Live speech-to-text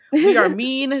We are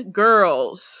mean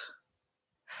girls.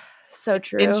 So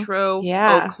true. Intro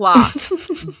Yeah. o'clock,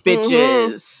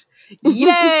 bitches.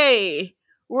 Yay!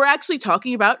 We're actually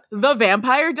talking about The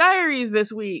Vampire Diaries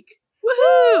this week.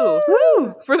 Woohoo!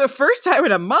 Woo! For the first time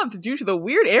in a month due to the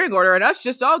weird airing order and us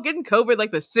just all getting COVID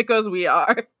like the sickos we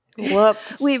are.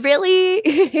 Whoops. We really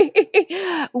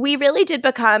did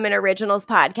become an originals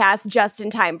podcast just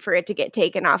in time for it to get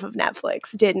taken off of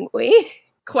Netflix, didn't we?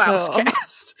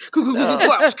 Klauscast.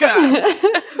 Klauscast.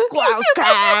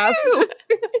 Klauscast.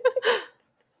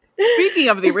 Speaking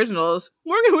of the originals,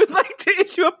 Morgan would like to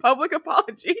issue a public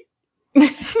apology.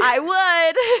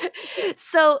 I would.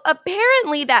 So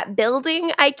apparently that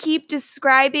building I keep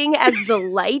describing as the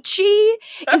lychee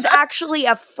is actually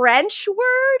a French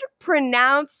word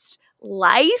pronounced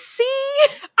lycée.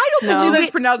 I don't believe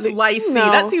that's pronounced lycée.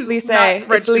 That seems not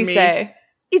French to me.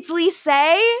 It's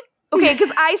lycée? Okay,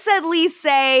 because I said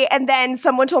lycée, and then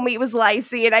someone told me it was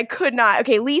lycée, and I could not.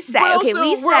 Okay, lycée. Well, okay, so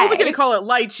lycée. We're only going to call it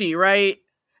lychee, right?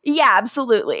 Yeah,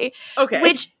 absolutely.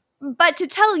 Okay. But to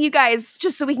tell you guys,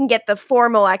 just so we can get the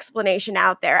formal explanation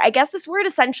out there, I guess this word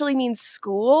essentially means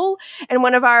school. And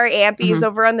one of our ampies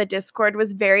over on the Discord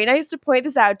was very nice to point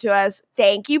this out to us.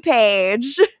 Thank you,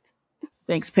 Paige.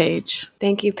 Thanks, Paige.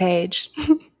 Thank you, Paige.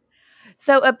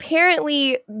 So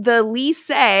apparently the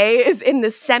lycée is in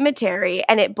the cemetery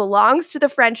and it belongs to the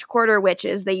French Quarter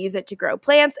witches. They use it to grow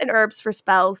plants and herbs for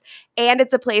spells, and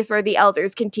it's a place where the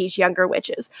elders can teach younger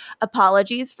witches.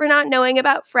 Apologies for not knowing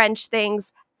about French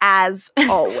things, as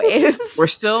always. We're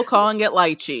still calling it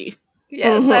lychee.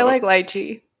 Yes, I like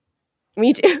lychee.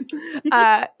 Me too.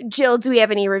 Jill, do we have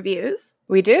any reviews?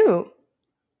 We do.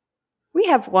 We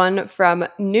have one from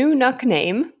New Nuck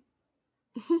Name,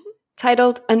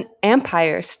 titled An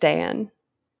Empire Stan.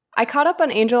 I caught up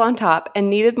on Angel on Top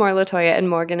and needed more LaToya and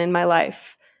Morgan in my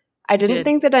life. I didn't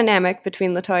think the dynamic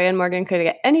between LaToya and Morgan could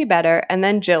get any better, and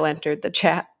then Jill entered the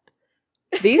chat.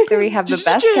 These three have the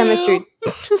best chemistry.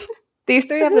 These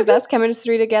three have the best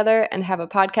chemistry together and have a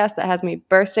podcast that has me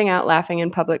bursting out laughing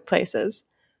in public places.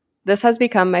 This has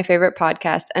become my favorite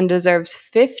podcast and deserves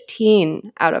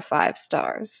 15 out of 5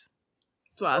 stars.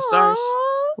 It's a lot of stars.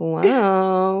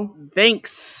 Wow.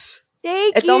 Thanks.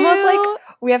 It's almost like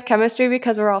we have chemistry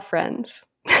because we're all friends.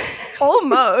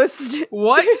 Almost.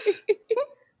 What?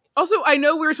 Also, I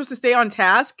know we were supposed to stay on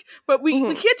task, but we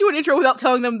can't do an intro without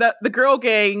telling them that the girl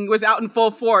gang was out in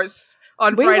full force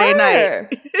on Friday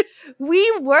night.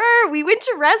 We were. We went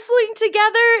to wrestling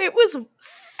together. It was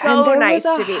so nice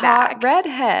to be back.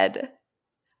 Redhead.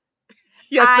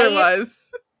 Yes, there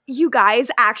was. You guys,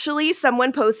 actually,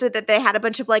 someone posted that they had a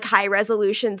bunch of like high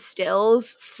resolution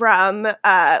stills from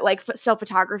still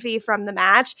photography from the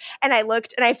match. And I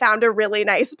looked and I found a really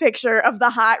nice picture of the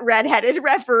hot redheaded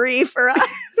referee for us.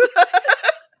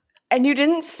 And you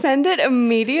didn't send it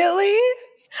immediately?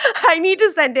 I need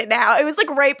to send it now. It was like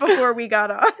right before we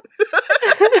got on.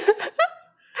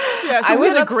 Yeah, so I we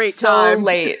was had a up great so time.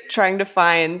 late trying to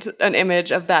find an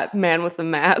image of that man with the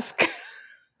mask.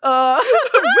 I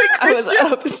was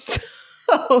up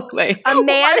so late. A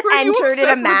man entered in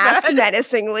a mask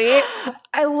menacingly.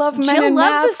 I love men Jill in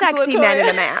loves masks. a sexy man in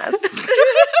a mask.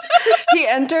 He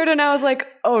entered and I was like,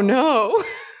 oh no.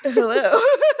 Hello.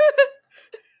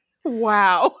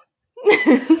 Wow.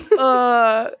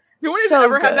 No one has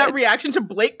ever had that reaction to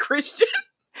Blake Christian.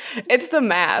 It's the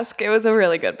mask. It was a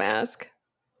really good mask.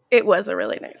 It was a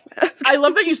really nice mask. I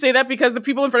love that you say that because the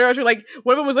people in front of us were like,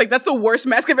 one of them was like, that's the worst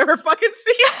mask I've ever fucking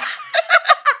seen.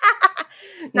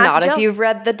 Not if you've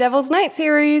read the Devil's Night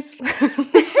series.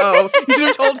 Oh, you should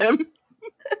have told him.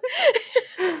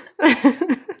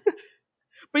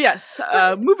 But yes,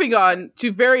 moving on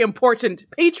to very important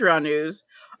Patreon news.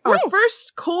 Our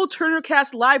first Cole Turner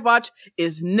Cast live watch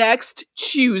is next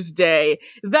Tuesday.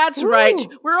 That's right.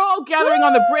 We're all gathering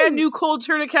on the brand new Cole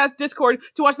Turner Cast Discord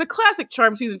to watch the classic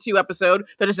Charm Season 2 episode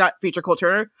that does not feature Cole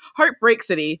Turner, Heartbreak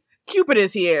City. Cupid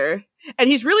is here.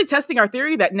 And he's really testing our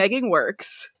theory that negging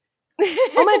works.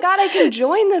 Oh my god, I can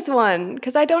join this one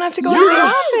because I don't have to go into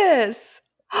the office.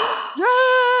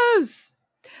 Yes!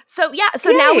 So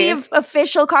now we have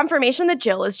official confirmation that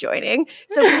Jill is joining.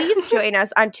 So please join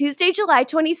us on Tuesday, July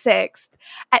 26th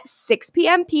at 6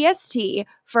 p.m. PST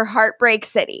for Heartbreak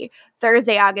City,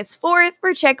 Thursday, August 4th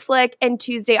for Chick Flick, and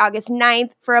Tuesday, August 9th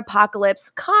for Apocalypse,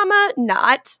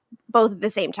 not, both at the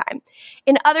same time.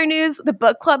 In other news, the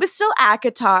book club is still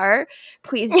ACOTAR.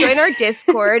 Please join our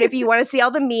Discord if you want to see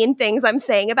all the mean things I'm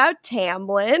saying about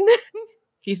Tamlin.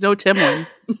 He's no Timlin.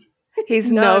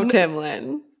 He's no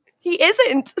Timlin. He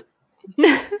isn't.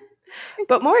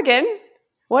 But Morgan,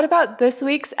 what about this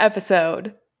week's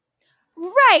episode?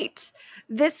 Right.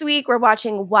 This week, we're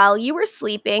watching While You Were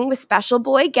Sleeping with special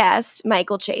boy guest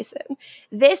Michael Chasin.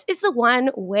 This is the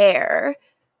one where,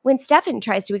 when Stefan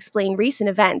tries to explain recent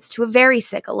events to a very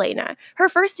sick Elena, her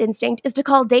first instinct is to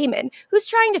call Damon, who's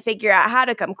trying to figure out how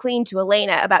to come clean to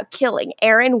Elena about killing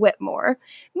Aaron Whitmore.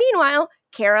 Meanwhile,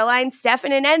 Caroline,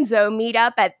 Stefan, and Enzo meet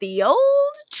up at the old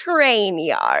train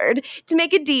yard to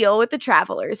make a deal with the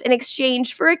travelers in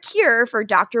exchange for a cure for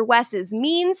Dr. Wes's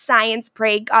mean science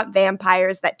plague on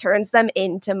vampires that turns them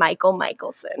into Michael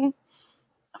Michelson.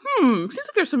 Seems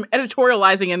like there's some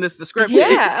editorializing in this description.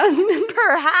 Yeah.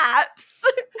 Perhaps.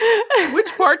 Which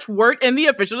parts weren't in the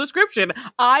official description?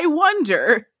 I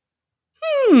wonder.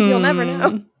 You'll never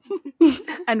know.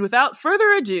 And without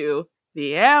further ado,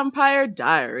 The Vampire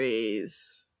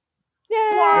Diaries. Yay!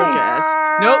 No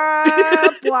jazz.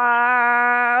 Nope.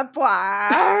 Blah,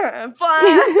 blah, blah.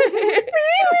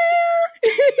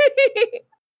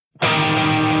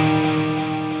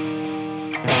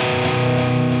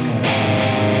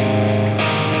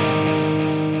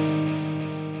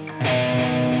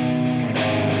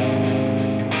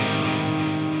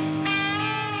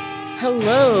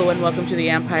 Hello and welcome to The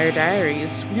Vampire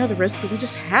Diaries. We know the risk, but we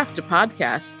just have to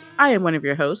podcast. I am one of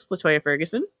your hosts, LaToya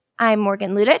Ferguson. I'm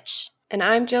Morgan Ludich. And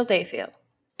I'm Jill Dayfield.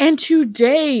 And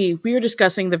today we are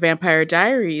discussing The Vampire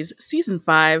Diaries, Season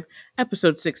 5,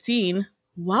 Episode 16,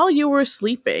 While You Were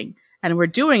Sleeping. And we're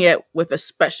doing it with a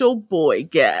special boy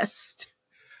guest.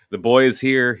 The boy is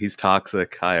here. He's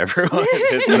toxic. Hi, everyone.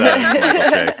 It's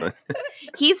Michael Chasin.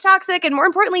 He's toxic, and more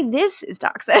importantly, this is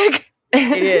toxic.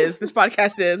 It is. This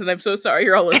podcast is, and I'm so sorry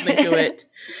you're all listening to it.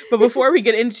 But before we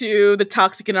get into the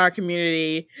toxic in our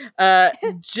community,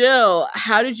 Jill,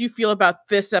 how did you feel about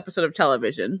this episode of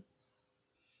television?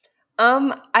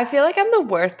 I feel like I'm the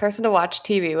worst person to watch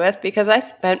TV with because I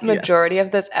spent majority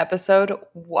of this episode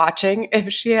watching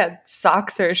if she had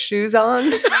socks or shoes on.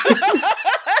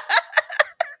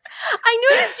 I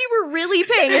noticed you were really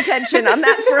paying attention on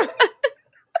that front.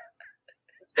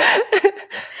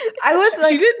 I was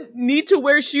like, she didn't need to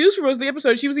wear shoes for most of the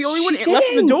episode. She was the only one She left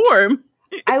in the didn't. dorm.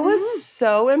 I was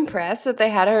so impressed that they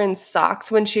had her in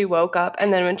socks when she woke up.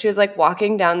 And then when she was like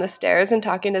walking down the stairs and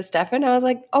talking to Stefan, I was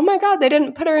like, oh my God, they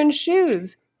didn't put her in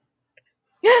shoes.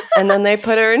 And then they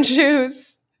put her in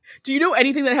shoes. Do you know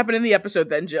anything that happened in the episode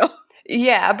then, Jill?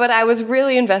 Yeah, but I was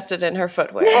really invested in her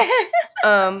footwear.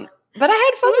 But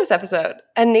I had fun this episode.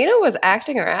 And Nina was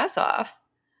acting her ass off.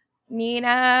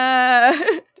 Nina.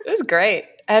 It was great.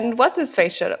 And what's his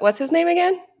face? What's his name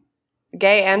again?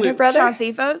 Gay and her Luke. brother? Sean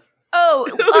Cephos. Oh,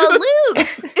 Luke.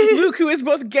 Luke, who is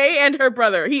both gay and her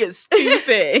brother. He is two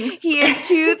things. He is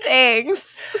two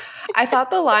things. I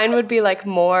thought the line would be like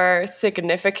more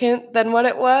significant than what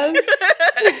it was.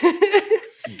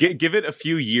 Give it a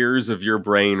few years of your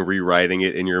brain rewriting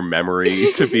it in your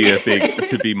memory to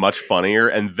be much funnier,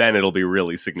 and then it'll be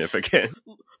really significant.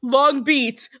 Long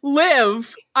beat.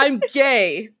 Live. I'm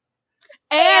gay.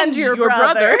 And your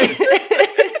brother.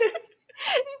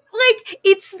 Like,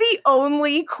 it's the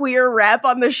only queer rep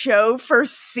on the show for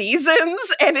seasons,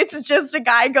 and it's just a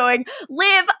guy going,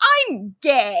 Liv, I'm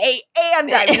gay,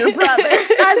 and I'm your brother.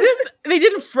 As if they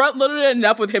didn't front load it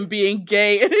enough with him being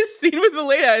gay in his scene with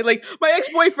Elena. Like, my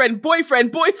ex-boyfriend,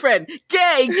 boyfriend,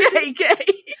 gay.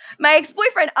 My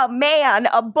ex-boyfriend, a man,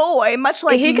 a boy, much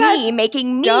like me,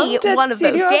 making me one of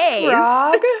those gays.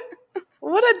 Frog?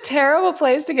 What a terrible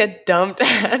place to get dumped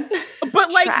at.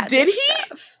 But, like, Tragic did he?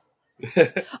 stuff.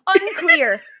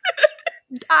 Unclear.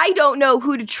 I don't know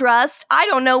who to trust. I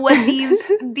don't know what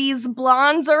these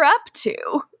blondes are up to.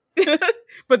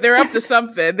 But they're up to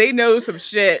something. They know some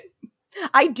shit.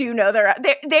 I do know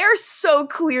they're so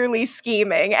clearly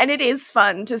scheming, and it is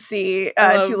fun to see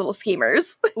two little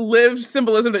schemers. Liv's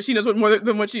symbolism that she knows more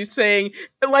than what she's saying.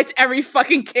 It lights every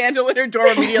fucking candle in her door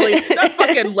immediately. That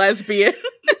fucking lesbian.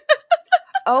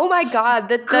 Oh my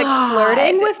God, like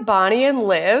flirting with Bonnie and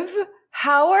Liv.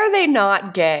 How are they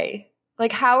not gay?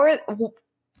 Like, how are...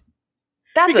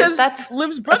 That's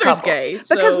Liv's brother's gay.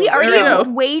 So, because we already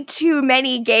have way too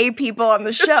many gay people on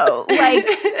the show. Like,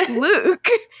 Luke.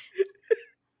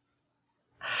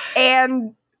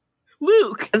 And...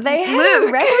 Luke. They had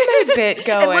a resume bit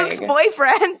going. And Luke's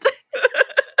boyfriend.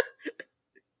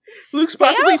 Luke's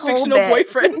possibly fictional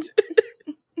boyfriend.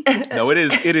 No, it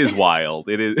is wild.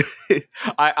 It is.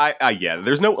 Yeah.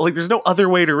 There's no other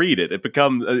way to read it.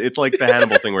 It's like the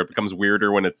Hannibal thing where it becomes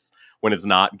weirder when it's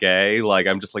not gay. Like,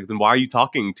 I'm just like, then why are you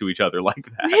talking to each other like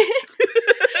that?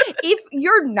 If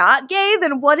you're not gay,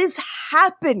 then what is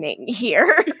happening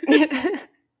here?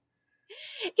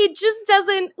 It just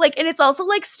doesn't like, and it's also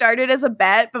like started as a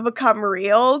bet but become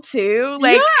real too.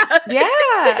 Like,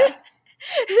 yeah.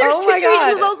 Their Oh my situation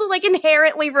God. is also like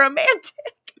inherently romantic.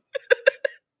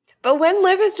 But when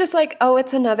Liv is just like, oh,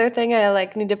 it's another thing I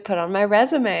like need to put on my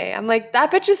resume. I'm like,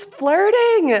 that bitch is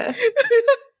flirting.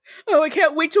 Oh, I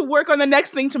can't wait to work on the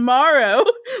next thing tomorrow.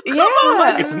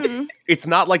 Yeah. It's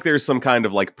not like there's some kind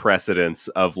of like precedence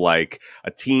of like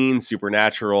a teen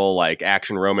supernatural like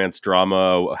action romance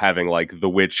drama having like the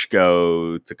witch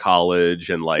go to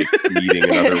college and like meeting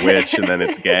another witch and then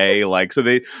it's gay. Like so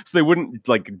they wouldn't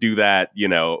like do that, you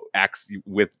know, acts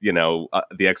with, you know,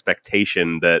 the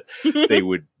expectation that they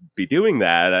would be doing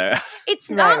that. It's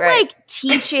not like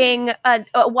teaching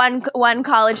one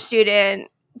college student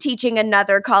teaching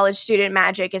another college student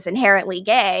magic is inherently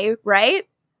gay, right?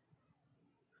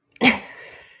 It's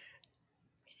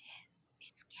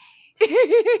gay.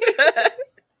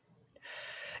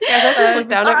 Guys, I just looked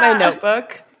down at my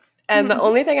notebook, and the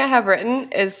only thing I have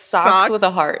written is socks with a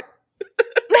heart.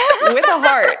 With a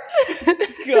heart.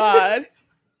 God.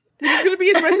 This is going to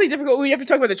be especially difficult when we have to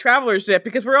talk about the Traveler's Dip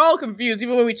because we're all confused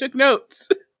even when we took notes.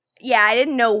 Yeah, I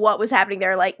didn't know what was happening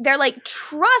there. They're like,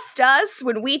 trust us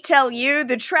when we tell you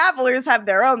the travelers have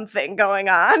their own thing going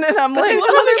on. And I'm But like, there's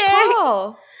okay. another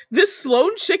Paul. This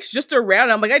Sloane chick's just around.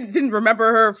 I'm like, I didn't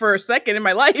remember her for a second in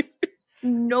my life.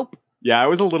 Nope. Yeah, I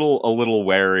was a little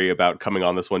wary about coming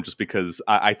on this one just because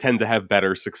I tend to have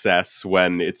better success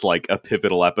when it's like a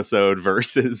pivotal episode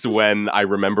versus when I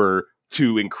remember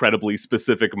two incredibly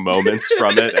specific moments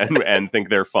from it and think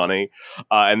they're funny.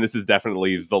 And this is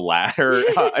definitely the latter.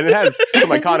 And it has some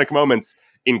iconic moments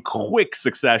in quick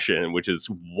succession, which is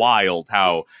wild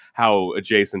how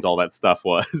adjacent all that stuff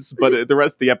was. But the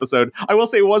rest of the episode, I will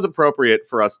say, it was appropriate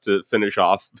for us to finish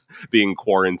off being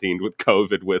quarantined with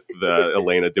COVID with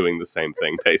Elena doing the same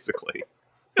thing, basically.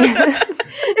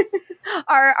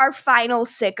 Our final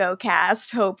sicko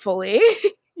cast, hopefully.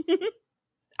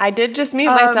 I did just mute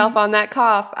myself on that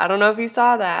cough. I don't know if you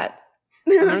saw that.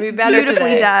 I'm going to be better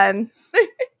Beautifully today. done.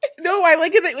 No, I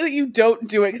like it that you don't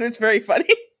do it because it's very funny.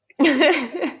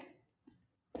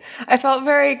 I felt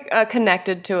very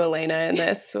connected to Elena in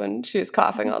this when she was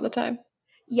coughing all the time.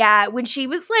 Yeah, when she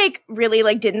was like really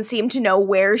like didn't seem to know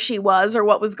where she was or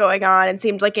what was going on and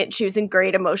seemed like she was in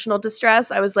great emotional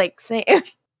distress, I was like, same.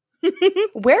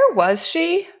 Where was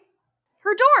she?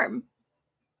 Her dorm.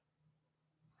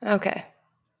 Okay.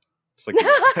 Just like,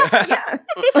 Yeah.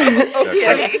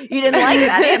 Okay. You didn't like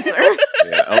that answer.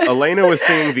 Yeah, Elena was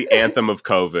singing the anthem of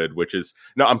COVID, which is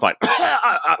no, I'm fine.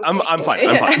 I'm fine.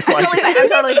 I'm fine. I'm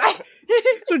totally fine.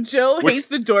 So Jill hates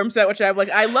the dorm set, which I'm like,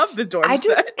 I love the dorm I set.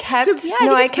 just kept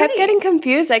I kept getting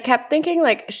confused. I kept thinking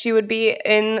like she would be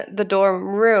in the dorm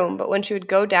room, but when she would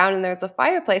go down and there's a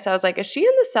fireplace, I was like, is she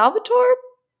in the Salvatore?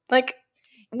 Like,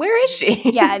 where is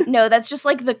she? Yeah, no, that's just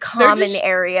like the common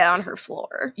area on her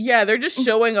floor. Yeah, they're just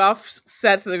showing off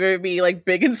sets that are going to be like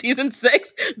big in season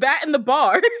 6. That and the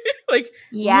bar. Like,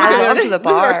 Yeah. I love the look at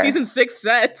bar. our season 6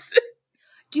 sets.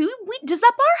 Does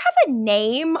that bar have a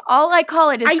name? All I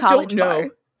call it is college don't know. bar.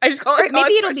 I just call it Or maybe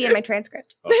college it'll bar. be in my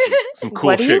transcript. Some cool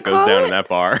What do you shit goes call down it? in that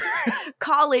bar.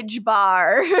 College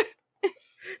bar.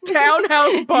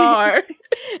 Townhouse bar.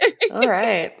 All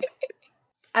right.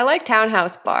 I like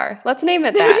Townhouse Bar. Let's name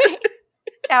it that.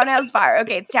 Townhouse bar.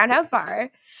 Okay, it's Townhouse bar.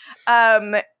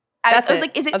 I was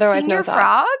like, is it Otherwise, Senior no thoughts.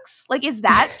 Frogs? Like, is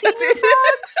that Senior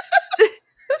Frogs?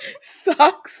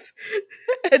 Socks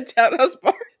and Townhouse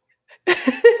bar. This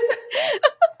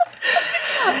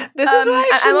is why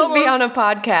I shouldn't be on a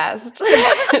podcast.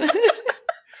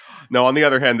 No, on the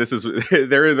other hand, this is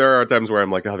there are times where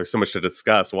I'm like, oh, there's so much to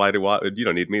discuss. Why you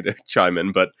don't need me to chime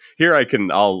in, but here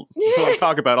I'll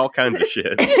talk about all kinds of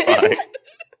shit. It's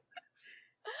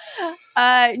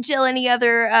fine. Jill, any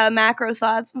other macro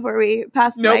thoughts before we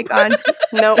pass the Nope. mic on?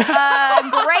 Nope.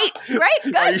 Great,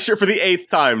 good. Are you sure for the 8th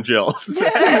time, Jill?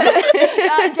 Done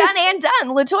and done.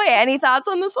 LaToya, any thoughts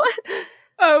on this one?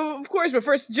 Of course, but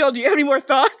first, Jill, do you have any more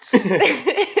thoughts?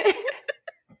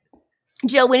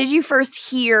 Jill, when did you first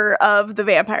hear of the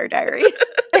Vampire Diaries?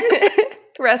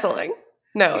 Wrestling.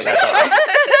 No, that's a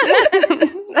lie.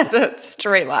 That's a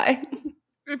straight lie.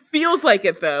 It feels like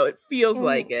it, though. It feels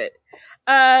like it.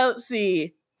 Let's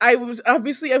see. I was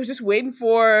just waiting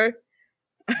for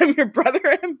I'm your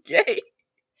brother, I'm gay.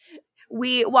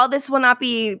 While this will not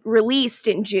be released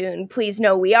in June, please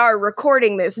know we are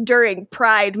recording this during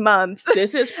Pride Month.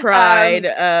 This is Pride.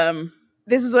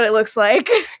 This is what it looks like.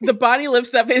 The Bonnie Live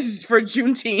stuff is for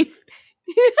Juneteenth.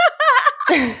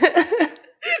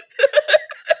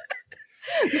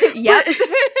 Yep.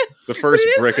 The first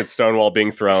brick at Stonewall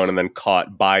being thrown and then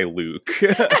caught by Luke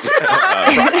in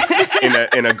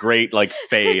a great like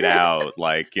fade out,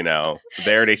 like, you know,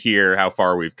 there to hear how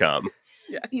far we've come.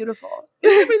 Beautiful.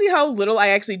 It's crazy how little I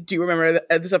actually do remember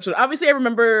this episode. Obviously, I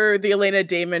remember the Elena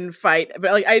Damon fight,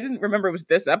 but like I didn't remember it was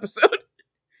this episode.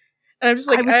 And I'm just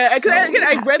like,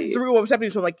 I read through what was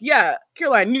happening, so I'm like, yeah,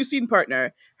 Caroline, new scene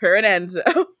partner, her and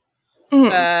Enzo.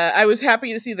 I was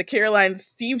happy to see the Caroline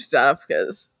Steve stuff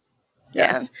because,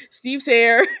 yes, Steve's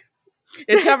hair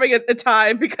is having a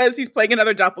time because he's playing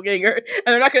another doppelganger, and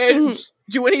they're not going to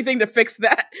do anything to fix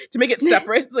that, to make it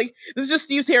separate. It's like, this is just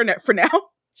Steve's hair for now.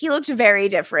 He looked very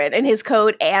different in his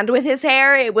coat and with his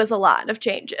hair. It was a lot of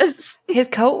changes. His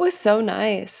coat was so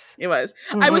nice. It was.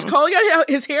 I was calling out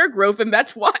his hair growth, and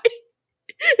that's why.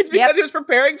 It's because he was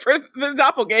preparing for the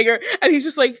doppelganger, and he's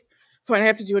just like, fine, I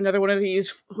have to do another one of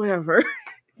these, whatever.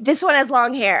 This one has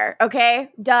long hair,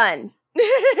 okay? Done.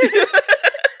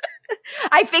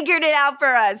 I figured it out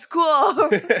for us. Cool.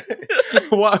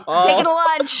 Taking a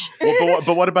lunch.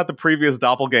 But what about the previous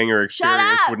doppelganger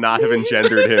experience would not have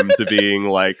engendered him to being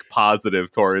like positive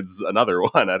towards another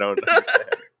one? I don't understand.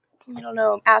 I don't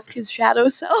know. Ask his shadow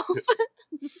self.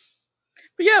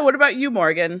 But yeah, what about you,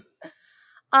 Morgan?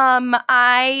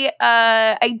 I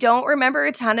don't remember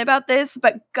a ton about this,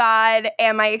 but God,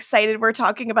 am I excited we're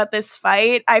talking about this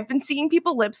fight. I've been seeing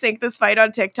people lip sync this fight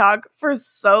on TikTok for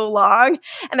so long,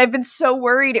 and I've been so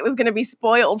worried it was going to be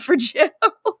spoiled for Jill.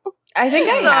 I think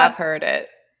I have heard it.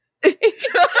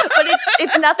 But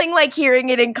it's nothing like hearing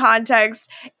it in context.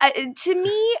 To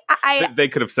me, they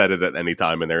could have said it at any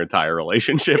time in their entire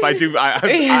relationship. I feel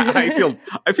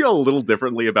a little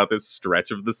differently about this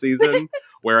stretch of the season,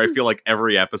 where I feel like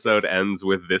every episode ends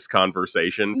with this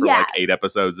conversation for like 8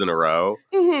 episodes in a row.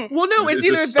 Mm-hmm. Well, no, it's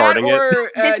either that or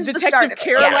Detective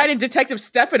Caroline and Detective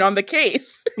Stefan on the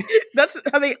case. That's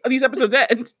how these episodes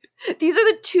end. These are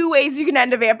the 2 ways you can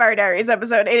end a Vampire Diaries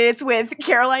episode, and it's with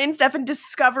Caroline and Stefan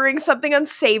discovering something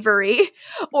unsavory,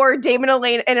 or Damon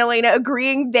and Elena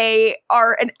agreeing they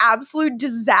are an absolute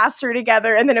disaster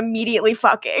together and then immediately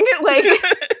fucking. Like,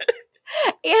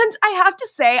 and I have to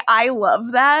say, I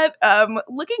love that.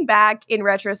 Looking back in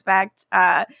retrospect,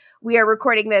 we are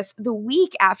recording this the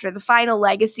week after the final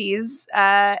Legacies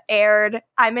aired.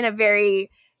 I'm in a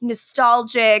very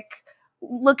nostalgic,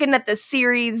 looking at the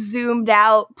series zoomed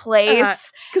out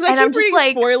place. Because I keep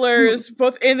reading spoilers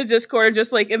both in the Discord and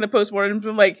just like in the postmortem.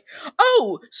 I'm like,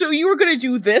 oh, so you were going to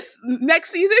do this next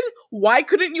season? Why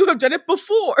couldn't you have done it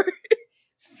before?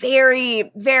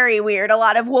 Very, very weird. A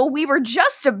lot of, we were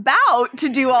just about to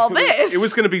do all this. It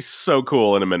was going to be so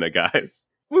cool in a minute, guys.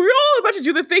 We were all about to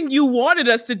do the thing you wanted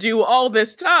us to do all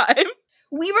this time.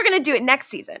 We were going to do it next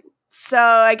season. So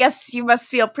I guess you must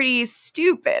feel pretty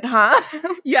stupid, huh?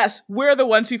 Yes, we're the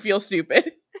ones who feel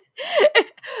stupid.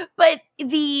 But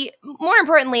more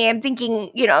importantly, I'm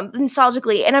thinking,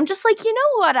 nostalgically, and I'm just like, you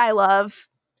know what I love?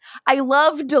 I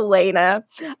love Delana.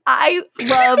 I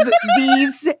love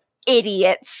these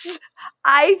idiots.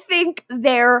 I think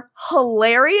they're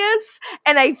hilarious,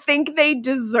 and I think they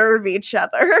deserve each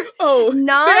other. Oh,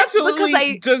 not they absolutely because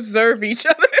I deserve each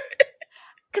other.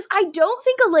 Because I don't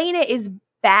think Elena is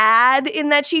bad in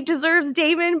that she deserves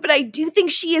Damon, but I do think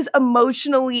she is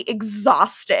emotionally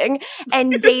exhausting,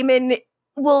 and Damon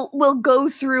will go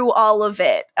through all of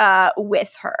it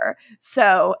with her.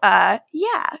 So,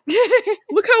 yeah.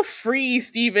 Look how free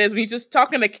Steve is when he's just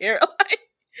talking to Caroline.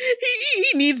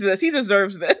 He needs this. He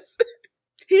deserves this.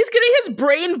 He's getting his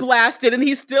brain blasted, and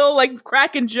he's still, like,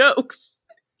 cracking jokes.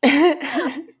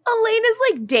 Elena's,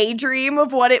 like, daydream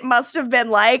of what it must have been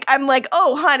like. I'm like,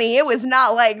 oh, honey, it was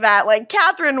not like that. Like,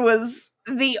 Catherine was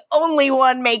the only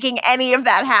one making any of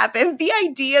that happen. The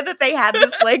idea that they had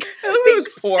this, like, big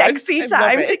sexy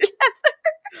time together.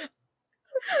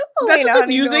 That's what the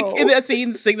music in that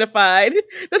scene signified.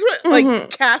 That's what,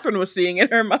 like, Catherine was seeing in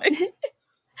her mind.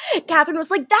 Catherine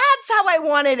was like, that's how I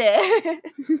wanted it.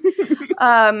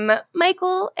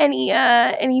 Michael,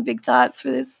 any big thoughts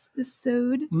for this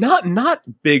sode? Not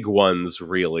big ones,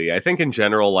 really. I think in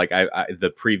general, like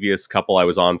the previous couple I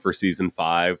was on for season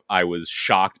 5, I was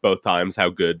shocked both times how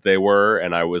good they were,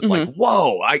 and I was like,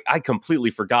 whoa, I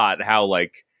completely forgot how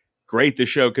like great the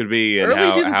show could be, and early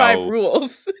season 5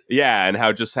 rules. Yeah, and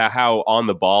how on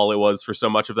the ball it was for so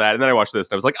much of that. And then I watched this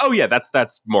and I was like, oh yeah,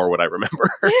 that's more what I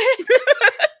remember.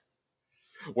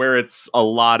 Where it's a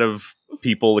lot of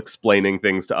people explaining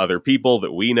things to other people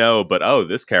that we know, but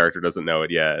this character doesn't know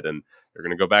it yet, and they're going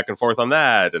to go back and forth on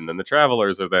that, and then the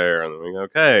travelers are there, and I'm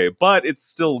like, okay, but it's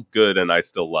still good, and I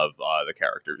still love the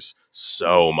characters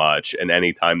so much, and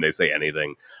anytime they say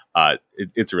anything,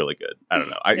 it's really good. I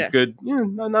don't know. Good,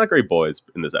 not great boys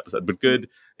in this episode, but good,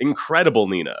 incredible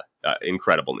Nina.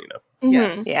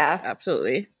 Yes, yeah,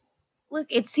 absolutely. Look,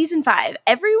 it's season 5.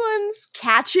 Everyone's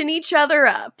catching each other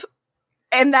up.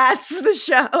 And that's the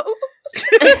show.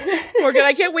 Morgan,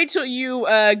 I can't wait till you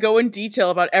go in detail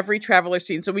about every Traveler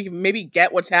scene so we can maybe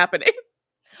get what's happening.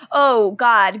 Oh,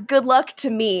 God. Good luck to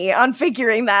me on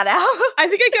figuring that out. I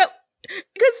think I got...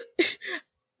 Because...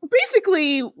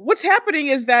 Basically, what's happening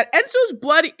is that Enzo's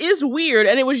blood is weird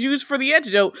and it was used for the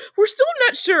antidote. We're still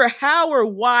not sure how or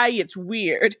why it's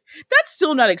weird. That's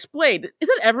still not explained. Is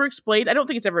that ever explained? I don't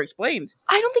think it's ever explained.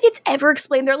 I don't think it's ever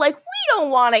explained. They're like, we don't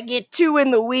want to get too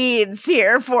in the weeds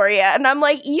here for you. And I'm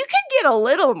like, you can get a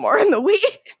little more in the weeds.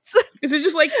 Is it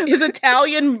just like his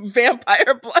Italian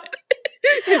vampire blood?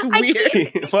 It's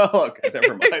weird. Well, okay,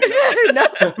 never mind.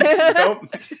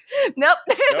 Nope.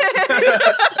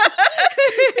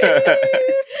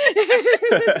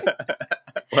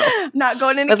 Well, not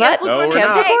going into was cancel that corner.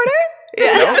 cancel corner?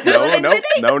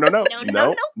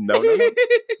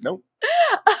 No.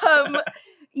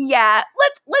 Yeah,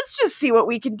 let's just see what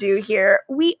we can do here.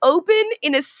 We open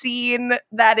in a scene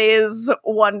that is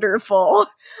wonderful.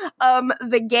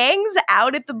 The gang's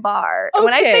out at the bar. Okay.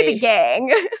 When I say the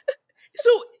gang, so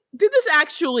did this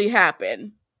actually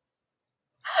happen?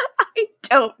 I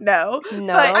don't know.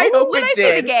 No. But I hope when it I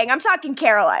say did. the gang, I'm talking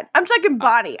Caroline. I'm talking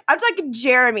Bonnie. I'm talking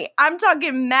Jeremy. I'm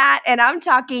talking Matt. And I'm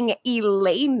talking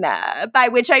Elena, by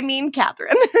which I mean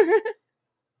Catherine.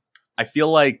 I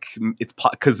feel like it's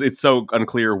because it's so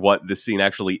unclear what this scene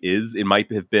actually is. It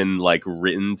might have been like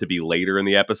written to be later in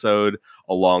the episode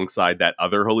alongside that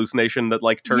other hallucination that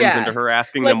like turns into her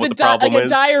asking like them what the problem like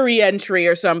is. A diary entry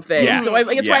or something. Yes. So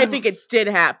that's why I think it did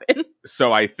happen.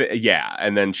 So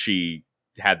and then she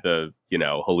had the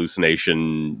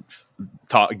hallucination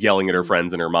yelling at her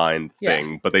friends in her mind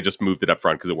thing, but they just moved it up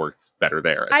front because it worked better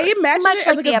there. I imagine it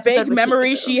as like a vague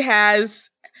memory she has.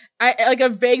 Like a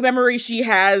vague memory she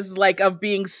has, like, of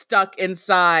being stuck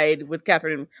inside with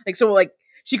Catherine. Like, so, like,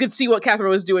 she could see what Catherine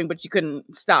was doing, but she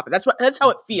couldn't stop it. That's how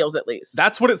it feels, at least.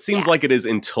 That's what it seems like it is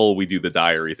until we do the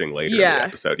diary thing later in the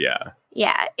episode. Yeah,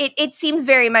 it seems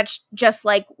very much just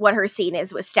like what her scene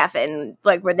is with Stefan,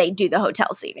 like where they do the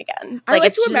hotel scene again. I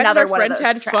like to imagine our friends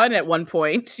had fun at one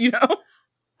point,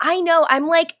 I know. I'm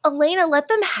like, Elena, let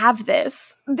them have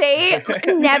this. They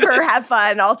never have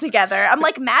fun all together. I'm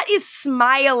like, Matt is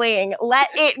smiling. Let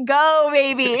it go,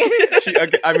 baby.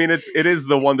 It is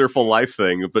the wonderful life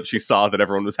thing, but she saw that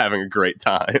everyone was having a great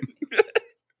time.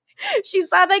 She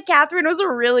saw that Catherine was a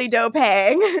really dope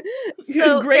hang.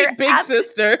 So great big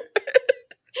sister.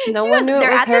 No one knew it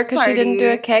was her because she didn't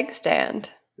do a keg stand.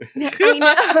 I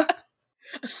know.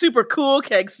 A super cool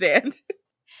keg stand.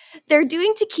 They're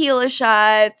doing tequila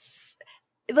shots.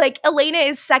 Like, Elena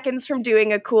is seconds from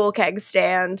doing a cool keg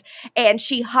stand, and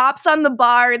she hops on the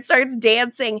bar and starts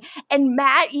dancing, and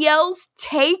Matt yells,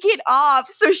 "Take it off."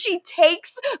 So she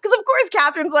takes, because of course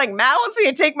Catherine's like, Matt wants me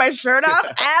to take my shirt off?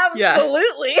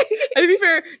 Absolutely. And to be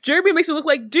fair, Jeremy makes it look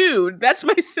like, dude, that's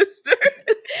my sister.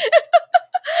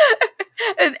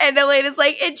 And Elena's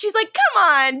like, and she's like, come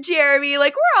on, Jeremy,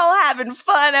 like, we're all having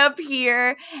fun up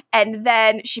here. And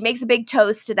then she makes a big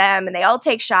toast to them, and they all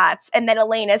take shots. And then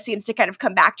Elena seems to kind of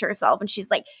come back to herself, and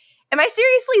she's like, am I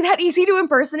seriously that easy to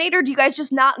impersonate, or do you guys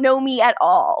just not know me at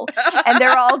all? And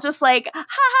they're all just like, ha ha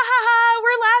ha ha,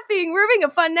 we're laughing, we're having a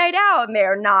fun night out. And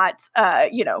they're not,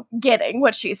 getting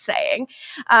what she's saying.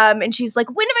 And she's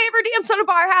like, when have I ever danced on a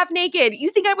bar half naked?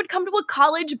 You think I would come to a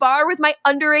college bar with my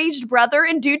underage brother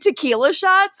and do tequila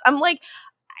shots? I'm like,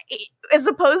 as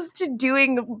opposed to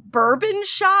doing bourbon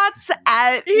shots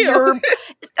at your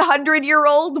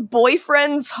 100-year-old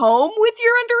boyfriend's home with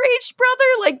your underage brother?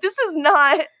 Like, this is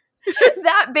not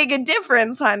that big a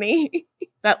difference, honey.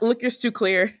 That liquor's too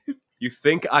clear. You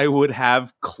think I would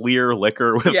have clear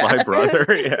liquor with my brother?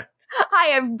 Yeah. I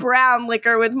have brown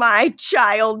liquor with my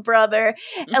child brother.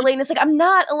 Elena's like, I'm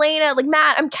not Elena. Like,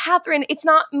 Matt, I'm Catherine. It's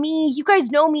not me. You guys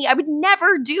know me. I would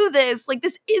never do this. Like,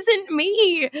 this isn't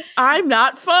me. I'm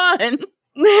not fun.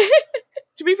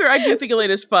 To be fair, I do think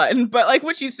Elena's fun, but like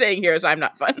what she's saying here is I'm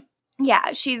not fun.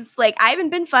 Yeah, she's like, I haven't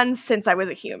been fun since I was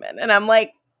a human. And I'm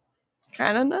like,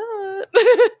 kind of not.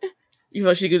 Even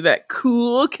though she could do that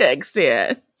cool keg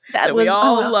stand that was, we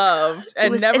all loved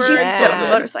and never and she stood on the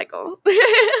motorcycle.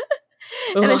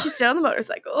 And then she stood on the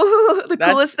motorcycle.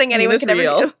 That's coolest thing anyone can ever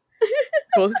do.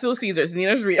 Both still Caesars.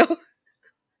 Nina's real.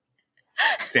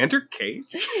 Xander Cage?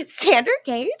 Xander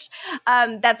Cage?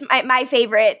 That's my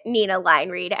favorite Nina line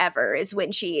read ever is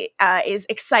when she is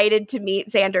excited to meet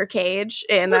Xander Cage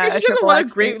in She has a lot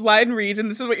of great line reads, and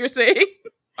this is what you're saying.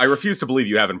 I refuse to believe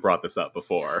you haven't brought this up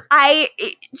before.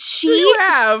 You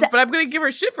have, but I'm going to give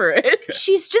her shit for it. Okay.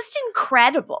 She's just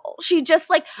incredible. She just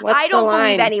like, What's I don't the line?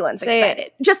 believe anyone's Say excited.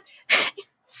 it. Just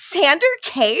Xander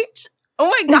Cage? Oh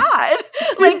my god!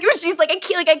 Like she's like, I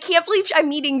can't believe I'm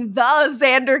meeting the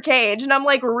Xander Cage, and I'm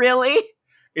like, really?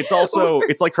 It's also,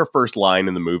 it's like her first line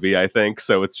in the movie, I think.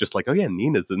 So it's just like, oh yeah,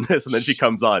 Nina's in this. And then she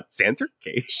comes on, Xander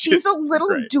Cage. She's a little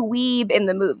dweeb in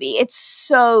the movie. It's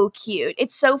so cute.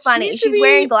 It's so funny. She's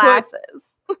wearing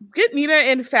glasses. Get Nina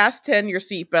in Fasten your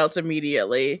seatbelts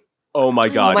immediately. Oh my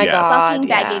god, yes. Fucking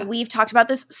begging. We've talked about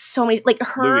this so many, like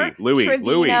her,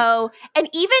 Trevino, and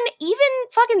even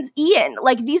fucking Ian.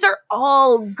 Like, these are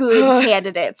all good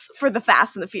candidates for the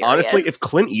Fast and the Furious. Honestly, if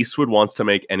Clint Eastwood wants to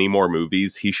make any more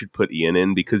movies, he should put Ian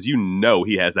in, because you know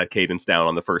he has that cadence down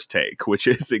on the first take, which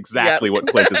is exactly what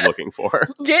Clint is looking for.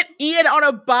 Get Ian on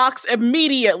a box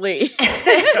immediately.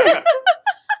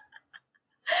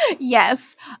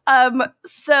 Yes.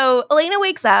 So Elena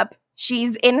wakes up.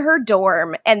 She's in her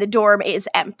dorm, and the dorm is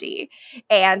empty.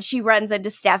 And she runs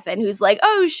into Stefan, who's like,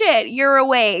 oh, shit, you're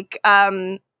awake.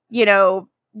 You know,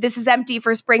 this is empty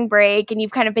for spring break, and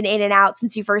you've kind of been in and out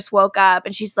since you first woke up.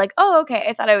 And she's like, oh, okay,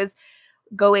 I thought I was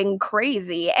going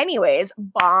crazy. Anyways,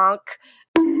 bonk.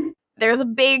 There's a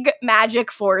big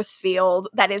magic force field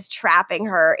that is trapping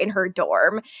her in her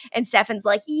dorm. And Stefan's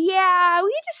like, yeah, we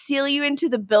need to seal you into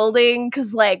the building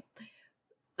because, like,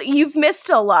 you've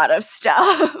missed a lot of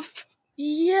stuff.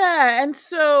 Yeah, and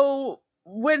so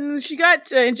when she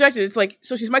got injected, it's like,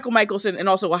 so she's Michael Michelson and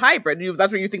also a hybrid.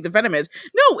 That's what you think the Venom is.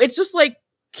 No, it's just like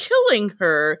killing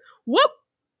her. What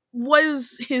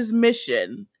was his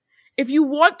mission? If you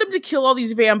want them to kill all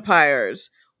these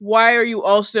vampires, why are you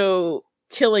also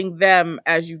killing them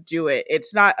as you do it?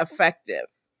 It's not effective.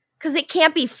 Because it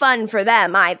can't be fun for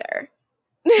them either.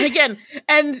 Again,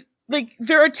 and like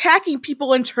they're attacking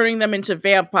people and turning them into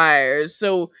vampires,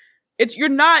 so you're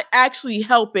not actually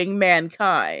helping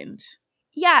mankind.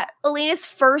 Yeah, Elena's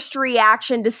first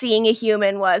reaction to seeing a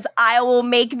human was, I will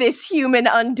make this human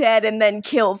undead and then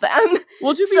kill them.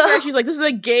 Well, to be fair, she's like, this is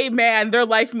a gay man, their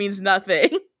life means nothing.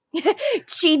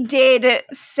 She did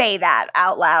say that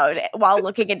out loud while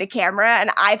looking into camera,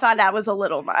 and I thought that was a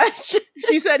little much.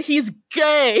 She said he's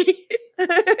gay.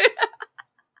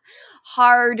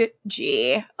 Hard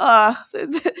G.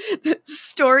 The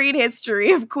storied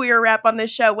history of queer rep on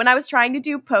this show. When I was trying to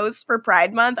do posts for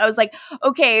Pride Month, I was like,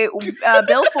 okay,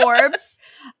 Bill Forbes,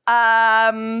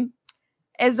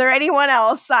 is there anyone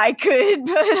else I could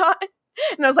put on?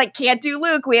 And I was like, can't do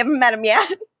Luke. We haven't met him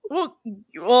yet. Well,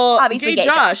 obviously gay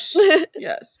Josh.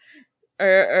 Yes.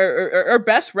 Or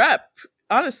best rep,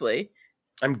 honestly.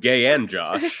 I'm gay and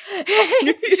Josh.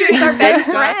 She's our best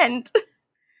friend.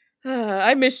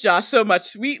 I miss Josh so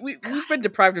much. We've been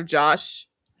deprived of Josh.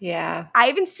 Yeah. I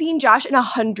haven't seen Josh in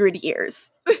 100 years.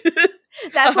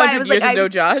 That's why I was like, I know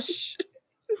Josh.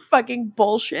 Fucking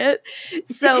bullshit.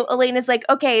 So Elena's like,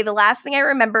 okay, the last thing I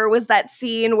remember was that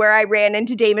scene where I ran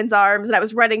into Damon's arms and I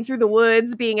was running through the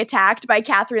woods being attacked by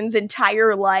Catherine's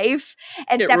entire life.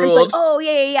 And Stefan's like, oh,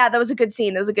 yeah, that was a good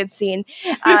scene.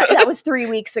 That was 3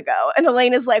 weeks ago. And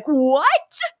Elena's like, what?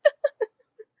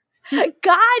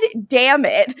 God damn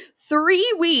it.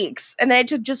 3 weeks. And then it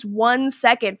took just 1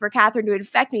 second for Catherine to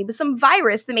infect me with some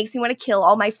virus that makes me want to kill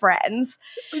all my friends.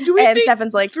 Do we think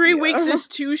Stefan's like 3 weeks is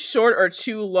too short or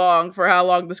too long for how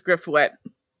long the script went?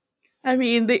 I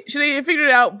mean, should they have figured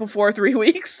it out before 3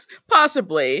 weeks?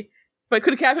 Possibly. But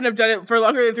could Catherine have done it for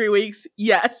longer than 3 weeks?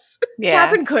 Yes. Yeah.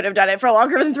 Catherine could have done it for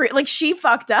longer than 3. Like, she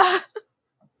fucked up.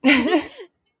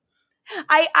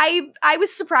 I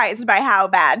was surprised by how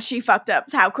bad she fucked up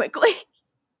how quickly.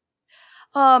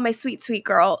 Oh, my sweet, sweet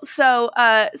girl. So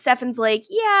Stefan's like,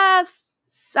 yeah,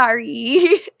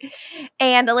 sorry.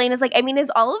 And Elena's like, I mean, is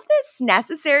all of this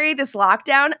necessary, this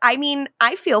lockdown? I mean,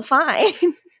 I feel fine.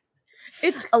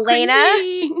 It's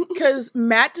Elena, because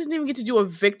Matt doesn't even get to do a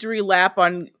victory lap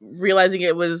on realizing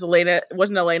it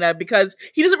wasn't Elena, because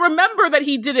he doesn't remember that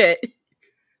he did it.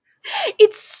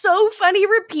 It's so funny.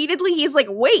 Repeatedly, he's like,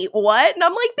 wait, what? And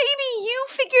I'm like, baby, you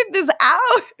figured this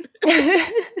out.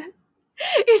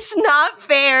 It's not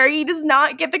fair. He does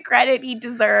not get the credit he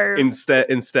deserves.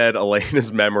 Instead,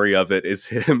 Elena's memory of it is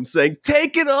him saying,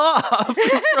 take it off!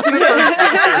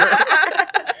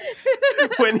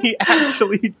 When he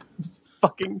actually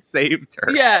fucking saved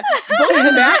her. Yeah.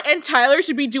 Both Matt and Tyler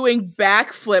should be doing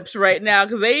backflips right now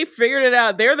because they figured it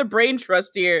out. They're the brain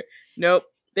trust here. Nope.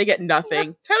 They get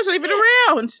nothing. Tyler's not even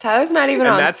around. Tyler's not even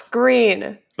on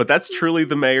screen. But that's truly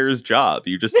the mayor's job.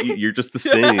 You're just the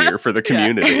senior for the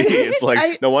community. Yeah. It's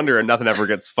like, no wonder nothing ever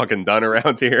gets fucking done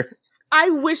around here. I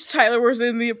wish Tyler was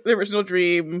in the original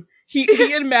Dream.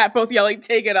 He and Matt both yelling,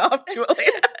 take it off to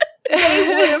Elena. They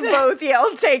would have both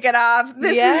yelled, take it off.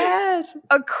 This is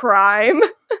a crime.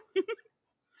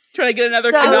 Trying to get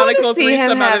another canonical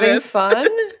threesome out of this. Fun.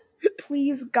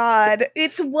 Please, God.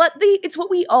 It's what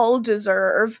we all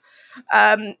deserve.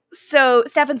 So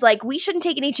Stefan's like, we shouldn't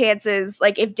take any chances.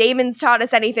 Like, if Damon's taught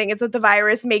us anything, it's that the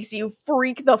virus makes you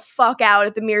freak the fuck out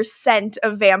at the mere scent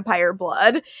of vampire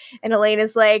blood. And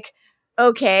Elena's like,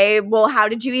 okay, well, how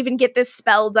did you even get this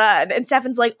spell done? And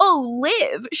Stefan's like, oh,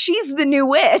 Liv, she's the new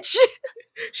witch.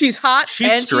 She's hot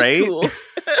and straight. She's cool.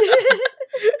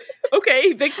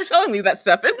 Okay, thanks for telling me that,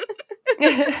 Stefan.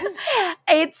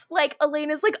 It's like,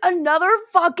 Elena's like, another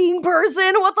fucking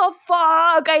person? What the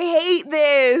fuck? I hate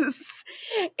this.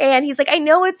 And he's like, I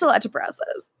know it's a lot to process.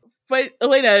 But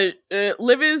Elena,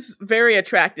 Liv is very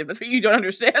attractive. That's what you don't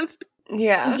understand.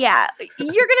 Yeah. Yeah,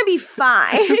 you're gonna be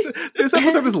fine. This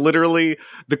episode is literally,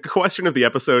 the question of the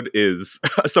episode is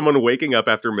someone waking up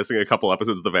after missing a couple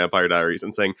episodes of the Vampire Diaries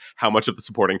and saying how much of the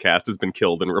supporting cast has been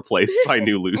killed and replaced by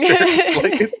new losers.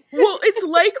 It's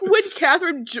like when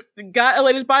Catherine got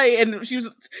Elena's body and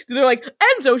they're like,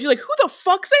 Enzo. She's like, who the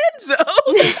fuck's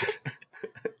Enzo?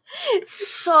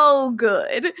 So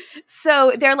good.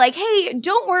 So they're like, hey,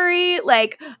 don't worry,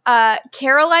 like,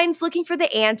 Caroline's looking for the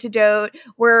antidote.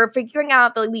 We're figuring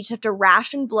out that we just have to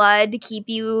ration blood to keep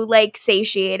you, like,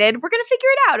 satiated. We're gonna figure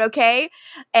it out, okay?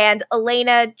 And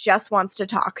Elena just wants to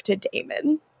talk to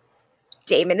Damon.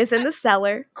 Damon is in the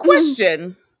cellar.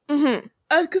 Question. Mm-hmm.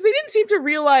 Because they didn't seem to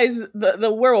realize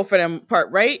the werewolf in him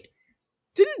part, right?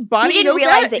 Didn't Bonnie We didn't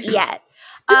realize it yet.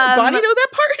 Didn't Bonnie know that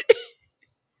part?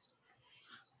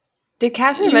 Did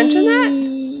Catherine mention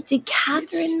that? Did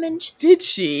Catherine mention? Did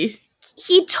she?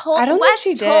 He told. I don't think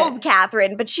she told did.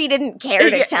 Catherine, but she didn't care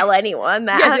to tell anyone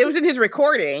that. Yes, it was in his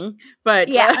recording, but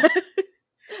yeah,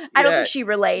 I don't think she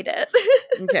relayed it.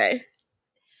 Okay.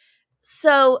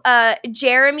 So,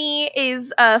 Jeremy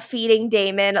is feeding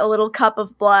Damon a little cup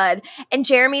of blood, and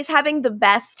Jeremy's having the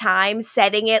best time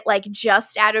setting it, like,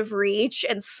 just out of reach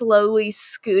and slowly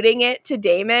scooting it to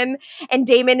Damon. And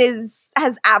Damon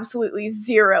has absolutely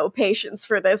zero patience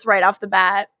for this right off the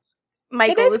bat.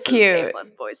 Michael, it is this cute. Is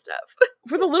shameless boy stuff.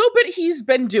 For the little bit he's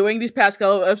been doing these past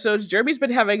couple of episodes, Jeremy's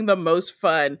been having the most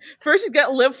fun. First, he's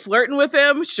got Liv flirting with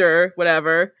him. Sure,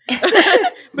 whatever.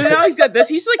 But now he's got this.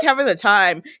 He's like having the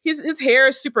time. His hair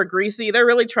is super greasy. They're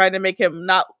really trying to make him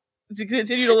not to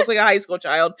continue to look like a high school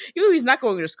child, even though he's not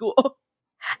going to school.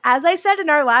 As I said in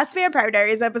our last Vampire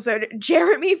Diaries episode,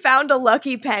 Jeremy found a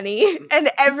lucky penny, and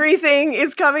everything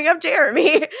is coming up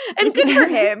Jeremy. And good for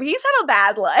him. He's had a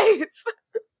bad life.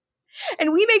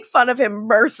 And we make fun of him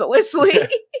mercilessly.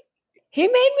 He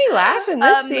made me laugh in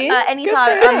this scene. Any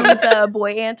thought on these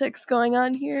boy antics going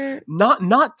on here?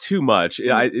 Not too much.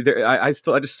 I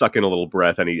just suck in a little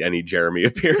breath any Jeremy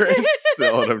appearance.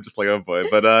 So and I'm just like, oh boy.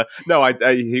 But no,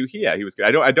 he was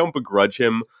good. I don't begrudge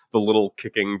him the little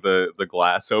kicking the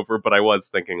glass over, but I was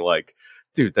thinking like,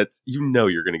 dude, that's,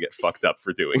 you're gonna get fucked up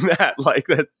for doing that. Like,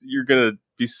 you're gonna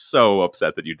be so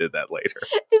upset that you did that later.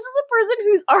 This is a person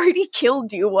who's already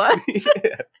killed you once.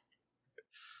 Yes.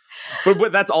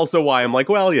 But that's also why I'm like,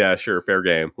 well, yeah, sure, fair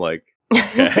game. Like,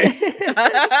 okay.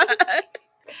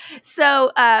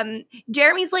 So,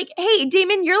 Jeremy's like, hey,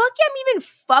 Damon, you're lucky I'm even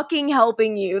fucking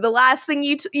helping you. The last thing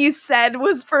you said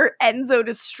was for Enzo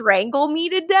to strangle me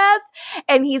to death.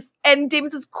 And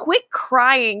Damon says, quit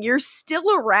crying. You're still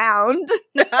around.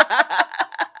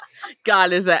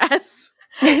 God his ass.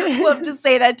 Love to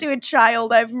say that to a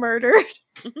child I've murdered.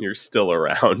 You're still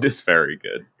around is very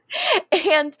good.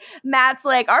 And Matt's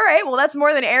like, all right, well, that's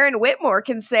more than Aaron Whitmore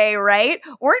can say, right?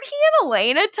 Weren't he and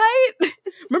Elena tight?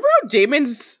 Remember how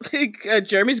Damon's like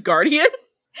Jeremy's guardian?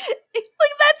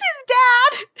 Like, that's his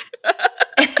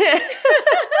dad.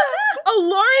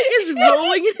 Alaric is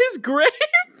rolling in his grave.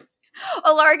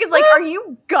 Alaric is like, are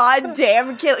you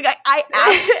goddamn kidding? I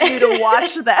asked you to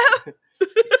watch them.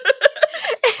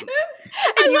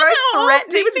 And you are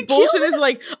threatening to bullshit is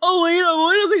like,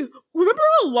 Elena's like, remember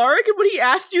Alaric and what he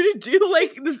asked you to do?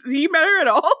 Like, does he matter at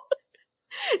all?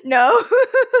 No.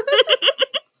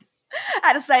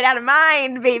 Out of sight, out of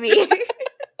mind, baby.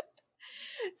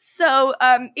 So,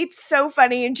 it's so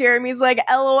funny, and Jeremy's like,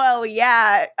 LOL,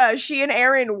 yeah, she and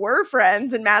Aaron were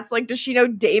friends, and Matt's like, does she know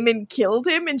Damon killed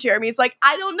him? And Jeremy's like,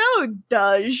 I don't know,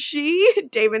 does she?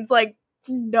 Damon's like,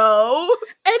 no.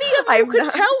 Any of you could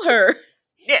tell her.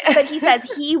 But he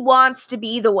says he wants to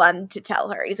be the one to tell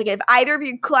her. He's like, if either of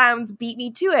you clowns beat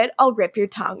me to it, I'll rip your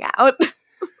tongue out.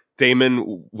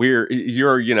 Damon,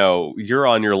 you're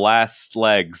on your last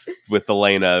legs with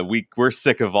Elena. We're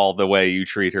sick of all the way you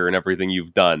treat her and everything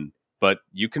you've done. But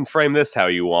you can frame this how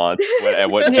you want.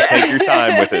 Just take your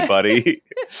time with it, buddy.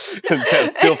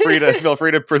 feel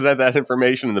free to present that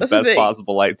information in the best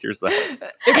possible light to yourself.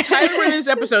 If Tyler were in this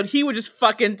episode, he would just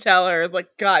fucking tell her.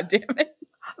 Like, God damn it.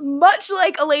 much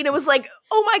like Elena was like,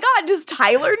 oh my God, does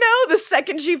Tyler know the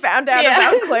second she found out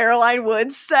about Caroline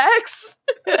Wood's sex?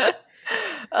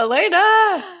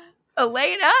 Elena!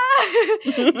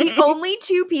 The only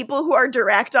two people who are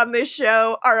direct on this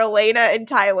show are Elena and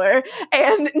Tyler,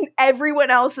 and everyone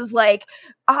else is like,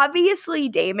 obviously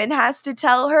Damon has to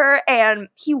tell her, and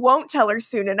he won't tell her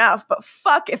soon enough, but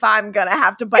fuck if I'm gonna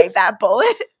have to bite that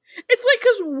bullet. It's like,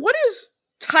 because what is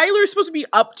Tyler supposed to be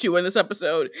up to in this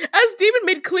episode? As Damon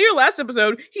made clear last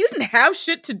episode, he doesn't have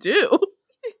shit to do.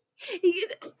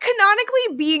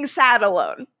 Canonically being sad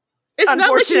alone. It's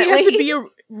not like he has to be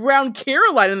around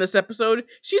Caroline in this episode.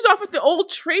 She's off at the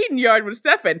old train yard with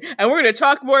Stefan, and we're going to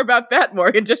talk more about that,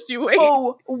 Morgan. Just you wait.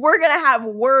 Oh, we're going to have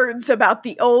words about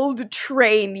the old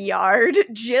train yard.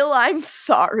 Jill, I'm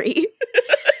sorry.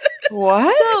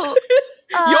 What? So,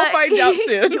 you'll find out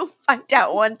soon. You'll find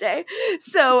out one day.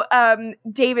 So,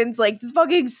 Damon's like, this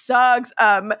fucking sucks.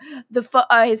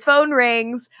 His phone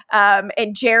rings,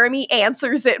 and Jeremy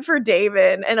answers it for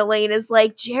Damon. And Elena's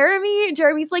like, Jeremy? And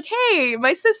Jeremy's like, hey,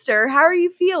 my sister, how are you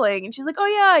feeling? And she's like, oh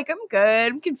yeah, like, I'm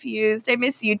good. I'm confused. I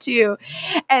miss you too.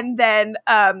 And then,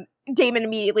 Damon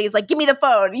immediately is like, give me the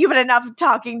phone. You've had enough of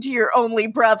talking to your only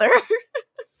brother.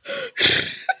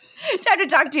 Time to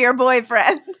talk to your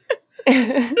boyfriend.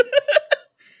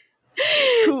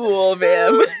 Cool,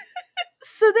 ma'am.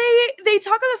 So they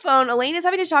talk on the phone. Elena's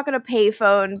having to talk on a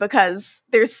payphone because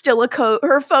there's still a code.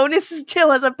 Her phone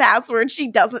still has a password she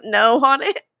doesn't know on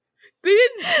it. They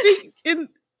didn't think in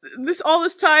all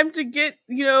this time to get,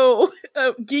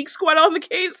 Geek Squad on the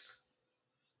case.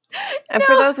 And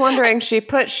for those wondering, she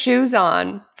put shoes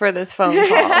on for this phone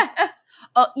call.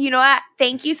 Oh, you know what?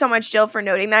 Thank you so much, Jill, for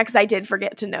noting that, because I did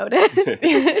forget to note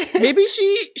it. Maybe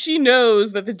she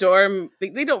knows that the dorm,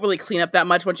 they don't really clean up that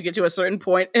much once you get to a certain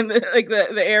point in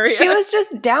the area. She was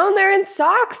just down there in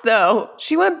socks, though.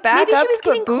 She went back Maybe up she was to put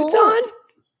getting boots cold. on.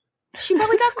 She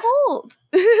probably got cold.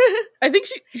 I think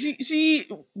she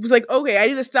was like, okay, I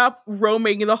need to stop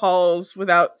roaming in the halls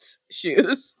without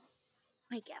shoes.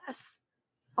 I guess.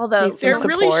 Although they're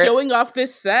really showing off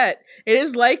this set. It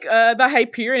is like the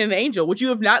Hyperion Angel, which you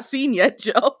have not seen yet,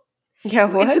 Jill. Yeah,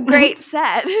 what? It's a great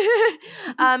set.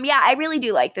 Yeah, I really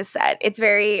do like this set. It's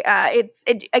very,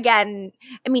 again,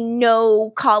 I mean,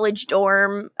 no college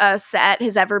dorm set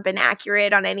has ever been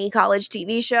accurate on any college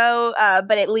TV show,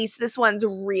 but at least this one's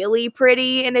really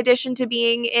pretty in addition to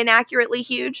being inaccurately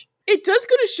huge. It does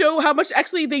go to show how much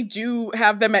actually they do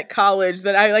have them at college,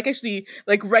 that I actually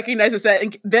recognize the set,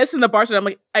 and this in the bar set, I'm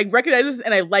like, I recognize this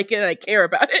and I like it and I care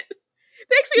about it.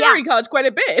 They actually are in college quite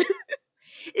a bit.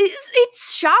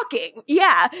 It's shocking.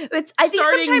 Yeah. I think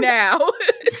starting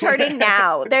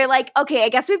now. They're like, okay, I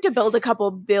guess we have to build a couple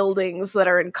buildings that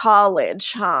are in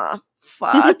college, huh?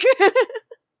 Fuck.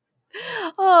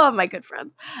 Oh, my good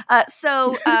friends.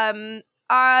 So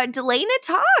Delana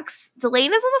talks.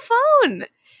 Delena's on the phone.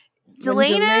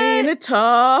 Delana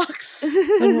talks.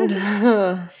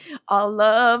 All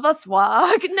of us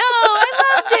walk. No,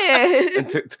 I loved it. And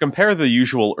to compare the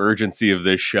usual urgency of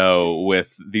this show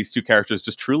with these two characters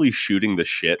just truly shooting the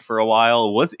shit for a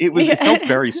while, it felt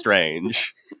very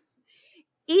strange.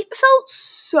 It felt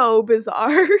so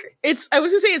bizarre. I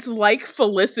was gonna say it's like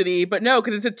Felicity, but no,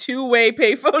 because it's a two-way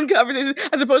payphone conversation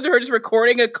as opposed to her just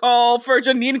recording a call for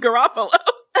Janine Garofalo.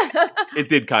 It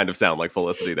did kind of sound like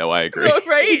Felicity, though. I agree. Oh,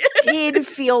 right? It did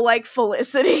feel like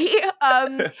Felicity.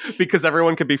 Because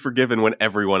everyone could be forgiven when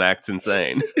everyone acts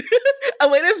insane.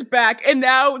 Elena's back, and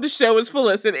now the show is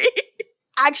Felicity.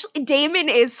 Actually, Damon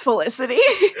is Felicity.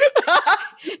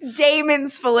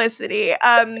 Damon's Felicity.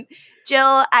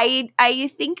 Jill,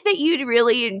 I think that you'd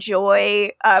really enjoy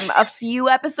a few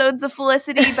episodes of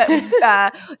Felicity,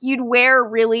 but you'd wear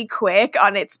really quick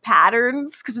on its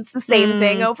patterns because it's the same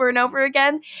thing over and over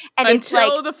again. And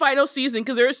until it's the final season,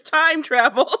 because there's time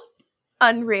travel.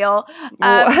 Unreal.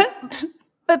 What?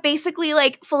 But basically,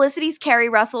 Felicity's Carrie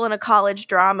Russell in a college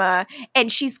drama,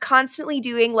 and she's constantly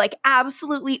doing,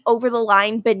 absolutely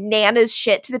over-the-line bananas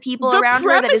shit to the people around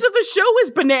her. The premise of the show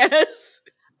is bananas.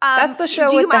 That's the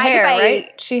show with the hair,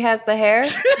 right? She has the hair?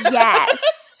 Yes.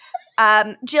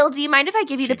 Jill, do you mind if I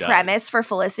give you the premise for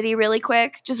Felicity really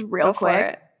quick? Just real quick. For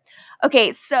it.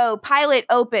 Okay, so pilot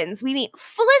opens. We meet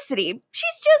Felicity.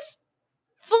 She's just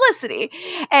Felicity.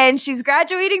 And she's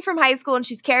graduating from high school, and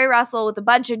she's Carrie Russell with a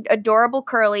bunch of adorable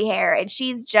curly hair, and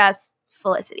she's just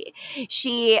Felicity.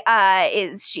 She's a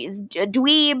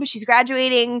dweeb. She's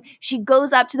graduating. She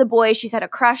goes up to the boy she's had a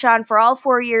crush on for all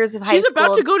 4 years of high school. She's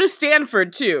about to go to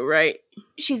Stanford too, right?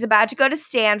 she's about to go to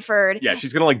Stanford. Yeah,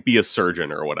 she's gonna like be a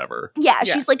surgeon or whatever. Yeah,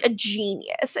 she's like a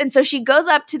genius. And so she goes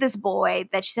up to this boy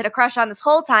that she's had a crush on this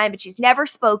whole time, but she's never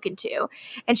spoken to.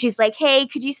 And she's like, hey,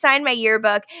 could you sign my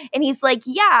yearbook? And he's like,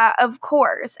 yeah, of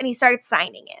course. And he starts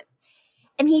signing it.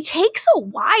 And he takes a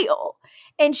while.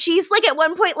 And she's like, at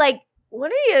one point, like,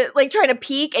 what are you, like, trying to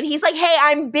peek? And he's like, hey,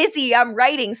 I'm busy. I'm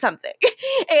writing something.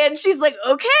 And she's like,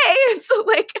 okay. And so,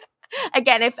 like,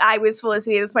 again, if I was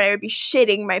Felicity at this point, I would be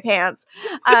shitting my pants.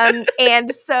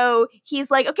 And so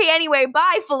he's like, okay, anyway,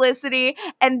 bye, Felicity.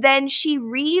 And then she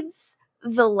reads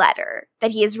the letter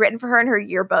that he has written for her in her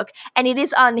yearbook, and it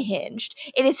is unhinged.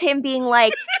 It is him being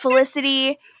like,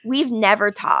 Felicity, we've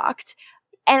never talked.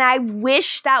 And I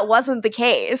wish that wasn't the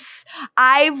case.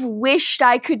 I've wished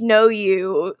I could know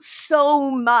you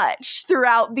so much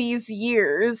throughout these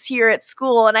years here at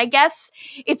school. And I guess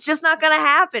it's just not going to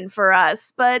happen for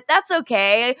us, but that's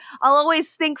okay. I'll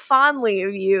always think fondly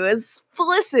of you as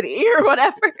Felicity or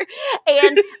whatever.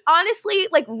 And honestly,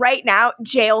 like right now,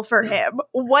 jail for him.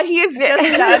 What he has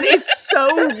just done is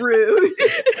so rude.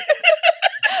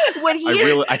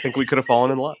 I think we could have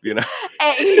fallen in love, you know?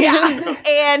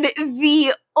 And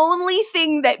the only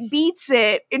thing that beats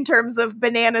it in terms of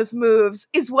Banana's moves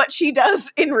is what she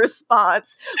does in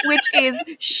response, which is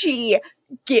she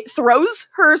throws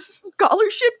her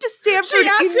scholarship to Stanford. She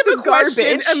asked him a question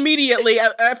garbage immediately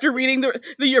after reading the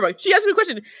yearbook. She asked him a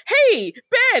question. Hey,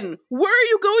 Ben, where are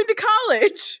you going to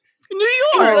college? New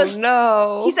York. Oh,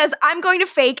 no. He says, I'm going to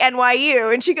fake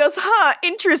NYU. And she goes, huh,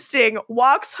 interesting.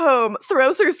 Walks home,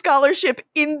 throws her scholarship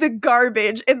in the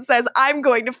garbage and says, I'm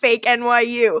going to fake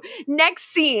NYU.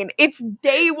 Next scene, it's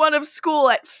day one of school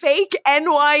at fake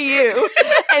NYU.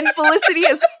 And Felicity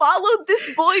has followed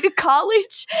this boy to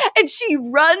college and she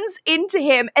runs into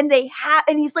him and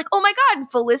and he's like, oh my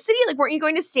God, Felicity? Like, weren't you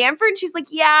going to Stanford? And she's like,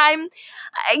 yeah,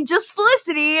 I'm just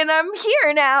Felicity and I'm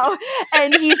here now.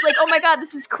 And he's like, oh my God,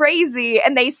 this is crazy.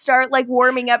 And they start like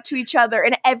warming up to each other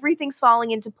and everything's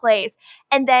falling into place.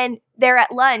 And then they're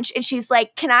at lunch and she's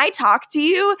like, can I talk to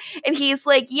you? And he's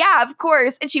like, yeah, of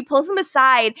course. And she pulls him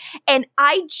aside. And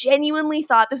I genuinely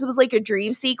thought this was like a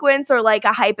dream sequence or like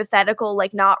a hypothetical,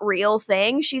 like not real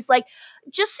thing. She's like,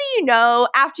 just so you know,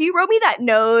 after you wrote me that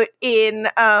note in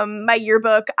my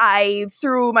yearbook, I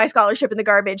threw my scholarship in the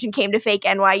garbage and came to fake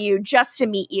NYU just to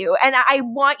meet you. And I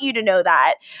want you to know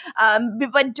that.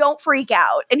 But don't freak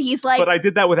out. And he's like, but I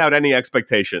did that without any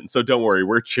expectation. So don't worry.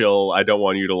 We're chill. I don't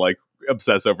want you to like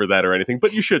obsess over that or anything,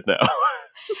 but you should know.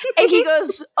 And he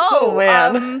goes, oh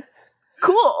man,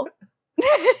 cool.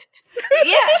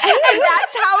 Yeah, and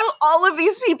that's how all of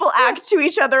these people act to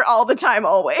each other all the time,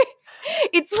 always.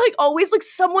 It's like always like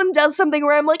someone does something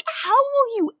where I'm like, how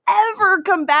will you ever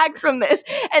come back from this?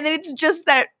 And then it's just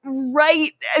that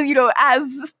right, you know,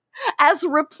 as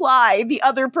reply, the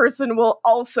other person will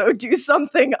also do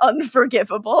something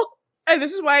unforgivable. And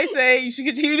this is why I say you should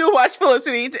continue to watch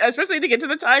Felicity, especially to get to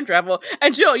the time travel.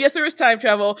 And Jill, yes, there is time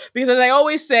travel, because as I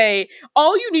always say,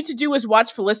 all you need to do is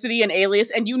watch Felicity and Alias,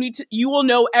 and you will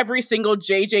know every single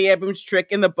J.J. Abrams trick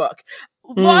in the book.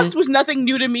 Lost was nothing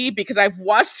new to me because I've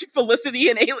watched Felicity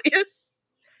and Alias.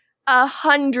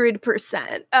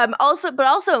 100%.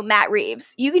 Also Matt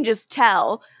Reeves. You can just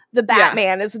tell the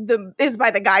Batman is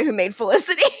by the guy who made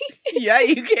Felicity. Yeah,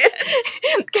 you can.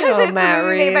 Because Matt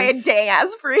Reeves made by a dang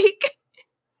ass freak.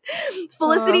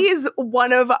 Felicity is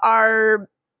one of our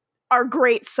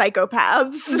great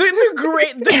psychopaths. The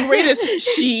greatest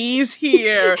she's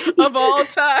here of all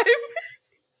time.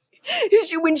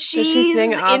 When she's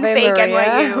in fake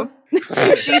NYU.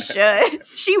 She should.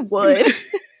 She would.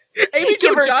 Amy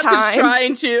Jo Johnson's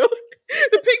trying to.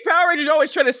 The Pink Power Ranger's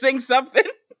always trying to sing something.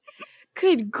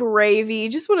 Good gravy.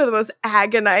 Just one of the most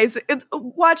agonizing.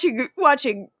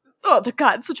 Watching. Oh, the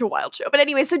God, such a wild show. But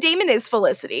anyway, so Damon is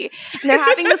Felicity, and they're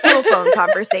having this little phone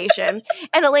conversation,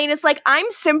 and Elena's like, I'm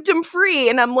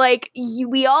symptom-free, and I'm like,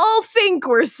 we all think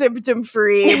we're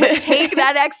symptom-free, but take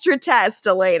that extra test,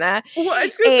 Elena. Well, I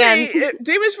was going to say,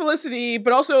 Damon's Felicity,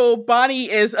 but also Bonnie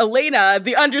is Elena,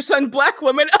 the undersung black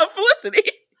woman of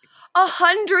Felicity.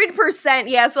 100%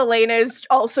 yes, Elena is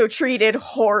also treated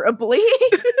horribly.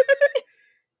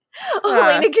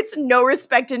 Elena gets no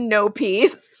respect and no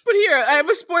peace. But here, I have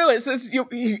a spoiler since you'll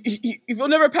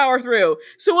never power through.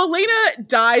 So Elena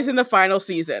dies in the final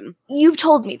season. You've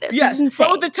told me this. Yes, this is insane.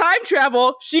 but with the time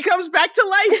travel, she comes back to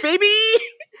life, baby!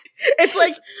 It's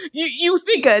like, you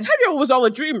think time travel was all a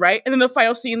dream, right? And in the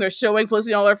final scene, they're showing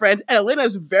Felicity and all her friends, and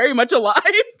Elena's very much alive.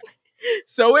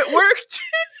 So it worked.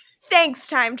 Thanks,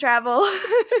 time travel.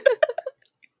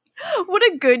 What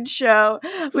a good show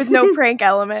with no prank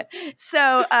element.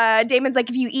 So Damon's like,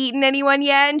 have you eaten anyone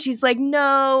yet? And she's like,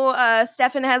 no,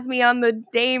 Stefan has me on the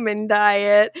Damon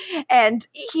diet. And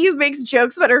he makes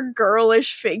jokes about her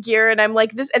girlish figure. And I'm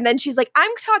like, this. And then she's like,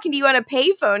 I'm talking to you on a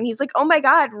payphone. He's like, oh my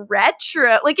God,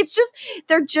 retro. Like, it's just,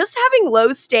 they're just having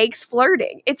low stakes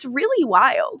flirting. It's really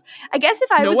wild. I guess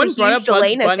if I was a huge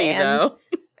Elena fan, though.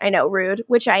 I know, rude,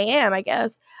 which I am, I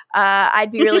guess.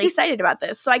 I'd be really excited about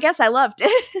this. So I guess I loved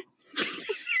it.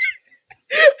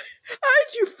 How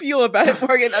did you feel about it,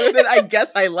 Morgan, other than I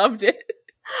guess I loved it?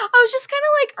 I was just kind of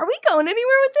like, are we going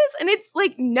anywhere with this? And it's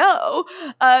like, no.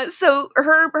 So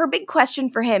her big question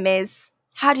for him is,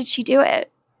 how did she do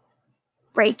it?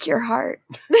 Break your heart.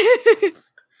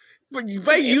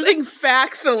 By using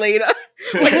facts, Elena.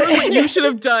 Like what you should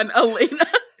have done, Elena.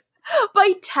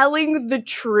 By telling the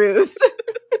truth.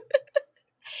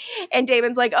 And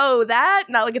Damon's like, oh, that?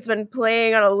 Not like it's been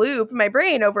playing on a loop in my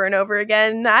brain over and over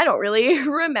again. I don't really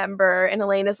remember. And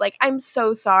Elena's like, I'm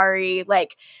so sorry.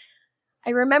 Like,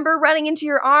 I remember running into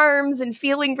your arms and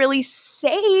feeling really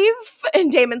safe.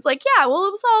 And Damon's like, yeah, well,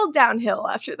 it was all downhill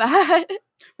after that.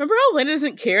 Remember how Elena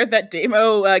doesn't care that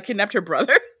Damo kidnapped her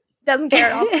brother? Doesn't care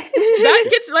at all.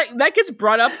 that gets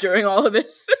brought up during all of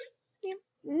this.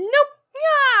 Nope.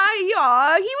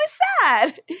 Yeah, he was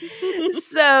sad.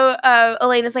 So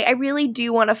Elena's like, I really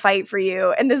do want to fight for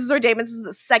you. And this is where Damon says,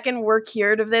 the second we're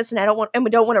cured of this, and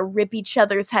we don't want to rip each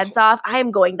other's heads off, I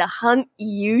am going to hunt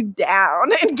you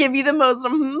down and give you the most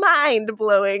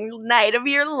mind-blowing night of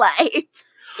your life.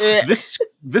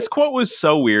 This quote was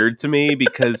so weird to me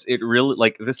because it really,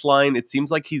 like, this line, it seems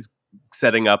like he's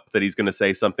setting up that he's going to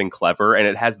say something clever, and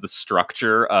it has the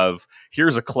structure of,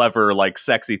 here's a clever, like,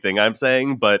 sexy thing I'm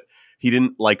saying, but he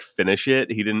didn't like finish it.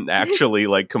 He didn't actually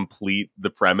like complete the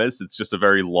premise. It's just a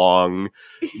very long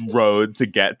road to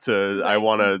get to. I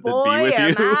want to be with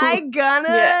you. I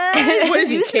gonna. What is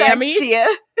he, Cammy?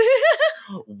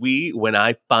 When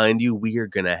I find you, we are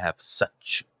gonna have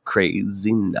such a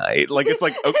crazy night. Like it's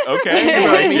like okay,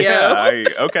 like, yeah,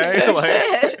 okay.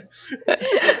 Like,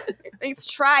 let's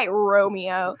try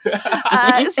Romeo.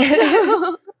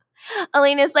 So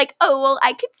Elena's like, oh, well,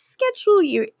 I could schedule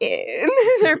you in.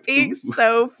 They're being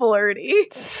so flirty.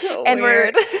 So and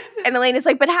weird. And Elena's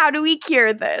like, but how do we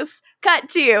cure this? Cut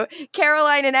to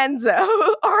Caroline and Enzo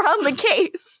are on the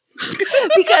case.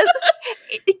 Because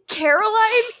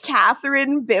Caroline,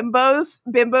 Catherine,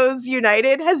 Bimbos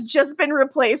United has just been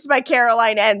replaced by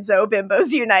Caroline Enzo,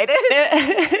 Bimbos United.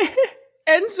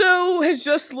 Enzo has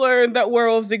just learned that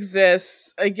werewolves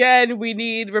exist. Again, we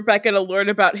need Rebecca to learn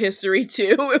about history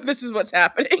too, if this is what's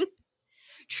happening.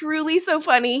 Truly so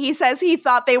funny. He says he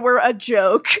thought they were a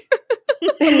joke.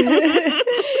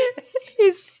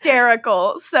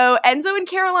 Hysterical. So Enzo and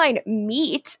Caroline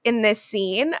meet in this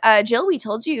scene. Jill, we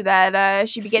told you that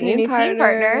she'd be getting a new scene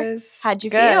partner. How'd you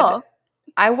feel?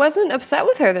 I wasn't upset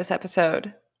with her this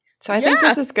episode. So I think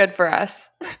this is good for us.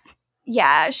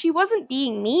 Yeah, she wasn't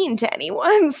being mean to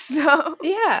anyone, so...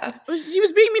 Yeah. She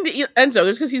was being mean to Enzo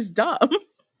just because he's dumb.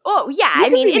 Oh, yeah, I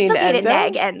mean, it's okay to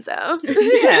nag Enzo.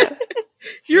 Yeah.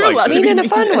 You're allowed to be in a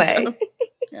fun way.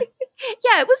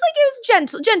 Yeah, it was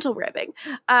gentle ribbing.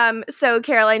 So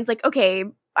Caroline's like, okay,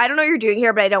 I don't know what you're doing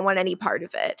here, but I don't want any part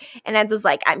of it. And Enzo's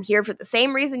like, I'm here for the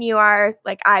same reason you are.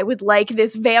 Like, I would like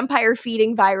this vampire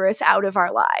feeding virus out of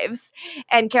our lives.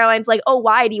 And Caroline's like, oh,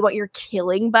 why? Do you want your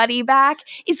killing buddy back?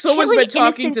 Someone's been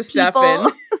talking to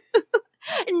Stefan.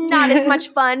 Not as much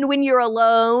fun when you're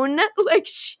alone. Like,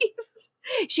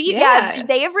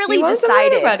 they have really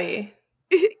decided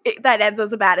that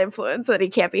Enzo's a bad influence, that he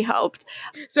can't be helped.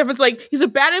 Stefan's like, he's a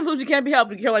bad influence, he can't be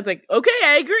helped. And Caroline's like, okay,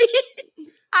 I agree.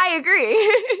 I agree.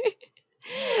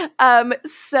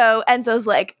 So Enzo's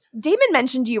like, Damon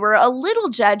mentioned you were a little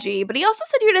judgy, but he also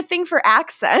said you had a thing for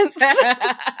accents.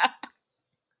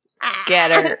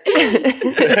 Get her.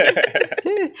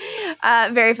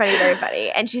 Very funny, very funny.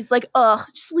 And she's like, ugh,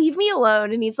 just leave me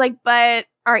alone. And he's like, but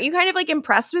aren't you kind of like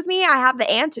impressed with me? I have the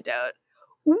antidote.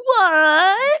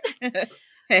 What?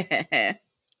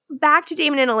 Back to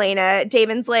Damon and Elena.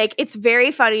 Damon's like, it's very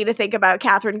funny to think about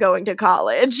Catherine going to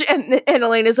college. And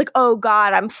Elena's like, oh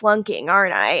God, I'm flunking,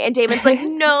 aren't I? And Damon's like,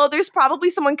 no, there's probably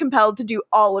someone compelled to do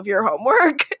all of your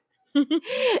homework.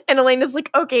 And Elena's like,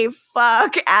 okay,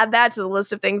 fuck, add that to the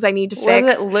list of things I need to fix.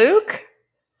 Was it Luke?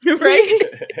 Right?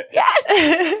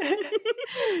 Yes.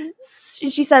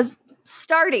 She says,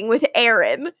 starting with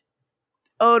Aaron.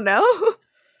 Oh no.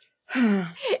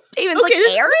 Damon's like,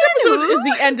 Aaron? This episode is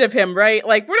the end of him, right?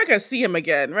 Like, we're not going to see him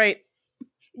again, right?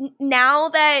 Now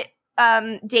that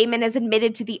Damon has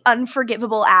admitted to the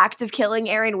unforgivable act of killing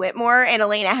Aaron Whitmore, and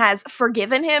Elena has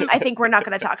forgiven him, I think we're not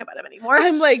going to talk about him anymore.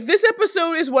 I'm like, this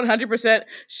episode is 100%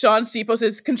 Sean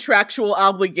Sipos' contractual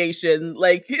obligation.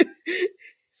 Like,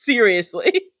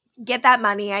 seriously. Get that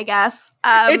money, I guess.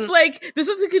 It's like, this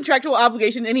is a contractual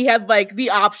obligation, and he had, like, the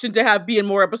option to be in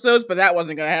more episodes, but that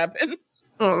wasn't going to happen.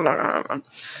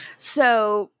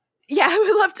 So, yeah, I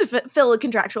would love to fill a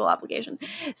contractual obligation.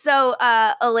 So,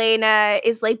 Elena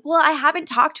is like, well, I haven't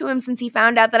talked to him since he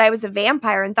found out that I was a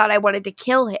vampire and thought I wanted to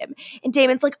kill him. And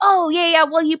Damon's like, oh, yeah,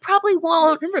 well, you probably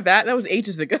won't. Remember that? That was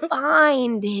ages ago.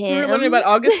 Find him. Remember wondering about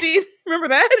Augustine? Remember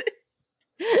that?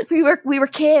 We were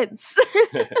kids.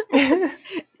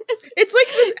 It's like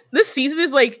this season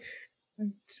is like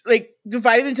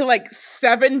divided into like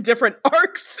 7 different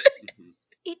arcs.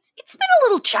 It's been a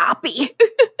little choppy.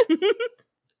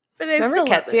 But I remember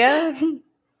Ketsia?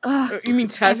 You mean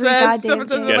Tessa? Someone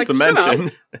says gets a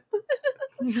mention.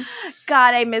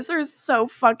 God, I miss her so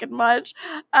fucking much.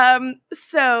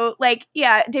 So like,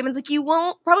 yeah, Damon's like, you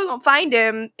probably won't find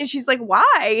him, and she's like,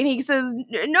 why? And he says,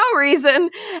 no reason.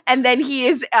 And then he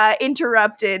is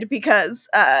interrupted because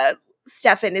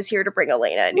Stefan is here to bring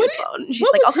Elena a new phone. And she's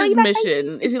what like, was his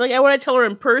mission? Is he like, I want to tell her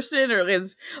in person, or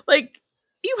is like,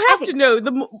 you have to know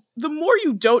the more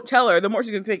you don't tell her, the more she's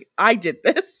going to think, I did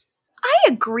this. I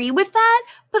agree with that,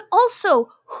 but also,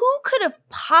 who could have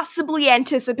possibly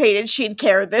anticipated she'd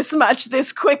care this much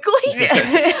this quickly?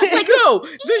 Like, no,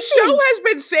 the show has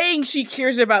been saying she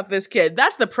cares about this kid.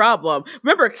 That's the problem.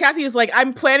 Remember, Kathy is like,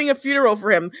 I'm planning a funeral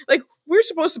for him. Like, we're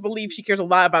supposed to believe she cares a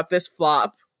lot about this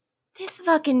flop. This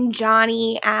fucking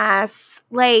Johnny ass,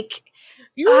 like,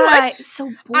 you know what? I'm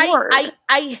so bored.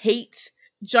 I hate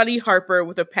Johnny Harper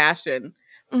with a passion,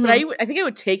 but I think I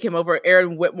would take him over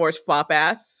Aaron Whitmore's flop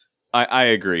ass. I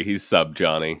agree. He's sub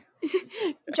Johnny.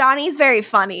 Johnny's very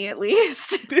funny, at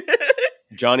least.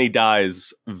 Johnny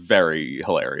dies very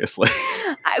hilariously.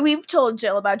 We've told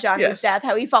Jill about Johnny's death,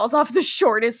 how he falls off the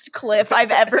shortest cliff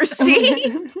I've ever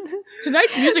seen.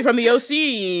 Tonight's music from the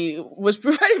OC was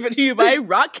provided to you by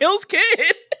Rock Kills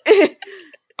Kid.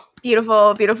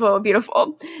 Beautiful, beautiful,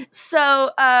 beautiful.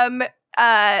 So,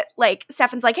 like,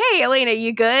 Stefan's like, hey, Elena,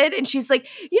 you good? And she's like,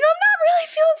 I'm not really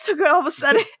feeling so good all of a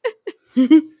sudden.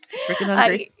 Freaking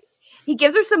hungry. He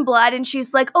gives her some blood, and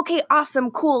she's like, okay,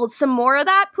 awesome, cool. Some more of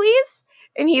that, please?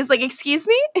 And he's like, excuse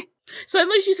me?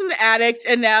 Suddenly she's an addict,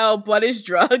 and now blood is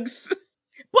drugs.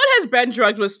 Blood has been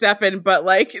drugged with Stefan, but,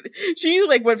 like, she,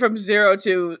 like, went from 0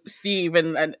 to Steve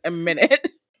in a minute.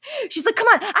 She's like, come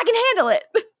on, I can handle it.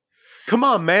 Come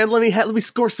on, man, let me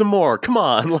score some more. Come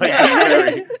on. Like,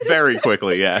 very, very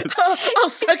quickly, yes. I'll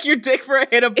suck your dick for a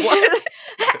hit of blood.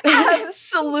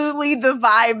 Absolutely the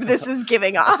vibe this is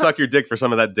giving off. I'll suck your dick for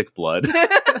some of that dick blood.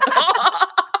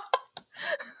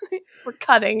 We're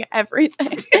cutting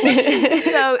everything.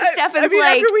 So Stefan's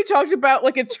like... after we talked about,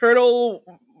 like, eternal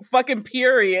fucking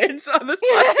periods on this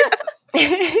podcast.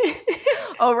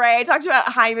 Oh, right. I talked about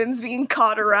hymens being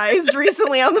cauterized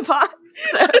recently on the pod.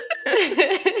 So.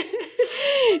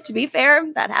 To be fair,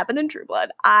 that happened in True Blood,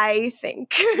 I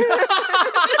think. We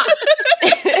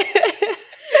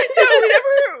never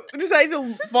decided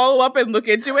to follow up and look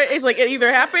into it. It's like it either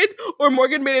happened or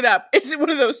Morgan made it up. It's one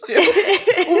of those two.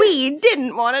 We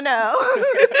didn't want to know.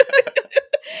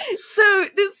 So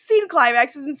this scene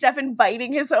climaxes in Stefan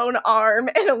biting his own arm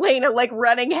and Elena like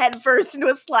running headfirst into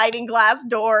a sliding glass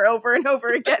door over and over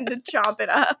again to chomp it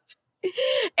up.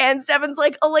 And Stefan's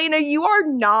like, Elena, you are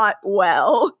not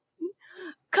well.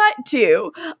 Cut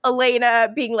to Elena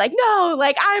being like, no,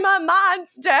 like, I'm a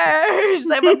monster. She's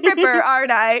like, I'm a ripper,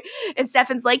 aren't I? And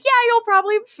Stefan's like, yeah, you'll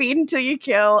probably feed until you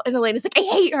kill. And Elena's like, I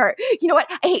hate her. You know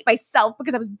what? I hate myself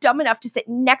because I was dumb enough to sit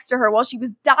next to her while she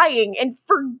was dying and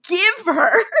forgive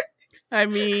her. I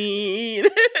mean...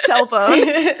 Cell phone. You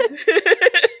could have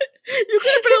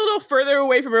been a little further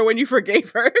away from her when you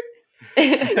forgave her.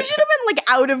 You should have been, like,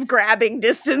 out of grabbing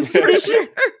distance for sure.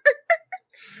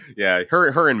 Yeah,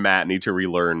 her and Matt need to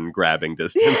relearn grabbing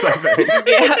distance, I think.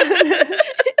 Yeah.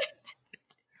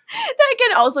 That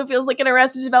again also feels like an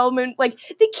Arrested Development. Like, the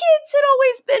kids had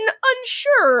always been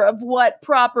unsure of what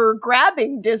proper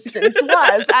grabbing distance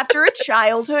was after a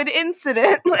childhood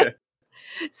incident. Like,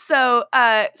 so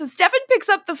Stefan picks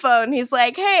up the phone. He's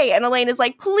like, hey. And Elena's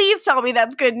like, please tell me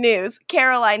that's good news.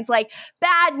 Caroline's like,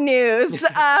 bad news.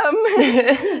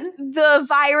 The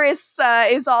virus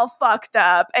is all fucked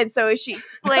up. And so she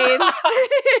explains. Am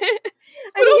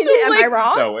I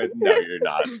wrong? No, you're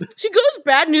not. She goes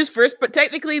bad news first, but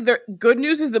technically the good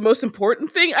news is the most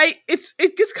important thing.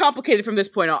 It gets complicated from this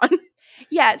point on.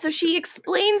 Yeah, so she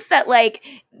explains that like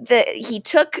he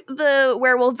took the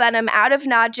werewolf venom out of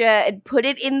Nadja and put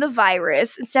it in the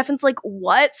virus. And Stefan's like,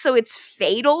 "What? So it's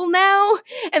fatal now?"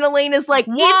 And Elena's like,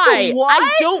 Why? "It's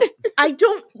what? I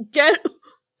don't get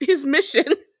his mission.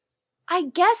 I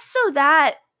guess so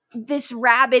that this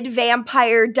rabid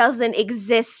vampire doesn't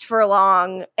exist for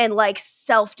long and like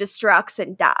self-destructs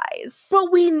and dies."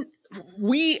 But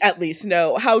we at least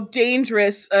know how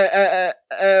dangerous a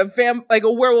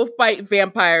werewolf bite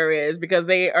vampire is because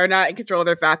they are not in control of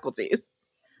their faculties.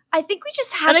 I think we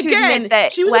just have to admit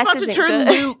that she was Wes about to turn good.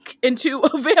 Luke into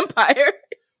a vampire.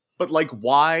 But like,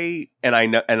 why? And I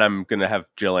know, and I'm gonna have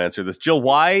Jill answer this. Jill,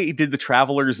 why did the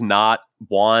Travelers not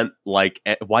want why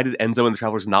did Enzo and the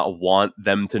Travelers not want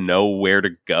them to know where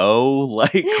to go?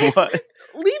 Like, what?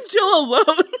 Leave Jill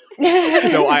alone.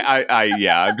 No,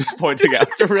 I'm just pointing out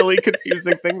the really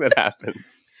confusing thing that happened.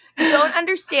 Don't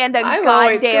understand a I'm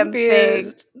goddamn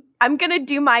thing. I'm gonna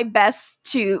do my best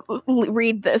to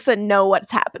read this and know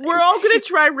what's happening. We're all gonna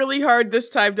try really hard this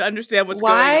time to understand what's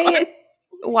going on.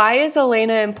 Why is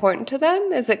Elena important to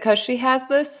them? Is it because she has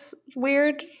this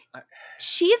weird...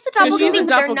 She's the doppelganger, but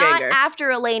they're not after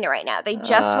Elena right now. They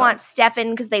just want Stefan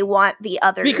because they want the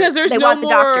other. Because they want the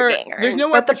doppelganger. There's no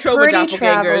more Petrova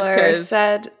doppelgangers. Because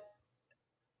said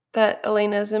that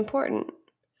Elena is important.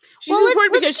 She's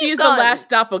important because she is the last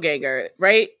doppelganger,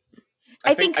 right?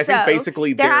 I think so. I think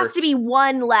basically there has to be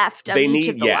one left of each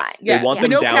of the lines. They want them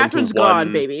down Catherine's to one.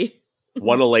 Gone, baby.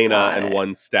 One Elena and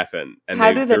one Stefan. And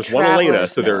how do there's one Elena,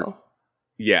 so they're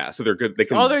know? So they're good. They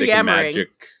can they're can magic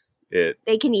it.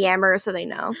 They can yammer so they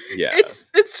know. Yeah.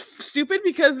 It's stupid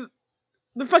because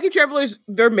the fucking Travelers,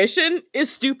 their mission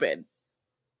is stupid.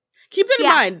 Keep that in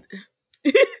mind.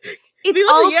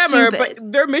 It's all yammer, stupid.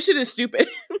 but their mission is stupid.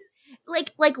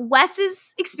 Like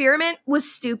Wes's experiment was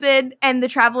stupid, and the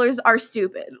Travelers are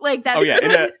stupid. Like that. Oh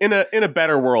yeah, in a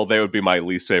better world, they would be my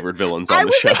least favorite villains on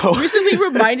the show. Like, recently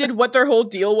reminded what their whole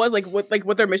deal was,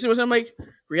 what their mission was. And I'm like,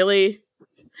 really?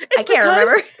 I can't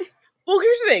remember. Well,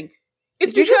 here's the thing.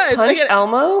 It's Did you just punch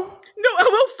Elmo? No,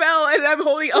 Elmo fell, and I'm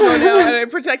holding Elmo now, and I'm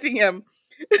protecting him.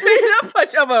 Not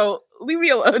punch Elmo. Leave me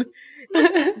alone.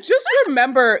 Just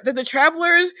remember that the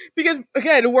Travelers, because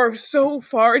again, we're so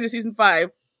far into season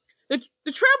 5.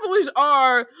 The Travelers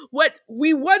are what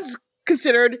we once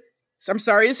considered, I'm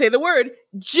sorry to say the word,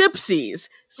 gypsies.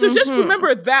 So just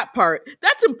remember that part.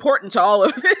 That's important to all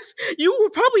of this. You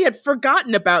probably had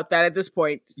forgotten about that at this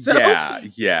point. So.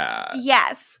 Yeah.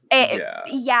 Yes.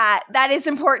 Yeah, that is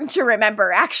important to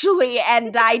remember, actually,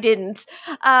 and I didn't.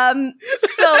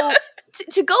 So...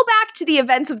 To go back to the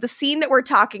events of the scene that we're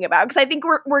talking about, because I think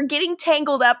we're getting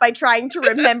tangled up by trying to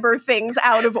remember things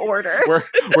out of order.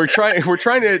 We're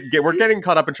getting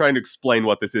caught up in trying to explain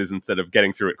what this is instead of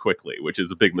getting through it quickly, which is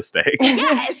a big mistake.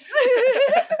 Yes.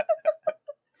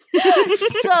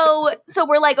 So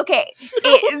we're like, okay,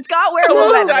 it's got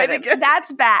werewolf venom.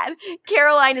 That's bad.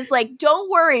 Caroline is like, don't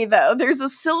worry though. There's a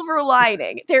silver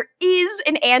lining. There is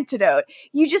an antidote.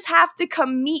 You just have to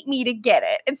come meet me to get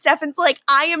it. And Stefan's like,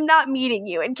 I am not meeting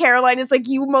you. And Caroline is like,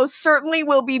 you most certainly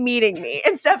will be meeting me.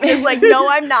 And Stefan is like, no,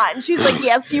 I'm not. And she's like,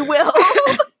 yes, you will.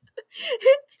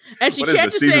 And she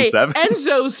can't just say, 7?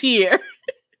 Enzo's here.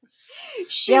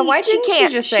 Why didn't she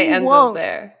just say Enzo's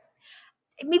there?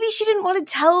 Maybe she didn't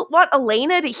want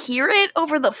Elena to hear it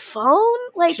over the phone.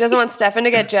 Like, she doesn't want Stefan to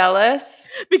get jealous.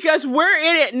 Because we're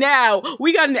in it now.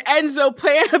 We got an Enzo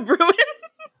plan brewing.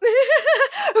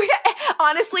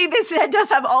 Honestly, this does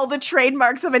have all the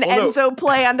trademarks of an Enzo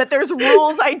plan. That there's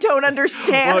rules I don't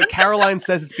understand. Well, Caroline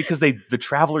says it's because the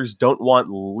Travelers don't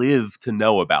want Liv to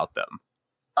know about them.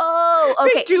 Oh,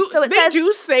 okay. They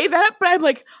do say that, but I'm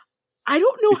like, I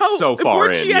don't know how so far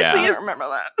in, she actually I don't remember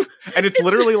that. And it's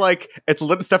literally like,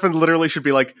 Stefan literally should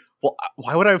be like, well,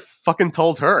 why would I have fucking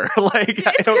told her? Like,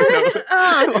 I don't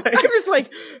know. I'm just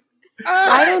like,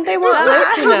 why don't they want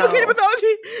Liv to know? Complicated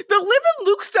mythology. The Liv and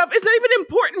Luke stuff is not even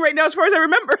important right now, as far as I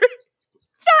remember.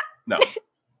 It's not. No.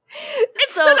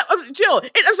 It's set up, Jill.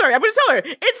 I'm sorry. I'm going to tell her.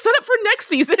 It's set up for next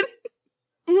season.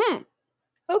 Mm-hmm.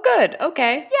 Oh, good.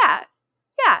 Okay. Yeah.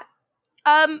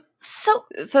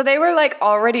 So they were like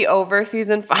already over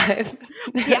season 5.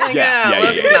 Let's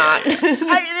not. It's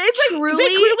like really,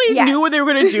 they clearly knew what they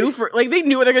were going to do for. Like they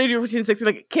knew what they're going to do for season 6.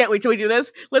 Like, can't wait till we do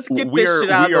this. Let's get this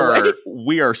shit out of the way.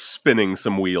 We are spinning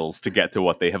some wheels to get to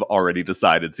what they have already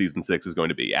decided season 6 is going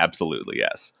to be. Absolutely,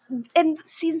 yes. And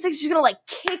season 6 is going to like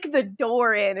kick the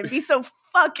door in and be so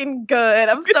fucking good.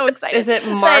 I'm so excited. Is it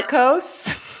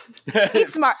Marcos?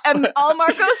 It's all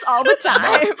Marcos all the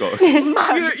time.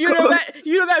 Marcos. You know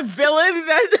that villain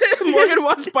that Morgan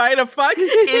wants buying a fuck?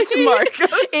 It's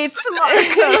Marcos. It's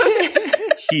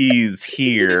Marcos. He's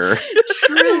here.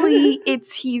 Truly,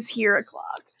 he's here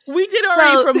o'clock. We did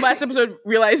already from last episode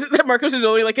realize that Marcos is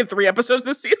only like in 3 episodes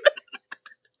this season.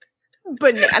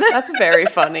 Banana. That's very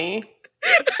funny.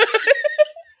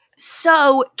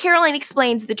 So, Caroline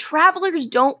explains the travelers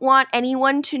don't want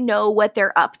anyone to know what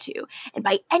they're up to. And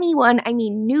by anyone, I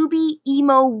mean newbie,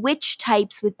 emo, witch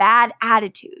types with bad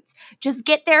attitudes. Just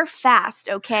get there fast,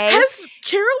 okay? Has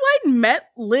Caroline met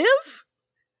Liv?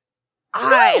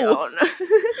 I don't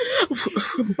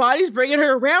know. Bonnie's bringing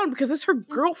her around because it's her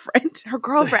girlfriend. Her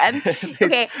girlfriend.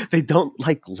 Okay. They don't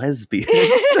like lesbians. Honestly,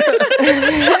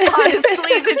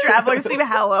 the travelers seem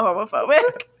hella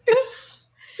homophobic.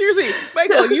 Seriously,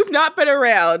 Michael, you've not been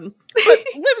around. But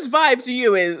Liv's vibe to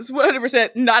you is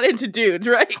 100% not into dudes,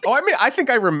 right? Oh, I mean, I think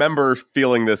I remember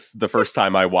feeling this the first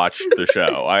time I watched the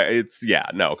show.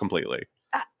 Completely.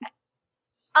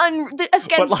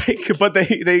 But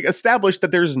they established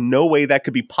that there's no way that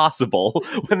could be possible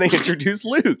when they introduce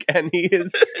Luke, and he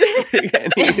is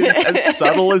as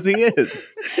subtle as he is.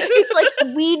 It's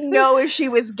like, we know if she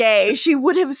was gay, she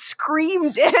would have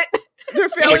screamed it. Their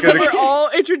family member all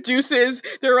introduces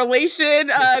their relation,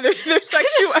 their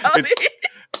sexuality.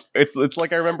 It's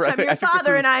like I remember. I'm your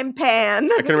father and I'm Pan.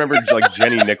 I can remember like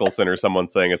Jenny Nicholson or someone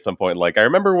saying at some point, like, I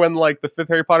remember when like the 5th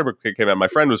Harry Potter book came out. My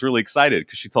friend was really excited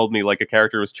because she told me like a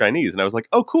character was Chinese, and I was like,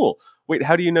 oh, cool. Wait,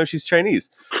 how do you know she's Chinese?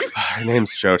 Her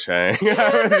name's Cho Chang.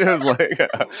 It was like,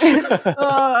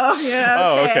 oh yeah.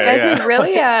 Oh, okay. Guys,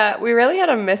 Yeah. we really had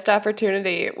a missed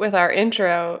opportunity with our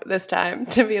intro this time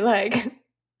to be like,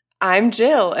 I'm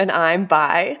Jill and I'm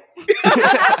bi.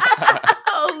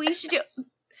 Oh, we should do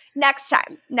next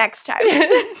time.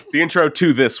 The intro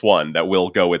to this one that will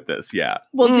go with this, yeah.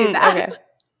 We'll do that.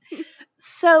 Okay.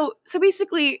 So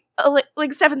basically,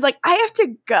 like Stefan's like, I have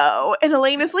to go, and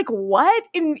Elena's like, what?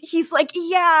 And he's like,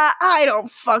 yeah, I don't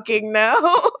fucking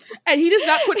know. And he does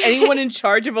not put anyone in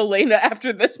charge of Elena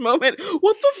after this moment.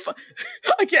 What the fuck?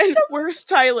 Again, where's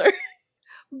Tyler?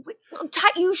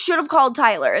 You should have called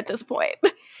Tyler at this point.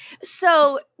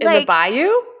 So In the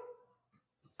bayou?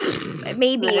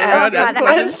 Maybe. Yeah, oh God,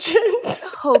 questions.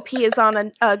 hope he is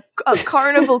on a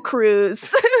carnival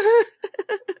cruise.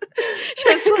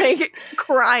 Just like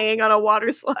crying on a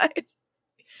water slide.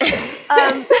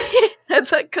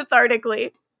 That's like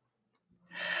cathartically.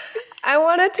 I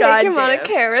want to take him on a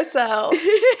carousel.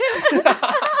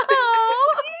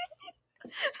 Oh,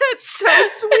 that's so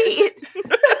sweet.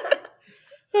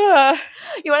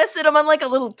 You want to sit him on like a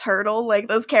little turtle, like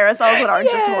those carousels that aren't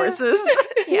just horses.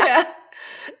 Yeah.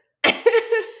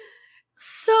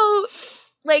 So,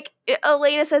 like,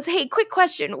 Elena says, hey, quick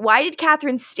question. Why did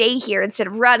Catherine stay here instead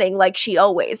of running like she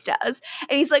always does?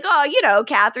 And he's like, oh,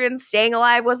 Catherine staying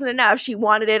alive wasn't enough. She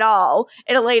wanted it all.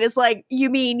 And Elena's like, you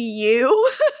mean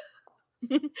you?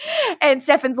 And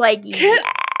Stefan's like, yeah.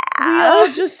 We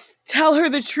all just tell her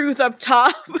the truth up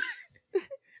top.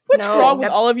 What's wrong with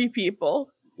all of you people?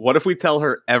 What if we tell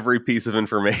her every piece of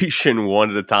information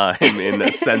one at a time in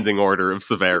ascending order of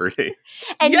severity?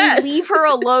 And you leave her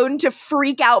alone to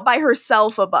freak out by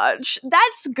herself a bunch.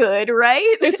 That's good,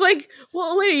 right? It's like,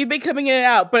 well, Elena, you've been coming in and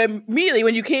out, but immediately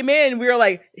when you came in, we were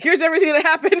like, here's everything that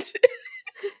happened.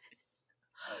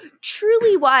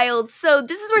 Truly wild. So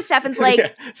this is where Stefan's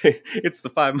like, it's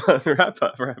the 5-month wrap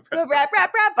up. Wrap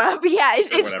up. Yeah,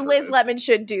 Liz Lemon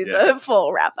should do the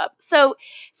full wrap up. So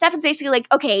Stefan's basically like,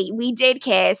 okay, we did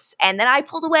kiss, and then I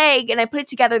pulled away and I put it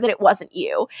together that it wasn't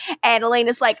you. And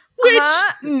Elena's like,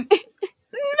 that's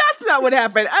not what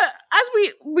happened. As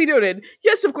we noted,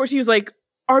 yes, of course, he was like,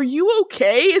 are you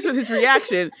okay? Is with his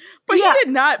reaction. But he did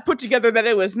not put together that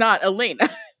it was not Elena.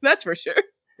 That's for sure.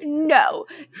 No.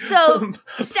 So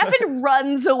Stefan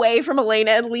runs away from Elena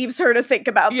and leaves her to think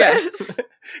about this.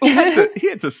 He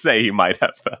had to say he might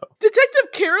have, though.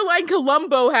 Detective Caroline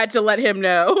Colombo had to let him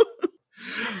know.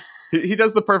 He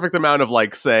does the perfect amount of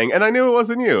like saying, and I knew it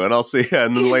wasn't you, and I'll see you.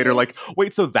 And then later like,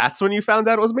 wait, so that's when you found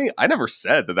out it was me? I never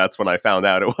said that that's when I found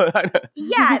out it was.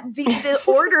 Yeah, the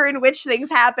order in which things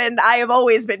happened, I have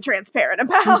always been transparent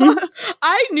about.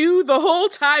 I knew the whole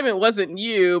time it wasn't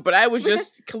you, but I was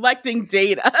just collecting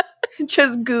data.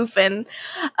 Just goofing.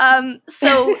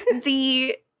 So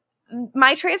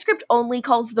my transcript only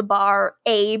calls the bar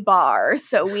a bar,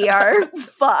 so we are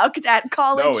fucked at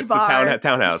college bar. No, it's the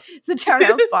townhouse. It's the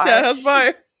townhouse bar. Townhouse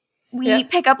bar. We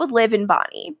pick up with Liv and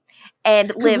Bonnie.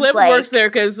 And Liv works there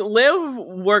because Liv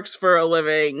works for a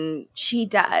living. She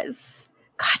does.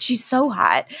 God, she's so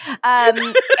hot.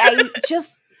 I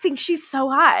just think she's so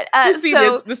hot.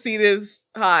 The scene is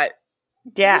hot.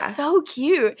 Yeah. They're so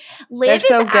cute. Liv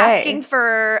so is asking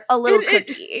for a little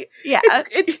cookie. Yeah. I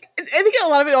think a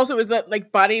lot of it also was that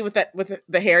like Bonnie with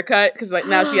the haircut, because like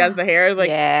now she has the hair. Like,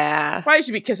 yeah. Bonnie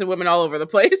should be kissing women all over the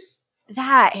place.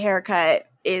 That haircut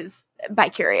is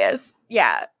bi-curious.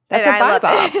 Yeah. That's a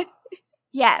bi-bob.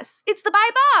 Yes. It's the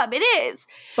bi-bob. It is.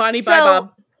 Bonnie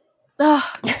bi-bob.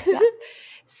 Oh, yes.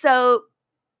 So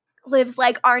Liv's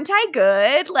like, aren't I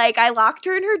good? Like, I locked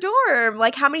her in her dorm.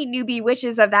 Like, how many newbie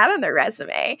witches have that on their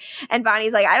resume? And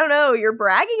Bonnie's like, I don't know. You're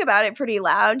bragging about it pretty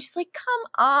loud. And she's like, come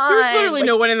on. There's literally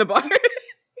no one in the bar.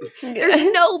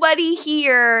 There's nobody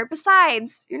here.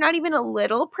 Besides, you're not even a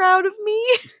little proud of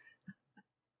me.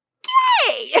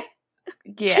 Yay!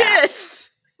 Yeah. Kiss.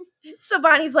 So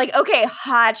Bonnie's like, okay,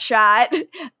 hot shot.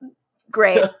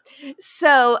 Great.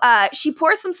 So she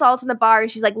pours some salt in the bar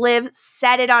and she's like, Liv,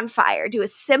 set it on fire. Do a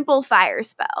simple fire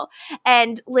spell.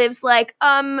 And Liv's like,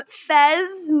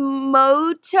 Fez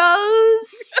Motos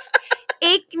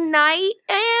ignite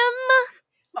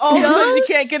All of a sudden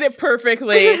she can't get it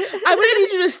perfectly. I'm gonna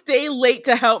need you to stay late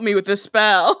to help me with the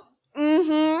spell.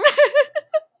 Mm-hmm.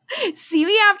 See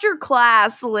me after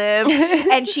class, Liv.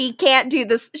 And she can't do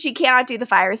this. She cannot do the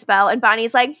fire spell. And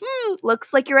Bonnie's like,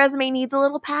 looks like your resume needs a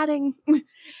little padding.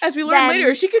 As we learn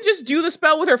later, she could just do the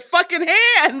spell with her fucking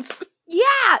hands.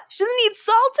 Yeah, she doesn't need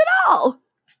salt at all.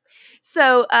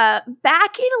 So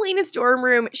back in Elena's dorm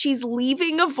room, she's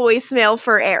leaving a voicemail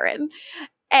for Aaron.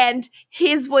 And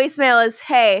his voicemail is,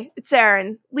 hey, it's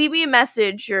Aaron. Leave me a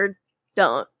message or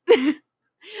don't.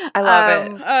 I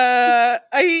love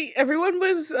it. Everyone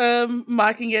was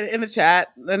mocking it in the chat,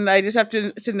 and I just have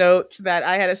to note that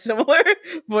I had a similar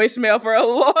voicemail for a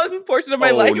long portion of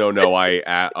my life. No, I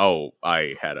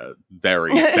had a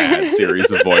very bad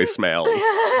series of voicemails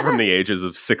from the ages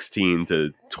of 16 to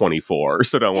 24,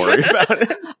 so don't worry about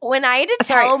it. When I had to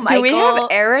tell Michael... Do we have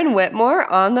Aaron Whitmore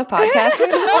on the podcast right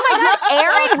now? Oh my God,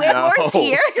 Aaron Whitmore's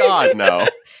here? God, no.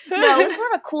 No, it's more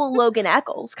of a cool Logan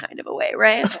Eccles kind of a way,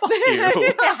 right? Fuck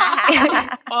you.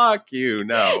 Fuck you,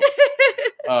 no.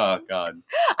 Oh, God.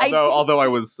 Although I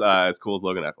was as cool as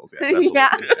Logan Eccles, yes, absolutely.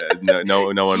 Yeah. No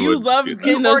one would. You loved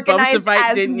getting those bumps to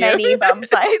fight, didn't you? As many bum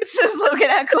fights as Logan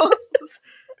Eccles.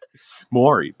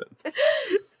 More even.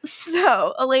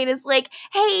 So Elena's like,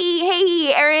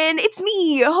 hey, Aaron, it's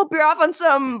me. I hope you're off on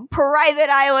some private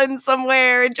island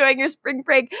somewhere enjoying your spring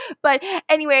break. But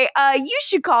anyway, you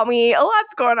should call me. A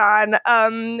lot's going on.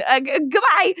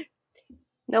 Goodbye.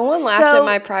 No one laughed at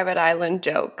my private island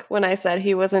joke when I said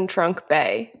he was in Trunk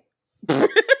Bay. I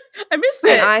missed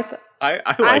it. And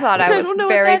I thought I was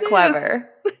very clever.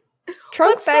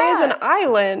 Trunk Bay is an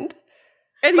island.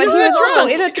 But he was also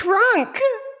in a trunk.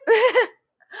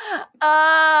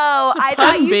 Oh, I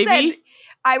thought you baby. said.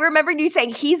 I remembered you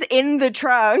saying he's in the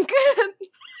trunk,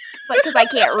 but because I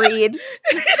can't read.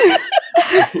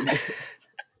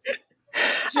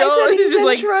 Joe he's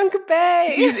in Trunk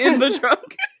Bay. He's in the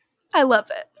trunk. I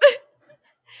love it.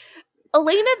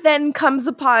 Elena then comes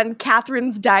upon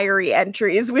Catherine's diary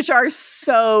entries, which are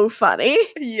so funny.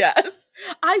 Yes.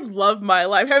 I love my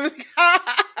life.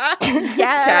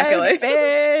 Yes,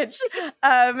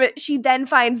 bitch. She then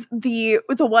finds the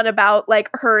one about like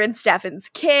her and Stefan's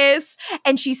kiss,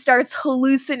 and she starts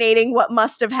hallucinating what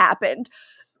must have happened.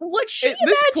 What she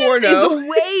imagines is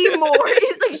way more.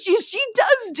 Is like she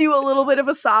does do a little bit of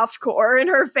a softcore in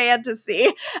her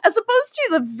fantasy, as opposed to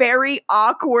the very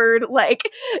awkward like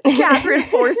Catherine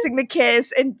forcing the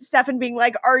kiss and Stefan being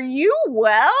like, "Are you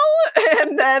well?"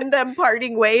 and then them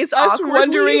parting ways. Us awkwardly.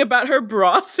 wondering about her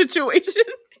bra situation.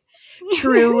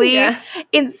 Truly. Yeah.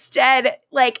 Instead,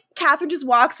 like, Catherine just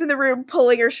walks in the room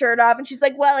pulling her shirt off, and she's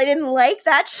like, well, I didn't like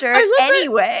that shirt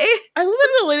anyway. I love that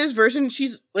in the latest version,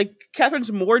 she's, like,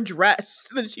 Catherine's more dressed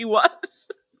than she was.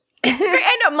 It's great.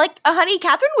 I know, I'm like, honey,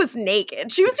 Catherine was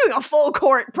naked. She was doing a full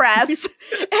court press,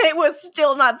 and it was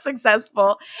still not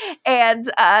successful. And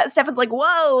Stefan's like,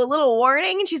 whoa, a little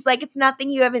warning? And she's like, it's nothing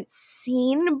you haven't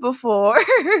seen before.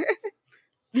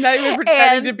 Not even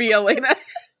pretending to be Elena.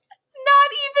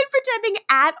 Not even pretending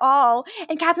at all.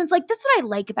 And Catherine's like, that's what I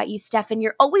like about you, Stefan.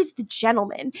 You're always the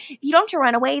gentleman. You don't have to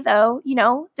run away, though. You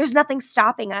know, there's nothing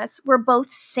stopping us. We're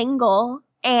both single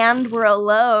and we're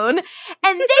alone.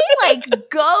 And they, like,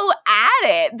 go at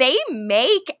it. They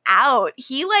make out.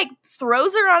 He, like,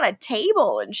 throws her on a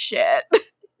table and shit.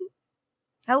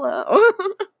 Hello.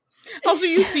 Also,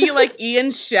 you see, like,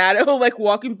 Ian's shadow, like,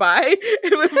 walking by,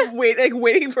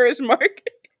 waiting for his mark.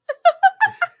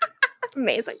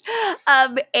 Amazing.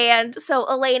 And so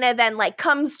Elena then like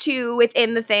comes to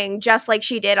within the thing just like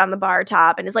she did on the bar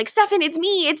top and is like, Stefan, it's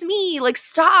me. Like,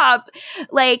 stop.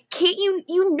 Like, can't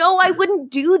you know I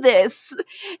wouldn't do this.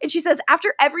 And she says,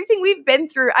 after everything we've been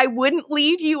through, I wouldn't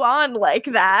lead you on like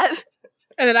that.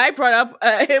 And then I brought up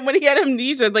when he had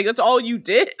amnesia, like, that's all you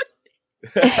did.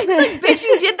 It's like, bitch,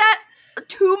 you did that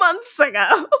 2 months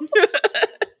ago.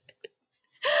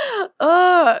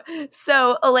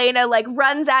 So Elena like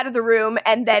runs out of the room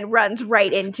and then runs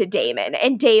right into Damon.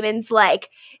 And Damon's like,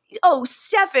 oh,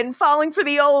 Stefan falling for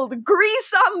the old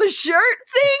grease on the shirt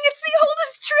thing? It's the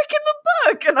oldest trick in the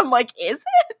book. And I'm like, is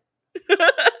it?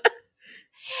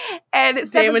 And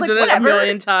Damon's like, done it a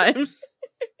million times.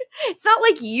 It's not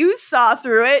like you saw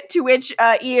through it, to which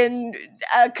Ian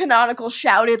canonical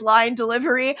shouted line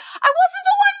delivery, I wasn't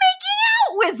the one making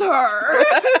out with her.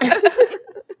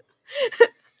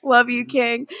 Love you,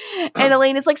 King. And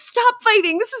Elena's like, stop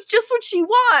fighting. This is just what she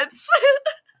wants.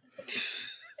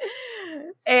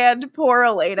 And poor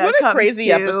Elena what a comes crazy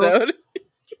to. Episode.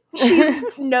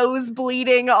 She's nose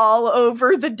bleeding all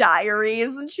over the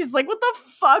diaries. And she's like, what the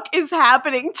fuck is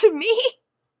happening to me?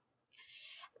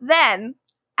 Then,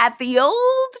 at the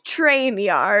old train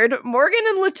yard, Morgan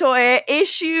and LaToya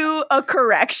issue a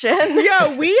correction.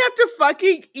 Yeah, we have to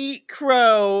fucking eat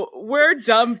crow. We're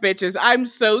dumb bitches. I'm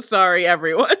so sorry,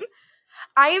 everyone.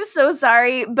 I am so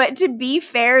sorry, but to be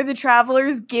fair, the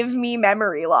travelers give me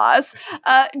memory loss.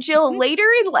 Jill, later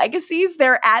in Legacies,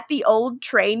 they're at the old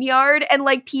train yard, and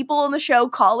like people in the show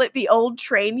call it the old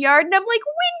train yard, and I'm like,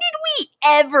 when did we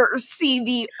ever see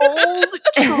the old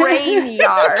train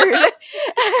yard?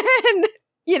 And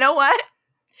you know what?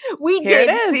 We Here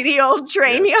did see the old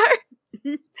train yard.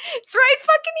 It's right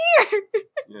fucking here.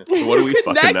 Yeah. So what do we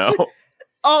fucking know?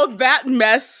 All that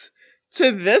mess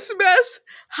to this mess?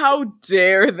 How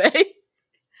dare they?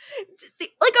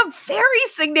 Like a very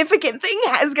significant thing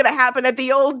is going to happen at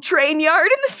the old train yard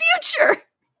in the future.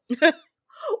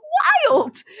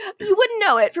 Wild. You wouldn't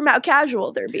know it from how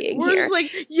casual they're being We're here. just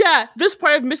like, yeah, this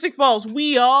part of Mystic Falls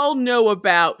we all know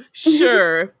about.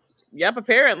 Sure. Yep,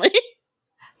 apparently.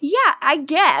 Yeah, I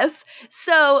guess.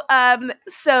 So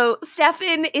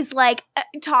Stefan is like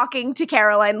talking to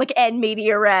Caroline, like en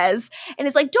media res, and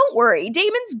is like, don't worry,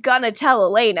 Damon's gonna tell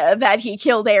Elena that he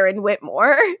killed Aaron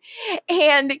Whitmore.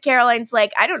 And Caroline's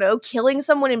like, I don't know, killing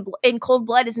someone in cold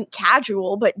blood isn't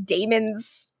casual, but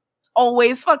Damon's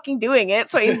always fucking doing it,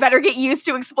 so he's better get used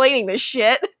to explaining this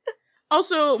shit.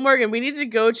 Also, Morgan, we need to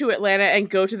go to Atlanta and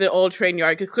go to the old train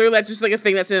yard, because clearly that's just like a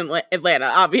thing that's in Atlanta,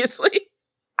 obviously.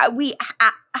 We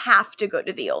have to go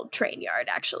to the old train yard,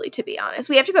 actually, to be honest.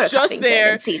 We have to go to just Cuffington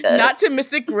there, and see the... not to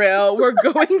Mystic Grill. We're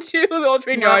going to the old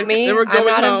train yard. Me. Then we're going I'm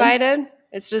not home. invited.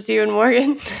 It's just you and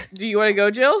Morgan. Do you want to go,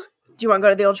 Jill? Do you want to go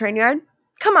to the old train yard?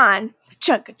 Come on.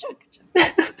 Chugga, chugga,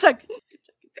 chugga. Chugga,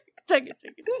 chugga,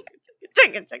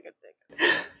 chugga, chugga,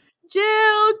 chugga.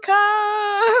 Jill,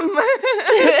 come.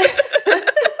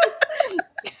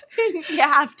 You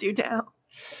have to now.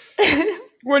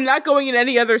 We're not going in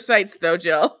any other sites, though,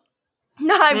 Jill.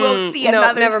 No, I won't see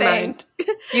another never thing. mind.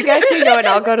 You guys can go and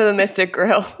I'll go to the Mystic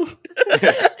Grill.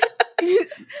 I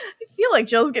feel like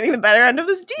Jill's getting the better end of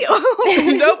this deal.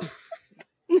 Nope.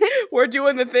 We're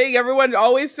doing the thing everyone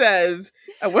always says.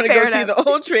 I want to go see the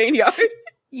old train yard.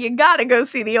 You gotta go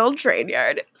see the old train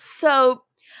yard. So,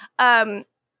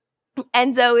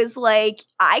 Enzo is like,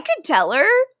 I could tell her.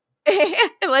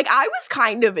 And like, I was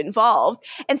kind of involved.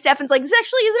 And Stefan's like, this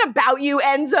actually isn't about you,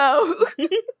 Enzo.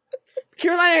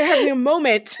 Caroline and I are having a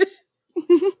moment.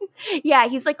 Yeah,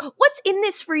 he's like, what's in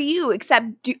this for you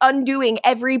except undoing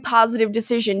every positive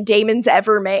decision Damon's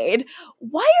ever made?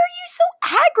 Why are you so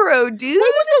aggro, dude? When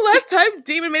was the last time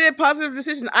Damon made a positive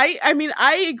decision? I mean,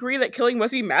 I agree that killing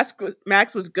Wesley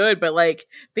Max was good, but like,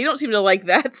 they don't seem to like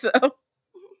that, so...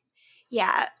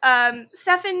 Yeah,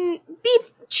 Stefan, be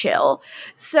chill.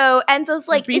 So Enzo's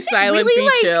like, be silent, really,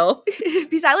 be chill.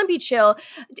 Be silent, be chill.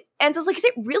 Enzo's like, is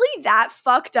it really that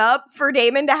fucked up for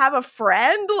Damon to have a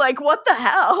friend? Like, what the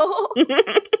hell?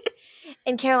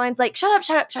 And Caroline's like, shut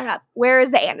up. Where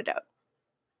is the antidote?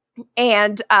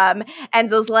 And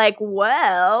Enzo's like,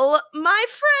 well, my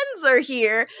friends are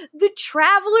here. The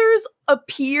travelers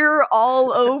appear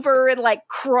all over and like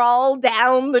crawl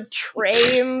down the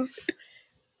trains.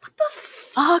 What the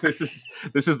fuck? This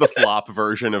is the flop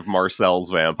version of Marcel's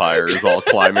vampires all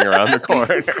climbing around the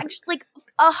corner. Like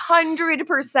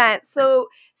 100%. So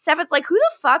Stefan's like, who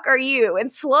the fuck are you?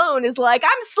 And Sloane is like, I'm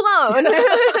Sloane.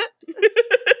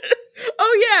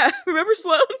 Oh yeah, remember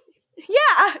Sloane?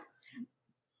 Yeah.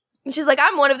 And she's like,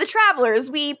 I'm one of the travelers.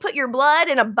 We put your blood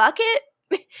in a bucket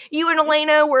You and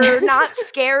Elena were not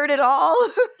scared at all.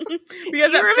 We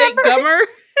had that fake gummer.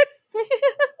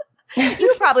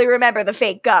 You probably remember the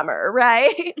fake gummer,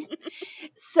 right?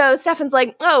 So Stefan's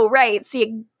like, oh, right. So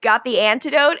you got the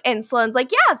antidote? And Sloane's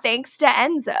like, yeah, thanks to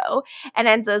Enzo. And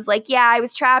Enzo's like, yeah, I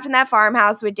was trapped in that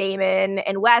farmhouse with Damon,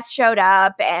 and Wes showed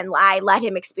up, and I let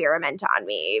him experiment on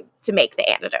me to make the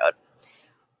antidote.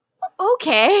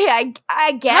 Okay,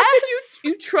 I guess. How could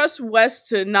you trust Wes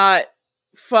to not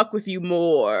fuck with you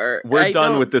more? We're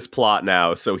done with this plot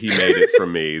now, so he made it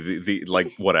from me. The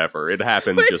like, whatever. It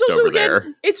happened just over there.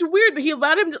 It's weird that he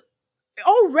allowed him to...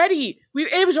 Already,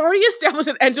 it was already established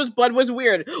that Enzo's blood was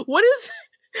weird. What is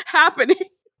happening?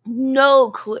 No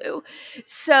clue.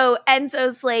 So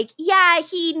Enzo's like, yeah,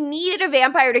 he needed a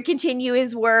vampire to continue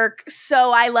his work,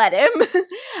 so I let him.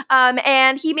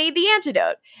 And he made the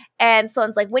antidote. And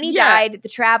Sloane's like, when he died, the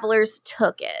travelers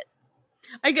took it.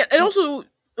 I get, and also,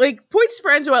 like, points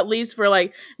for Enzo at least for,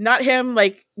 like, not him,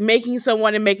 like, making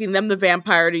someone and making them the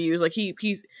vampire to use. Like, he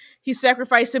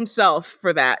sacrificed himself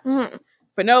for that. Mm-hmm.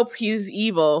 But nope, he's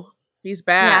evil. He's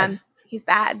bad. Yeah, he's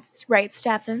bad. Right,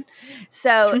 Stefan?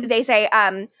 So they say,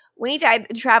 when he died,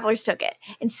 the travelers took it.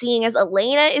 And seeing as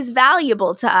Elena is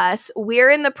valuable to us, we're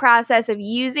in the process of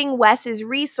using Wes's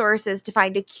resources to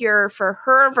find a cure for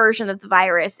her version of the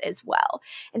virus as well.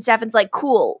 And Stefan's like,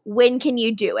 cool, when can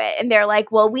you do it? And they're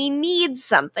like, well, we need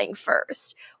something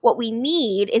first. What we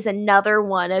need is another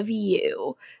one of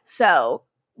you. So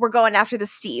we're going after the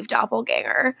Steve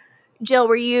doppelganger. Jill,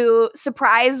 were you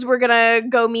surprised we're going to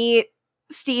go meet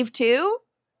Steve too?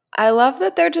 I love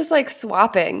that they're just like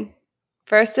swapping.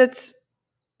 First it's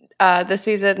this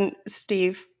season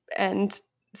Steve and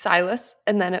Silas,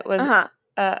 and then it was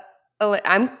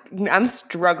I'm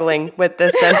struggling with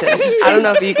this sentence. I don't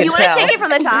know if you can tell. You want to take it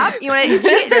from the top? You want to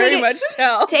take it very much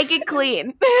tell. Take it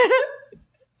clean.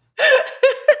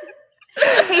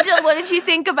 Hey Jill, what did you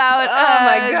think about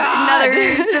my God.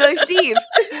 another Steve?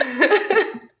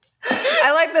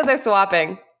 I like that they're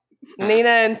swapping.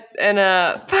 Nina and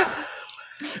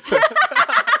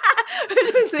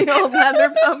the old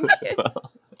leather pumpkin.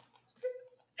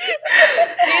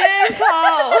 Nina and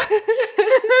Paul.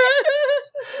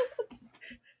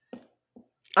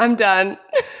 I'm done.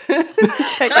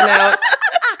 Checking out.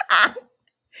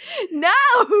 No,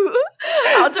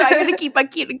 I'm going to keep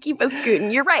a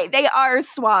scooting. You're right. They are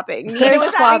swapping. They're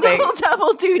swapping.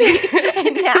 Double duty,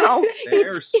 and now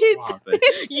they're swapping.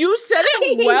 You said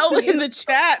it well in the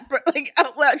chat, but like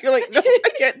out loud, you're like, no, I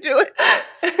can't do it.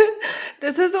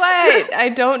 This is why I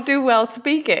don't do well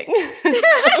speaking.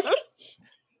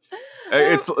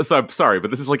 So I'm sorry,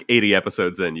 but this is like 80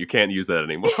 episodes in. You can't use that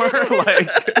anymore.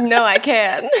 No, I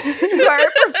can. You are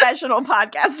a professional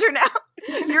podcaster now.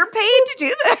 You're paid to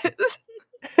do this.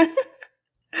 And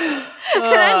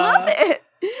I love it.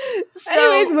 So,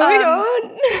 anyways, moving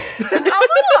on.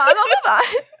 I'll move on.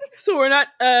 So we're not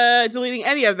deleting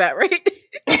any of that, right?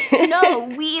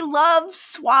 No, we love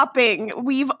swapping.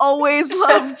 We've always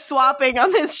loved swapping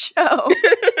on this show.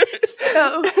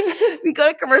 So we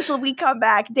go to commercial, we come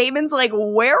back. Damon's like,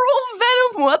 werewolf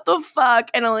venom? What the fuck?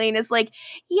 And Elena's like,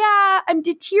 yeah, I'm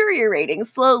deteriorating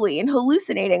slowly and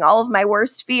hallucinating all of my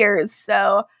worst fears.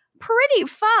 So pretty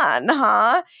fun,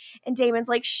 huh? And Damon's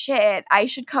like, shit, I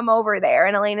should come over there.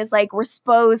 And Elena's like, we're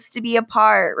supposed to be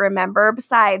apart, remember?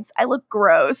 Besides, I look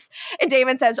gross. And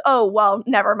Damon says, oh, well,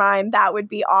 never mind. That would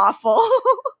be awful.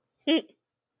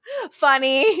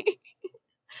 Funny.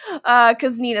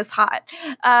 Because Nina's hot.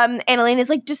 And Elena's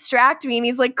like, distract me. And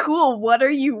he's like, cool, what are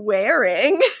you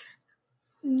wearing?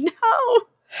 No.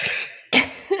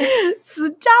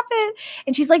 Stop it.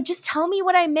 And she's like, just tell me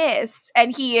what I missed.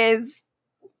 And he is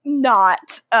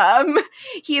not.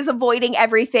 He is avoiding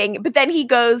everything. But then he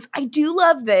goes, I do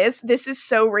love this. This is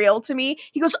so real to me.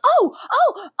 He goes, oh,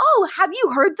 have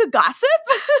you heard the gossip?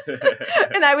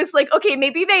 And I was like, okay,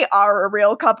 maybe they are a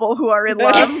real couple who are in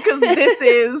love, because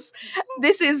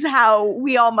this is how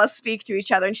we all must speak to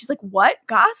each other. And she's like, what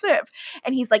gossip?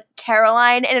 And he's like,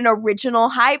 Caroline and an original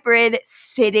hybrid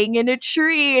sitting in a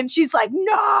tree. And she's like,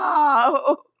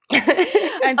 no.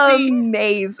 And see,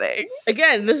 amazing.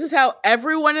 Again, this is how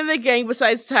everyone in the gang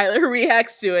besides Tyler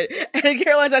reacts to it. And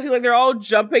Caroline's acting like they're all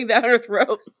jumping down her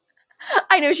throat.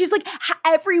 I know, she's like,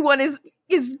 everyone is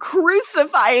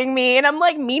crucifying me. And I'm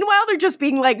like, meanwhile, they're just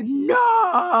being like,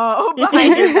 no,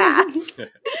 behind your back.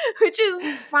 Which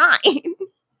is fine.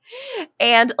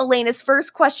 And Elena's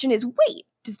first question is, wait,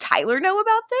 does Tyler know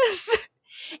about this?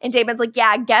 And Damon's like,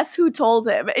 yeah, guess who told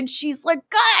him? And she's like,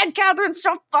 God, Catherine's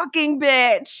such a fucking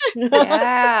bitch.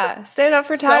 Yeah, stand up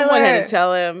for Tyler. Someone had to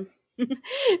tell him.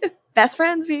 Best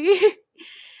friends, baby.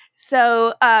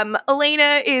 So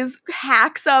Elena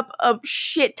hacks up a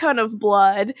shit ton of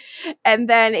blood and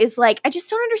then is like, I just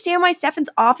don't understand why Stefan's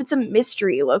off. It's a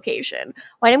mystery location.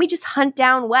 Why don't we just hunt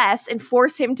down Wes and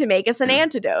force him to make us an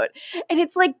antidote? And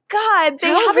it's like, God, they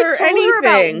haven't told her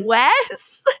about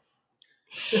Wes.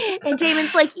 And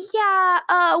Damon's like,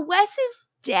 yeah, Wes is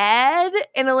dead.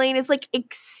 And Elena's like,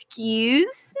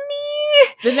 excuse me?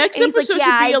 The next episode should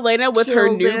be Elena with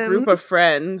her new group of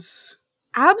friends.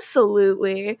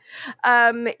 Absolutely.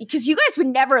 Because you guys would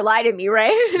never lie to me,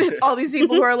 right? And it's all these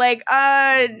people who are like,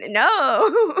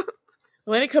 no.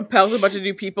 Elena compels a bunch of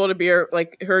new people to be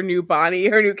her new Bonnie,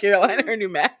 her new Caroline, her new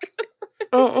Mac.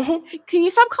 Can you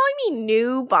stop calling me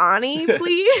new Bonnie,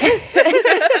 please?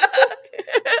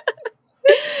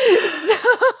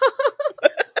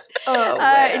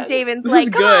 Damon's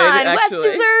like, come on, Wes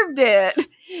deserved it.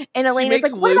 And Elena's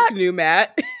like, what about new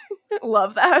Matt?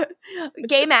 Love that.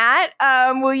 Gay Matt,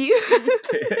 will you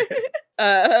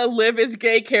Liv is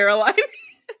gay Caroline.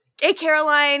 Gay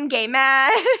Caroline, gay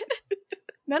Matt.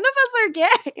 None of us are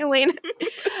gay, Elena.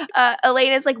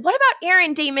 Elena's like, what about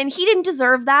Aaron, Damon? He didn't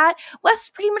deserve that. Wes is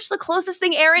pretty much the closest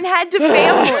thing Aaron had to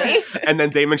family. And then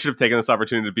Damon should have taken this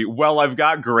opportunity to be, well, I've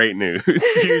got great news.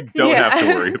 You don't have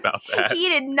to worry about that. He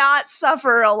did not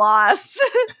suffer a loss.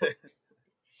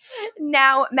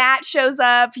 Now Matt shows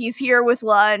up. He's here with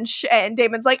lunch. And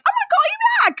Damon's like, I'm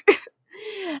going to call you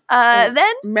back.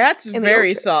 Then Matt's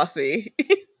very saucy.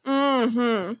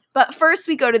 Mm-hmm. But first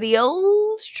we go to the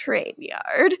old train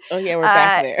yard. Oh yeah, we're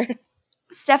back there.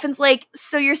 Stefan's like,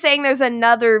 so you're saying there's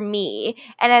another me?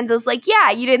 And Enzo's like, yeah,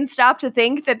 you didn't stop to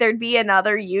think that there'd be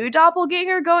another you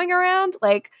doppelganger going around?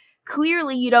 Like,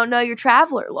 clearly you don't know your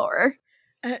traveler lore.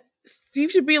 Steve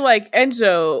should be like,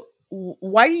 Enzo,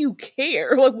 why do you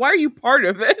care? Like, why are you part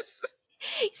of this?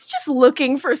 He's just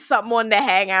looking for someone to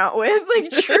hang out with, like,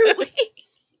 truly.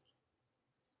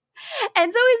 Enzo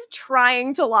is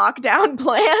trying to lock down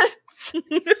plans.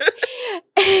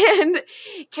 And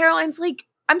Caroline's like,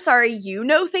 I'm sorry, you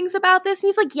know things about this? And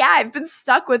he's like, yeah, I've been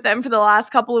stuck with them for the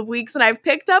last couple of weeks and I've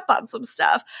picked up on some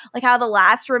stuff. Like how the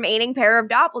last remaining pair of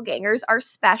doppelgangers are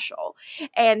special.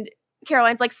 And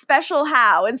Caroline's like, special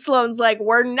how? And Sloane's like,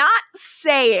 we're not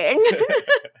saying.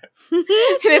 And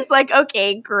it's like,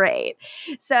 okay, great.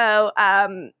 So,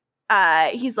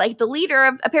 he's like, the leader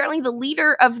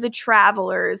of the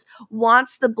travelers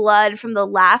wants the blood from the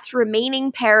last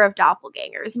remaining pair of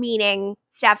doppelgangers, meaning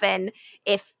Stefan,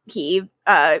 if he,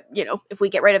 if we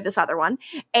get rid of this other one,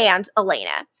 and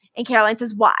Elena. And Caroline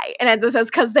says, why? And Enzo says,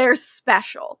 because they're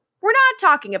special. We're not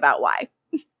talking about why.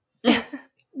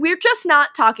 We're just not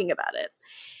talking about it.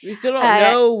 We still don't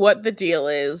know what the deal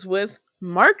is with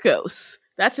Marcos.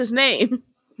 That's his name.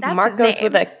 That's Marcos his name.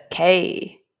 with a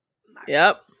K.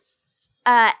 Yep.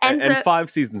 And 5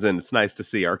 seasons in, it's nice to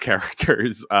see our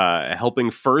characters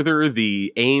helping further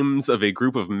the aims of a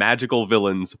group of magical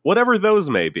villains, whatever those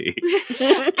may be.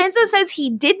 Enzo says he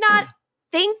did not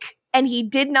think and he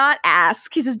did not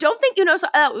ask. He says, don't think you know, so,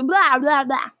 blah, blah,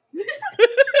 blah.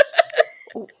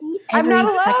 I'm not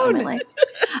alone.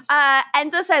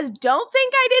 Enzo says, don't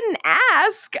think I didn't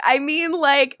ask. I mean,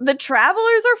 like, the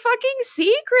travelers are fucking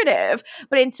secretive.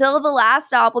 But until the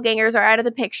last doppelgangers are out of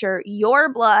the picture, your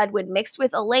blood, when mixed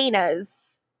with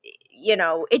Elena's,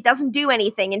 it doesn't do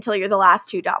anything until you're the last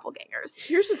 2 doppelgangers.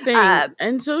 Here's the thing.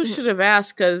 Enzo should have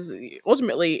asked because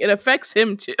ultimately it affects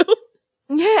him too.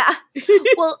 Yeah.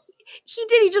 Well, he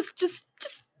did. He just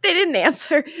they didn't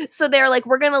answer. So they're like,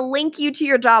 we're going to link you to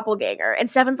your doppelganger. And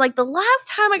Stefan's like, the last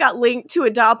time I got linked to a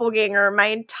doppelganger, my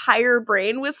entire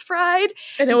brain was fried.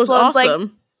 And it was Sloane's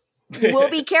awesome. Like,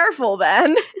 we'll be careful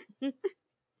then.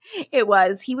 It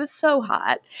was. He was so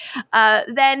hot.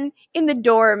 Then in the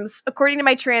dorms, according to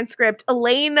my transcript,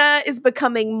 Elena is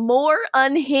becoming more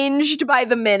unhinged by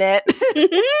the minute.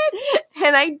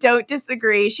 And I don't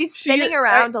disagree. She's spinning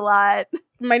around a lot.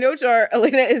 My notes are,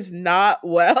 Elena is not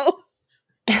well.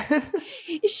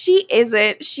 She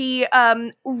isn't. She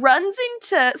runs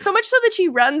into, so much so that she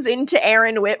runs into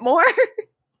Aaron Whitmore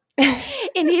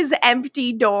in his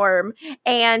empty dorm.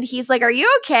 And he's like, are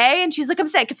you okay? And she's like, I'm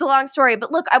sick. It's a long story.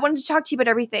 But look, I wanted to talk to you about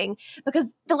everything because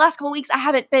the last couple weeks I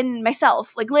haven't been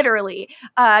myself, like literally.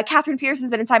 Catherine Pierce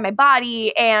has been inside my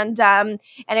body. And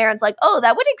Aaron's like, oh,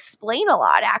 that would explain a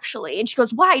lot, actually. And she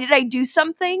goes, why? Did I do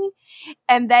something?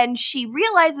 And then she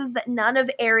realizes that none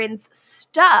of Aaron's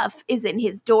stuff is in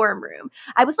his dorm room.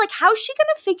 I was like, how's she going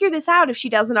to figure this out if she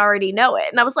doesn't already know it?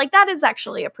 And I was like, that is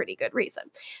actually a pretty good reason.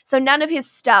 So none of his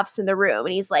stuff's in the room.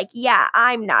 And he's like, yeah,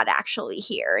 I'm not actually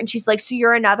here. And she's like, so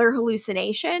you're another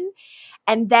hallucination?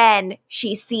 And then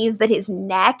she sees that his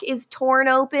neck is torn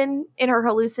open in her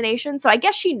hallucination. So I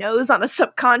guess she knows on a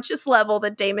subconscious level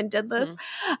that Damon did this.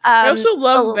 I also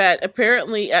love that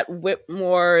apparently at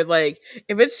Whitmore, like,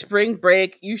 if it's spring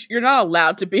break, you're not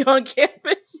allowed to be on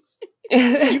campus.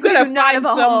 You gotta find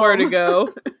somewhere to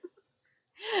go.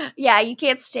 Yeah, you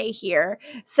can't stay here.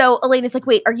 So Elena's like,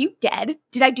 wait, are you dead?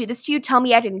 Did I do this to you? Tell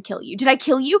me I didn't kill you. Did I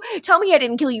kill you? Tell me I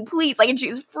didn't kill you, please. Like, and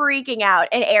she's freaking out.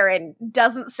 And Aaron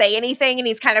doesn't say anything, and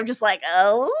he's kind of just like,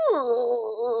 oh.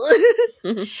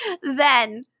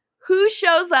 Then, who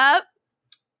shows up?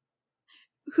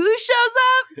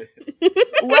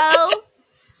 Well,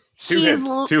 Two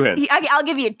hints. I'll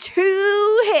give you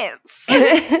 2 hints.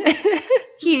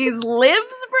 He's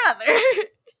Liv's brother.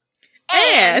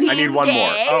 And I need one more.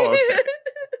 Oh,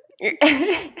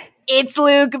 okay. It's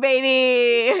Luke,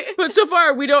 baby. But so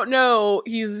far, we don't know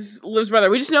he's Liv's brother.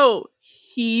 We just know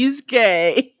he's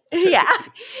gay. Yeah.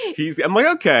 I'm like,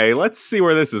 okay, let's see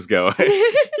where this is going.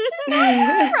 All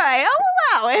right,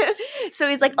 I'll allow it. So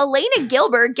he's like, Elena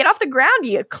Gilbert, get off the ground,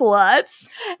 you klutz.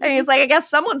 And he's like, I guess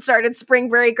someone started spring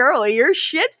break early. You're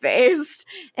shit-faced.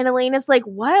 And Elena's like,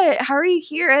 what? How are you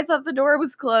here? I thought the door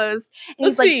was closed. And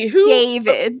Let's see, like,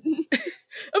 David.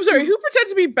 I'm sorry, who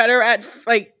pretends to be better at,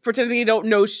 like, pretending you don't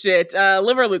know shit?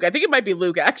 Liv or Luke? I think it might be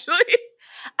Luke, actually.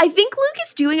 I think Luke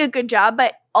is doing a good job,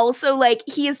 but also, like,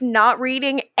 he is not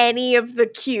reading any of the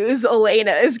cues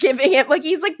Elena is giving him. Like,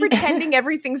 he's, like, pretending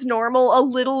everything's normal a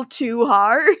little too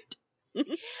hard.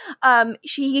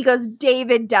 He goes,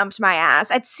 David dumped my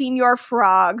ass at Senor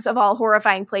Frogs, of all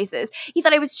horrifying places. He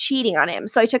thought I was cheating on him,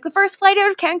 so I took the first flight out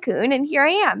of Cancun, and here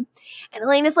I am. And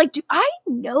Elena's like, do I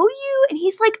know you? And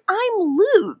he's like, I'm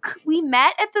Luke. We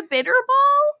met at the bitter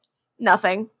ball?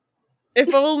 Nothing.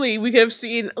 If only we could have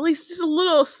seen at least just a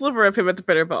little sliver of him at the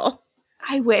bitter ball.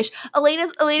 I wish. Elena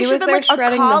should have been like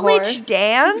a college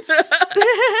dance.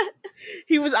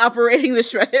 He was operating the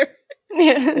shredder.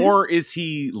 Or is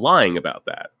he lying about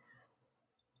that?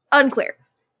 Unclear.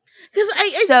 Because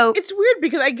it's weird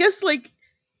because I guess like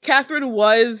Catherine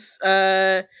was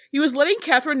he was letting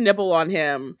Catherine nibble on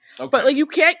him. Okay. But like you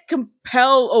can't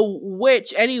compel a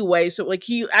witch anyway, so like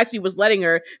he actually was letting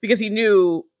her because he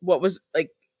knew what was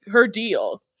like her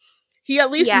deal. He at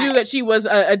least knew that she was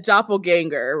a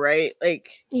doppelganger, right? Like,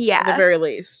 at the very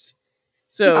least.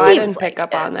 So I didn't pick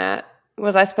up on that.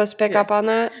 Was I supposed to pick up on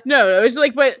that? No, it's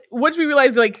like, but once we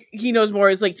realized, like, he knows more,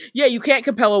 it's like, yeah, you can't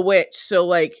compel a witch, so,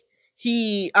 like,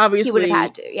 he obviously... He would have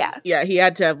had to, yeah. Yeah, he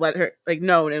had to have let her, like,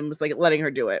 known and was, like, letting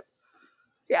her do it.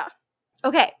 Yeah.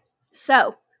 Okay,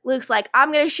 so... Luke's like,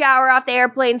 I'm going to shower off the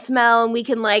airplane smell and we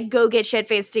can, like, go get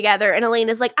shit-faced together. And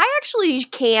Elena's like, I actually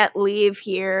can't leave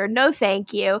here. No,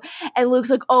 thank you. And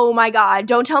Luke's like, oh, my God,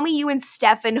 don't tell me you and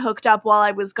Stefan hooked up while I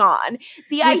was gone.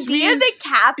 The idea that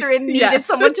Catherine needed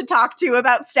someone to talk to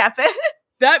about Stefan.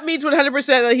 That means 100%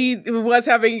 that he was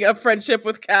having a friendship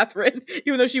with Catherine,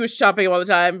 even though she was shopping him all the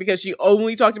time because she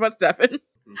only talked about Stefan.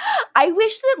 I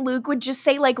wish that Luke would just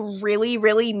say, like, really,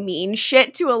 really mean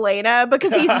shit to Elena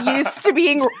because he's used to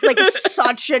being, like,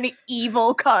 such an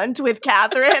evil cunt with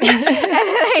Catherine.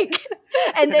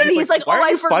 And then he's like, why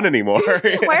aren't you fun anymore?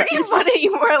 Why aren't you fun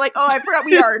anymore? Like, oh, I forgot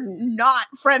we are not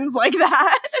friends like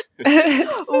that.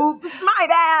 Oops, my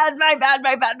bad.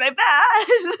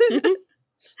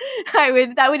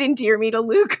 That would endear me to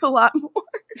Luke a lot more.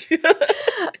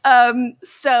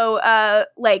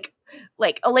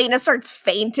 Like Elena starts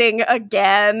fainting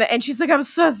again and she's like, I'm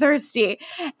so thirsty.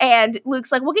 And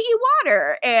Luke's like, we'll get you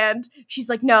water. And she's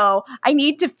like, no, I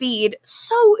need to feed.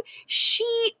 So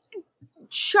she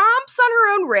chomps on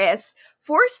her own wrist,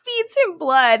 force feeds him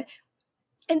blood,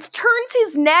 and turns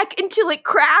his neck until it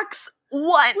cracks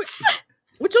once.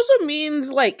 Which also means,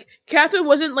 like, Catherine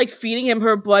wasn't, like, feeding him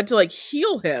her blood to, like,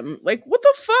 heal him. Like, what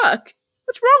the fuck?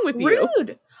 What's wrong with you?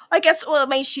 Rude. I guess, well,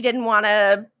 maybe she didn't want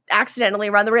to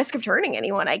accidentally run the risk of turning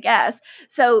anyone, I guess.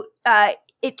 So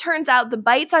it turns out the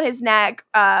bites on his neck,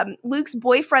 Luke's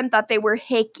boyfriend thought they were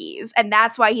hickeys, and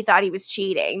that's why he thought he was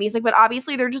cheating. And he's like, but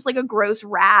obviously they're just like a gross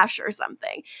rash or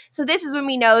something. So this is when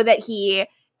we know that he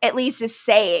at least is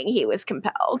saying he was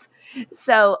compelled.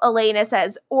 So Elena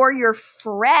says, or your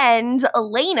friend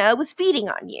Elena was feeding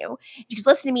on you. She goes,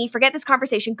 listen to me, forget this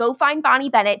conversation. Go find Bonnie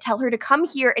Bennett, tell her to come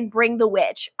here and bring the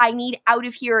witch. I need out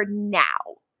of here now.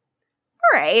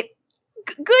 All right.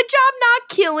 Good job not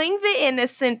killing the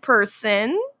innocent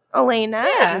person, Elena.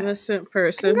 Yeah. Innocent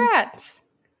person. Congrats.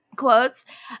 Quotes.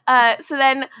 So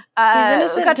then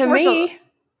he's innocent to me.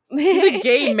 He's a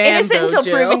gay man, innocent until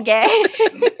proven gay.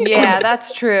 Yeah,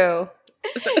 that's true.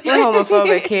 We're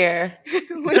homophobic here.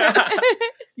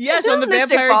 Yes, on the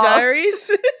Vampire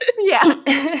Diaries.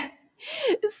 Yeah.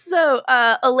 So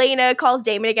Elena calls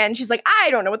Damon again. She's like, I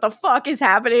don't know what the fuck is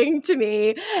happening to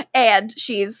me. And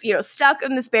she's, stuck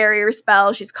in this barrier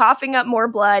spell. She's coughing up more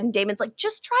blood. And Damon's like,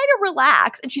 just try to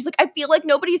relax. And she's like, I feel like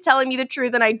nobody's telling me the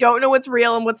truth and I don't know what's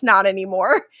real and what's not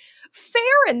anymore.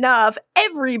 Fair enough.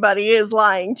 Everybody is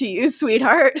lying to you,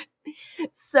 sweetheart.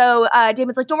 So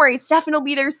Damon's like, don't worry, Stefan will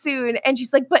be there soon. And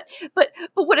she's like, but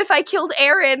what if I killed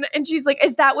Aaron? And she's like,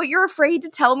 is that what you're afraid to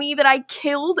tell me, that I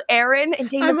killed Aaron? And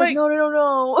Damon's like,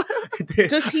 no.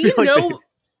 Does he know?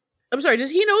 I'm sorry.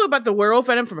 Does he know about the werewolf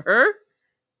venom from her?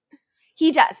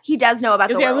 He does. He does know about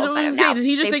the werewolf venom. Does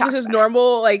he just think this is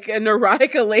normal, like a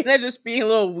neurotic Elena just being a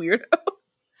little weirdo?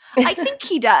 I think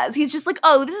he does. He's just like,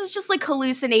 oh, this is just like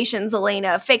hallucinations,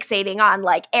 Elena, fixating on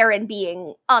like Aaron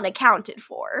being unaccounted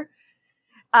for.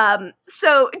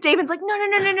 So Damon's like, no.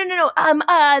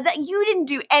 That you didn't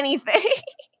do anything.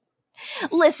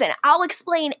 Listen, I'll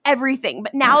explain everything,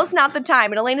 but now's not the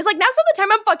time. And Elena's like, now's not the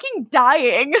time. I'm fucking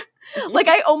dying. Like,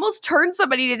 I almost turned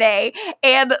somebody today,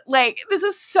 and like, this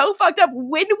is so fucked up.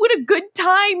 When would a good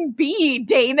time be,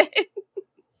 Damon?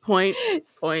 Point.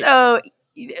 So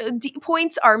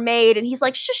points are made, and he's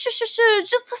like, shush, just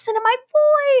listen to my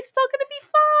voice. It's all gonna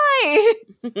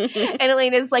be fine. And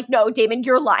Elena's like, no, Damon,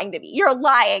 you're lying to me. You're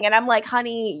lying. And I'm like,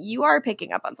 honey, you are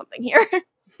picking up on something here.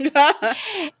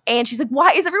 And she's like,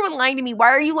 why is everyone lying to me? Why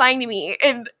are you lying to me?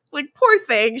 And like, poor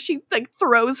thing, she like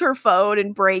throws her phone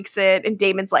and breaks it. And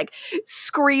Damon's like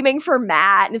screaming for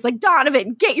Matt and is like,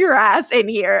 Donovan, get your ass in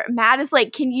here. Matt is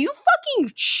like, can you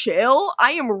fucking chill?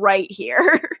 I am right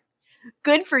here.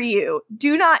 Good for you.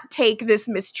 Do not take this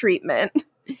mistreatment.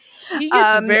 He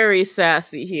gets very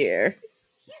sassy here.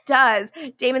 He does.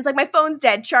 Damon's like, my phone's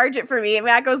dead. Charge it for me. And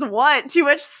Matt goes, what? Too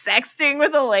much sexting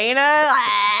with Elena?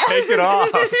 Take it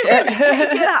off. Take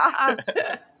it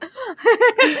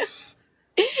off.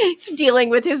 He's dealing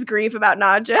with his grief about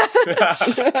Nadja.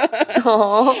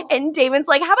 And Damon's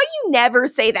like, how about you never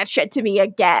say that shit to me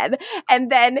again?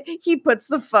 And then he puts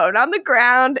the phone on the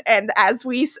ground, and as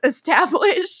we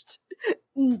established,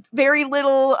 very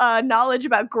little knowledge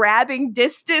about grabbing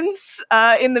distance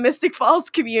in the Mystic Falls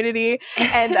community,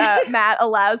 and Matt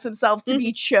allows himself to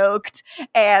be choked,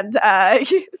 and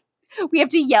we have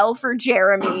to yell for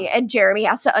Jeremy, and Jeremy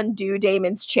has to undo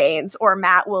Damon's chains or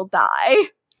Matt will die.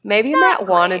 Maybe Matt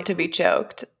wanted to be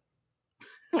choked.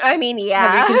 I mean, yeah.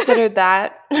 Have you considered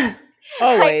that?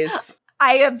 Always.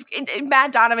 I have.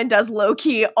 Matt Donovan does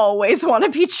low-key always want to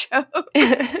be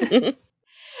choked.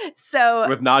 So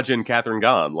with Nadja and Catherine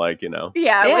gone, like, Yeah,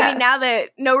 I mean, now that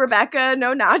no Rebecca,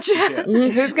 no Nadja. Yeah.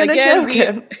 Who's gonna choke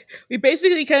him? We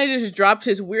basically kind of just dropped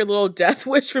his weird little death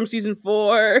wish from season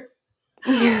 4.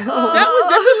 That was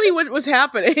definitely what was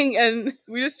happening, and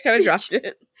we just kind of dropped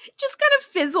it. Just kind of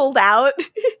fizzled out.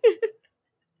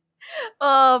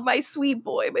 Oh, my sweet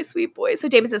boy. So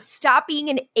Damon says, stop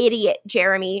being an idiot,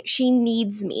 Jeremy. She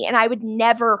needs me, and I would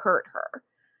never hurt her.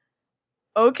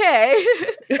 Okay.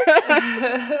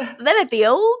 Then at the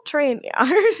old train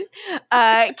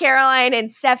yard, Caroline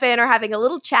and Stefan are having a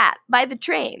little chat by the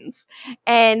trains.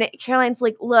 And Caroline's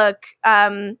like, look, I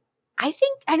know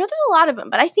there's a lot of them,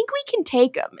 but I think we can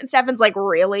take them. And Stefan's like,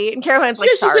 really? And Caroline's like,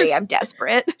 sorry, I'm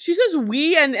desperate. She says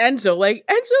we and Enzo. Like,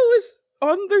 Enzo was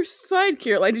on their side,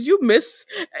 Caroline. Did you miss?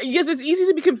 Yes, it's easy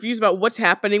to be confused about what's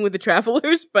happening with the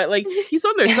travelers, but like, he's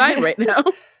on their side right now.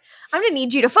 I'm going to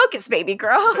need you to focus, baby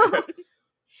girl.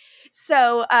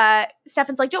 So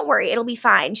Stefan's like, don't worry, it'll be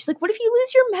fine. She's like, what if you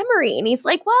lose your memory? And he's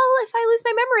like, well, if I lose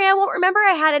my memory, I won't remember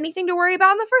I had anything to worry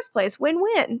about in the first place.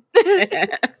 Win-win.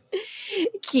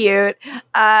 Cute.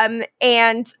 And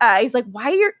he's like,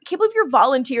 can't believe you're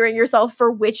volunteering yourself for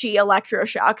witchy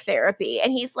electroshock therapy.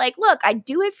 And he's like, look, I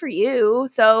do it for you.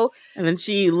 So. And then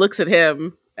she looks at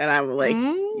him. And I'm like,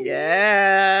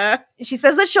 yeah. She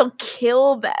says that she'll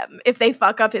kill them if they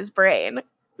fuck up his brain.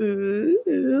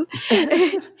 Ooh.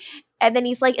 And then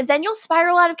he's like, and then you'll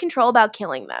spiral out of control about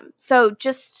killing them. So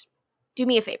just do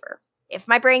me a favor. If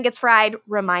my brain gets fried,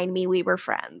 remind me we were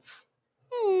friends.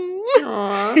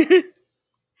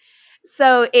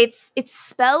 So it's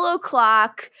spell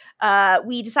o'clock.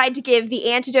 We decide to give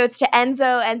the antidotes to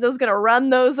Enzo. Enzo's going to run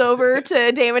those over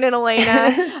to Damon and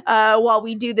Elena while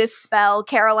we do this spell.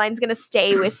 Caroline's going to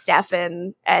stay with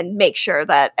Stefan and make sure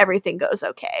that everything goes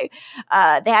okay.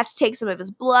 They have to take some of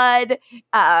his blood.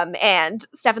 And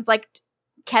Stefan's like,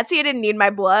 Ketsia didn't need my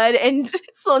blood. And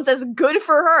Sloane says, good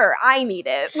for her. I need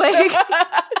it. Like,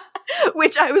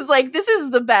 which I was like, this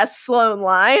is the best Sloane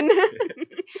line.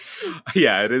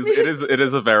 Yeah, it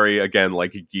is a very, again,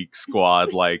 like, Geek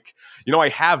Squad, like, I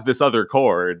have this other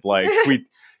cord, like,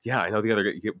 yeah, I know the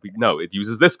other. No, it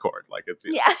uses this chord. Like it's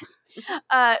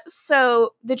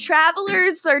So the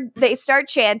travelers they start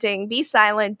chanting, "Be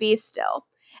silent, be still,"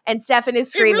 and Stefan is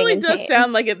screaming. It really in does pain.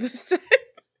 sound like it this time.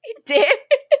 It did.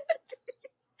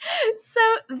 So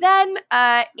then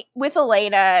with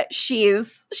Elena,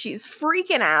 she's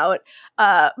freaking out.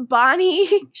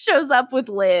 Bonnie shows up with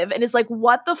Liv and is like,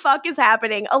 what the fuck is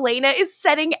happening? Elena is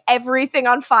setting everything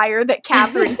on fire that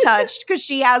Catherine touched because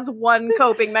she has one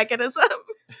coping mechanism.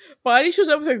 Bonnie shows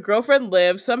up with her girlfriend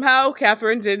Liv. Somehow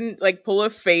Catherine didn't like pull a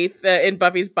Faith in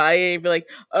Buffy's body and be like,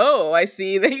 oh, I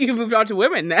see that you moved on to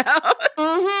women now.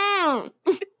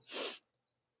 Mm-hmm.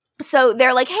 So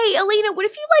they're like, hey, Elena, what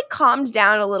if you like calmed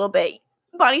down a little bit?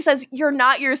 Bonnie says, you're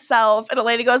not yourself. And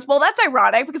Elena goes, well, that's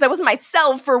ironic because I wasn't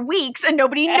myself for weeks and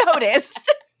nobody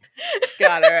noticed.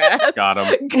 Got her ass. Got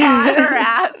him. Got her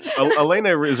ass.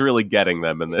 Elena is really getting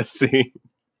them in this scene.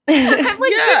 I'm like,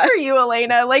 good for you,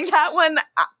 Elena. Like that one,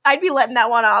 I'd be letting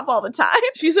that one off all the time.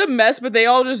 She's a mess, but they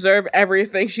all deserve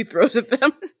everything she throws at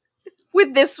them.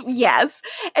 With this, yes.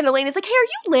 And Elena's like, hey, are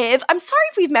you Liv? I'm sorry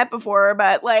if we've met before,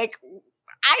 but like,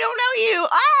 I don't know you.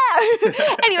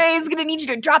 Anyways, gonna need you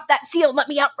to drop that seal and let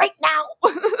me out right now.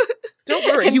 Don't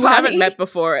worry, you haven't met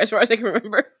before, as far as I can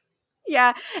remember.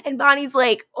 Yeah, and Bonnie's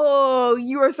like, oh,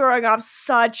 you are throwing off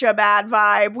such a bad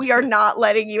vibe. We are not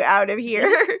letting you out of here.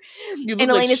 You look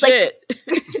like shit.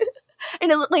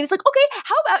 And Elena's like, okay,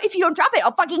 how about if you don't drop it,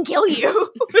 I'll fucking kill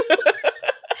you.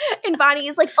 And Bonnie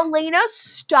is like, Elena,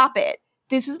 stop it.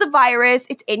 This is the virus.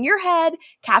 It's in your head.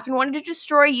 Catherine wanted to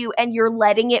destroy you, and you're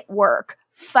letting it work.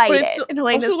 Fight it. And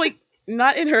Elena's also like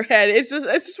not in her head. It's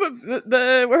just what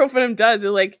the werewolf in him does.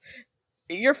 It's like,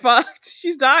 you're fucked.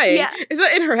 She's dying. Yeah. It's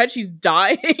not in her head. She's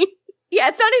dying. Yeah,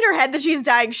 it's not in her head that she's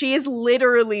dying. She is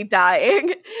literally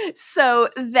dying. So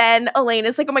then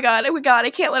Elena's like, oh my god, I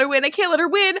can't let her win. I can't let her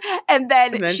win. And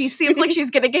then she seems like she's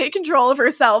going to get control of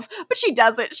herself, but she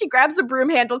doesn't. She grabs a broom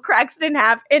handle, cracks it in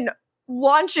half, and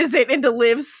launches it into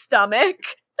Liv's stomach.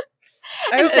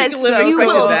 And says, you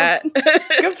will. That.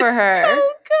 Good for her. So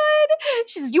good.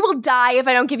 She says, you will die if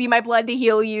I don't give you my blood to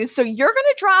heal you. So you're going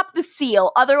to drop the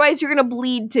seal. Otherwise, you're going to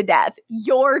bleed to death.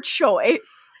 Your choice.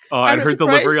 Oh, and her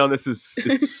delivery on this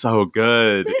it's so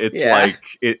good. It's like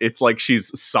it's like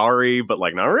she's sorry, but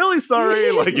like not really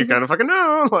sorry. Like you kind of fucking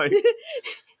know. Like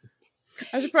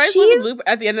I'm surprised Liv and Luke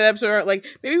at the end of the episode are like,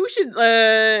 maybe we should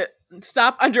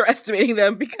stop underestimating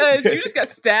them because you just got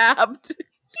stabbed.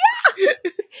 Yeah.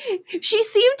 She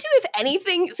seemed to, if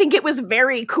anything, think it was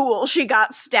very cool she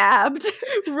got stabbed.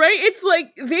 Right? It's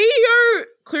like they are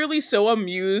clearly so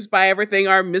amused by everything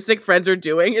our mystic friends are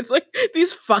doing. It's like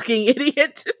these fucking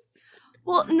idiots.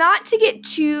 Well, not to get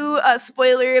too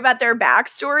spoilery about their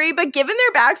backstory, but given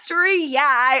their backstory,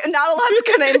 not a lot's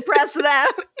going to impress them.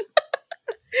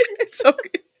 It's so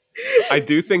good. I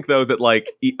do think though that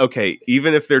like okay,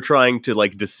 even if they're trying to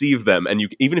like deceive them, and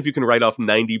even if you can write off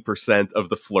 90% of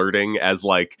the flirting as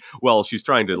like, well, she's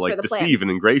trying to like deceive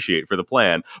and ingratiate for the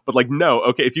plan, but like no,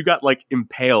 okay, if you got like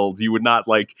impaled, you would not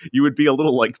like, you would be a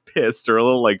little like pissed or a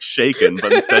little like shaken,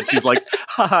 but instead she's like,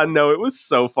 haha, no, it was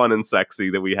so fun and sexy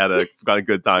that we got a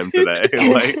good time today.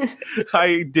 Like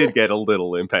I did get a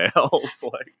little impaled.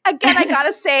 Like again, I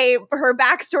gotta say, her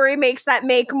backstory makes that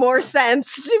make more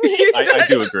sense to me. I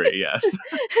do agree. Yes.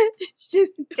 She's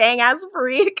a dang ass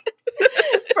freak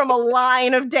from a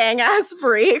line of dang ass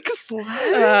freaks.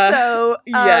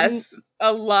 Yes,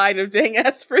 a line of dang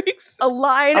ass freaks. A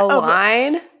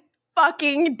line?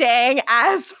 Fucking dang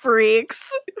ass freaks.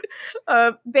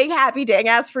 A big happy dang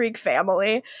ass freak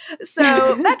family.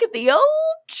 So back at the old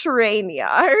train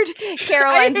yard,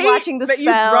 Caroline's watching the spell.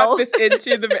 You brought this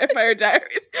into the Vampire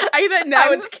Diaries. I hate that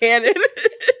now it's canon.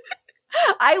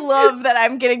 I love that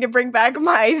I'm getting to bring back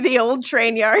the old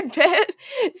train yard bit.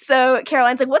 So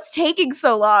Caroline's like, what's taking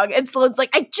so long? And Sloane's like,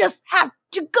 I just have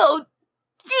to go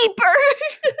deeper.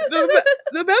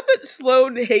 The amount that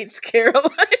Sloane hates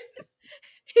Caroline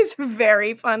is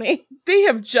very funny. They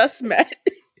have just met.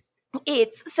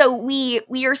 So we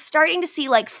are starting to see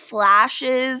like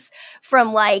flashes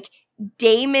from like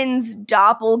Damon's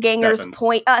doppelganger's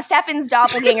Stefan's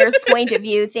doppelganger's point of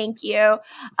view. Thank you.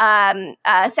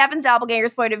 Stefan's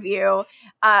doppelganger's point of view.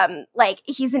 Like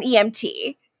he's an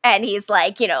EMT and he's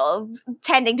like,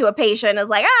 tending to a patient is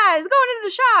like, he's going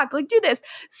into shock. Like, do this.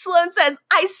 Sloane says,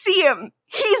 I see him.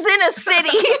 He's in a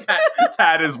city.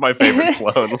 That is my favorite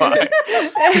Sloane line.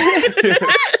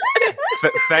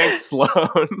 Thanks,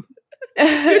 Sloane.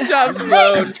 Good job,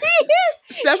 Sloane.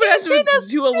 Stefan has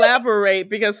to elaborate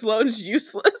because Sloane's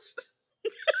useless.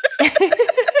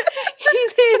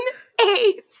 He's in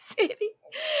a city.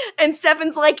 And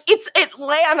Stefan's like, it's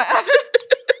Atlanta.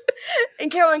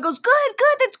 And Caroline goes, good,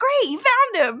 that's great, you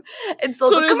found him. And so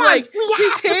it's come like, on,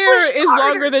 his hair is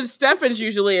longer than Stefan's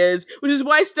usually is, which is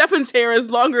why Stefan's hair is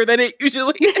longer than it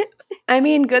usually is. I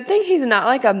mean, good thing he's not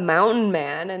like a mountain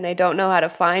man and they don't know how to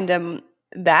find him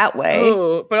that way.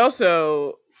 Oh, but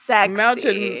also sexy.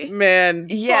 Mountain man.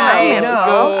 Yeah, I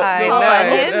know.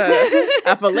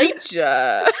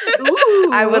 Appalachia. Ooh.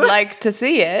 I would like to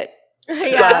see it.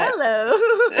 Yeah,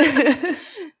 hello.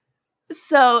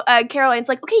 So Caroline's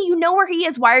like, okay, you know where he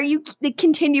is. Why are you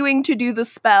continuing to do the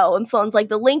spell? And Sloane's like,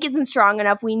 the link isn't strong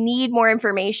enough. We need more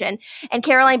information. And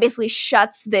Caroline basically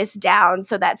shuts this down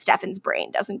so that Stefan's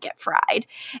brain doesn't get fried.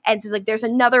 And says, like, there's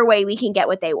another way we can get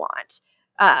what they want.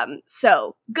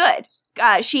 So good.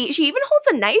 She even holds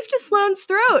a knife to Sloane's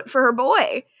throat for her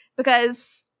boy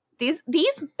because these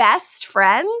best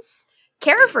friends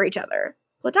care for each other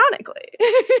platonically.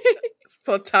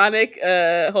 Platonic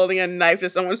holding a knife to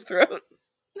someone's throat.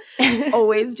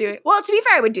 Always do it. Well, to be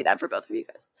fair, I would do that for both of you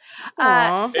guys.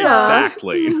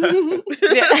 Exactly.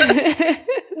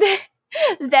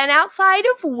 Then outside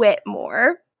of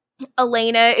Whitmore,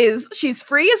 Elena she's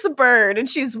free as a bird and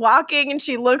she's walking and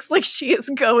she looks like she is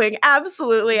going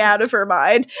absolutely out of her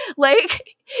mind. Like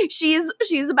she's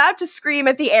about to scream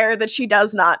at the air that she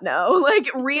does not know.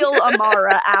 Like real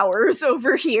Amara hours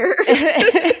over here.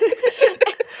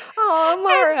 Oh,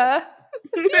 Amara.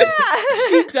 Yeah.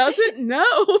 She doesn't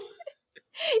know.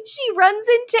 She runs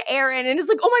into Aaron and is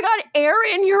like, oh my God,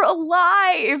 Aaron, you're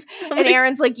alive. And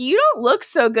Aaron's like, you don't look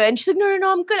so good. And she's like,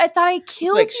 no, I'm good. I thought I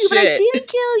killed you, but I didn't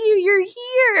kill you. You're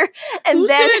here. And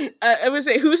I would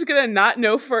say, who's going to not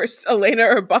know first, Elena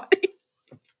or Bonnie?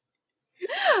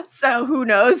 So who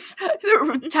knows?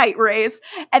 Tight race.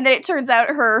 And then it turns out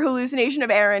her hallucination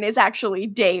of Aaron is actually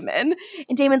Damon.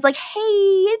 And Damon's like,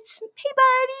 hey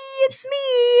buddy, it's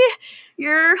me.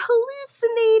 You're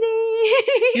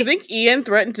hallucinating. You think Ian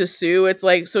threatened to sue? It's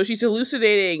like, so she's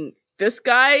hallucinating this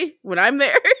guy when I'm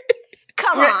there?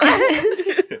 Come on.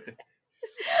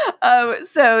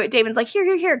 So Damon's like,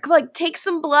 here, come on, take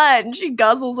some blood. And she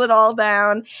guzzles it all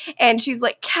down. And she's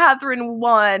like, Catherine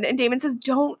won. And Damon says,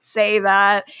 don't say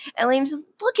that. And Elaine says,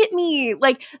 look at me.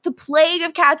 Like, the plague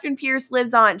of Catherine Pierce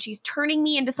lives on. She's turning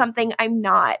me into something I'm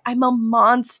not. I'm a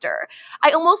monster.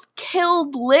 I almost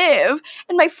killed Liv.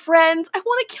 And my friends, I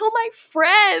want to kill my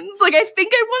friends. Like, I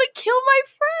think I want to kill my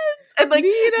friends. And like,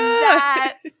 Nina.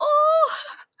 that. Oh,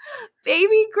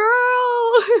 baby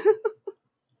girl.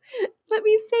 Let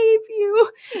me save you.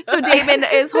 So Damon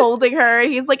is holding her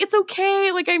and he's like, it's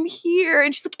okay, like I'm here.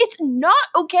 And she's like, it's not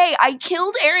okay. I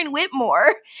killed Aaron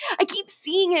Whitmore. I keep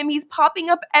seeing him. He's popping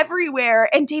up everywhere.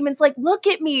 And Damon's like, look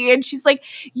at me. And she's like,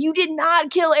 you did not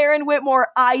kill Aaron Whitmore.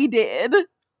 I did.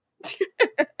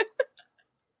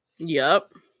 Yep.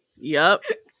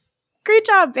 Great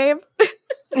job, babe.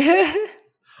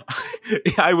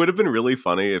 Yeah, it would have been really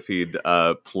funny if he'd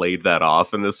played that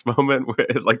off in this moment, where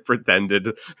it, like, pretended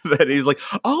that he's like,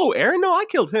 "Oh, Aaron, no, I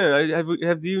killed him.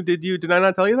 Did I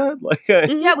not tell you that?" Like,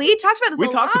 yeah, we talked about this.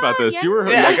 We talked about this. Yeah. You were,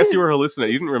 I guess, you were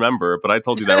hallucinating. You didn't remember, but I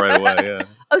told you that right away. Yeah.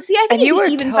 Oh, see, I think and you were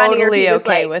even totally funnier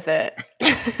okay like, with it.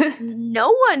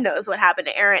 No one knows what happened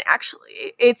to Aaron.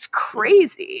 Actually, it's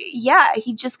crazy. Yeah,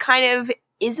 he just kind of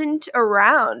isn't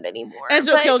around anymore.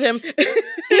 Enzo killed him.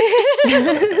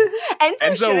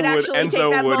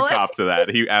 Enzo would cop to that.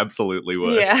 He absolutely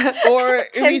would. Yeah. Or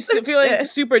if he's feeling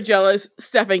super jealous,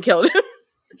 Stefan killed him.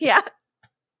 Yeah.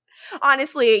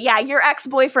 Honestly, yeah, your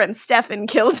ex-boyfriend Stefan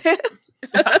killed him.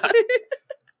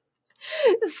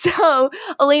 So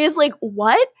Elena's like,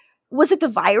 what? Was it the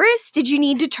virus? Did you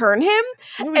need to turn him?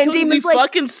 And Damon's like,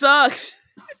 fucking sucks.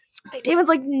 Damon's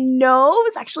like, no, it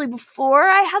was actually before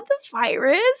I had the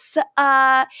virus.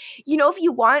 If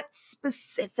you want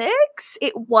specifics,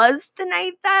 it was the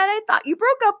night that I thought you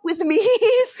broke up with me.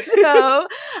 So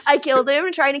I killed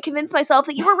him trying to convince myself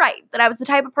that you were right, that I was the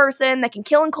type of person that can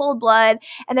kill in cold blood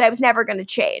and that I was never going to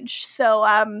change. So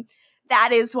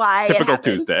that is why typical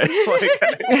Tuesday.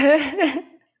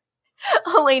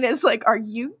 Elena's like, are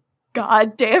you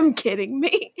goddamn kidding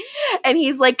me? And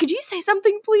he's like, could you say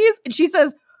something, please? And she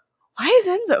says, why is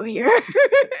Enzo here?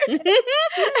 And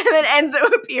then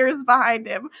Enzo appears behind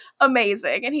him.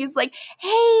 Amazing. And he's like,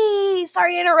 hey,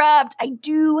 sorry to interrupt. I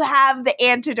do have the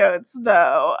antidotes,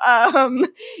 though.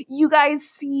 You guys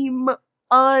seem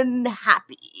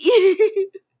unhappy.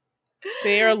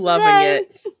 They are loving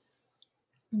it.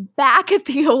 Back at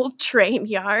the old train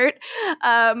yard,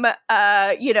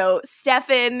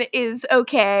 Stefan is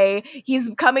okay. He's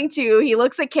coming to. He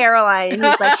looks at Caroline and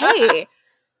he's like, hey,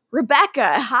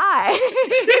 Rebecca, hi.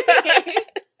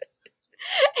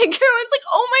 And Caroline's like,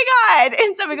 oh my God.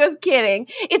 And Stefan goes, kidding.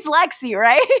 It's Lexi,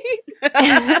 right?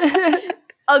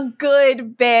 a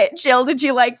good bit. Jill, did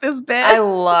you like this bit? I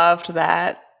loved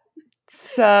that.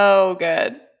 So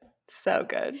good. So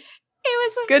good. It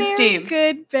was a Good very Steve.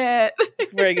 good bit.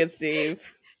 Very good,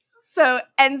 Steve. So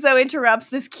Enzo interrupts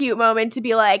this cute moment to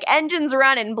be like, engine's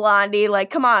running, Blondie. Like,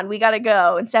 come on, we gotta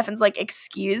go. And Stefan's like,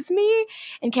 excuse me?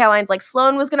 And Caroline's like,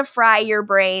 Sloane was gonna fry your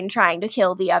brain trying to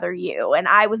kill the other you. And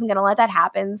I wasn't gonna let that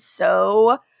happen.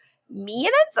 So me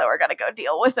and Enzo are gonna go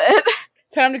deal with it.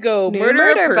 Time to go New murder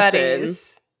a person.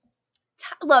 buddies.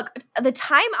 Look, the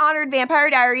time-honored Vampire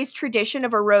Diaries tradition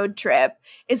of a road trip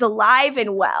is alive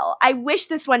and well. I wish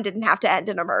this one didn't have to end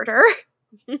in a murder.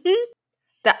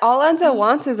 That all Enzo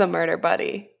wants is a murder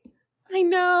buddy. I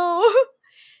know.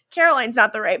 Caroline's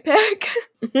not the right pick.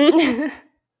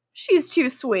 She's too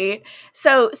sweet.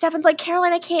 So Stefan's like,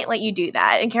 Caroline, I can't let you do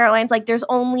that. And Caroline's like, there was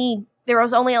only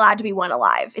allowed to be one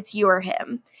alive. It's you or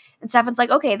him. And Stefan's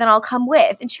like, okay, then I'll come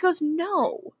with. And she goes,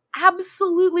 no,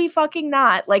 absolutely fucking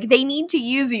not. Like, they need to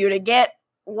use you to get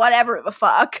whatever the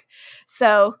fuck.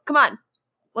 So come on,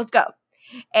 let's go.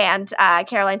 And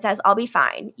Caroline says, I'll be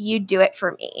fine. You do it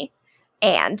for me.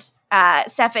 And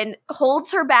Stefan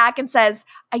holds her back and says,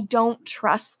 I don't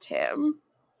trust him.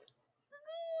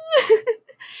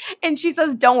 And she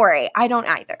says, don't worry, I don't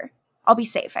either. I'll be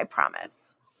safe, I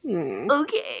promise.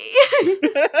 Okay.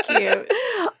 Cute.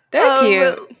 They're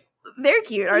cute. They're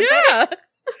cute, aren't Yeah,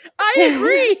 I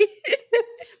agree.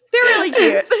 They're really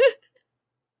cute.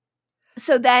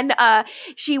 So then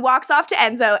she walks off to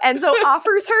Enzo. Enzo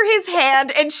offers her his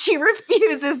hand and she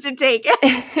refuses to take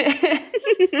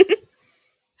it.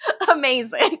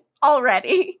 Amazing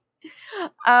already.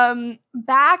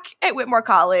 Back at Whitmore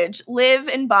College, Liv's,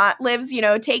 going back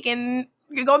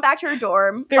to her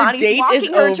dorm. Their Bonnie's date walking is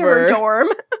her to her over. dorm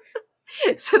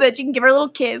so that she can give her a little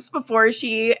kiss before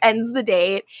she ends the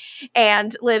date.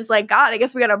 And Liv's like, God, I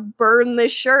guess we gotta burn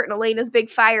this shirt in Elena's big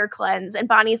fire cleanse. And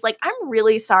Bonnie's like, I'm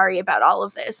really sorry about all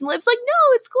of this. And Liv's like,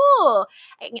 no, it's cool.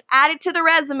 I can add it to the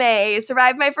resume.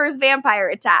 Survived my first vampire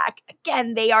attack.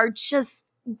 Again, they are just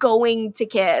going to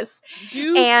kiss.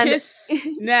 Kiss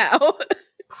now.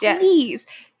 Please. Yes.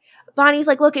 Bonnie's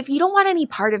like, look, if you don't want any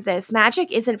part of this,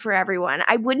 magic isn't for everyone.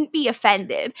 I wouldn't be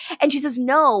offended. And she says,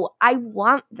 no, I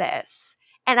want this.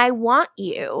 And I want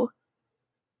you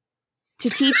to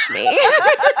teach me.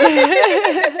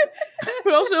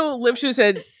 But also, Liv should have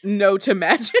said no to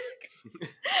magic.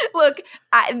 Look,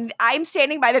 I'm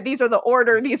standing by that these are the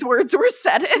order these words were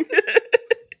said in.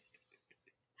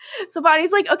 So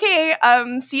Bonnie's like, okay,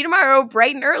 see you tomorrow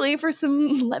bright and early for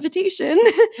some levitation.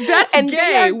 That's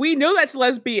gay. We know that's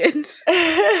lesbians.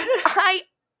 I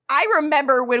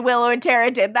remember when Willow and Tara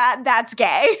did that. That's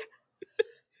gay.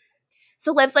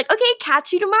 So Liv's like, okay,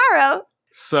 catch you tomorrow.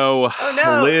 So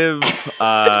Liv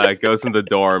goes in the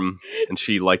dorm and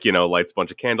she lights a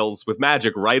bunch of candles with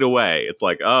magic right away. It's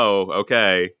like, oh,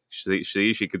 okay.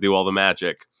 She could do all the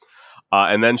magic.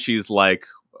 And then she's like,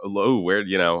 oh, where,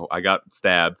 I got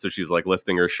stabbed. So she's like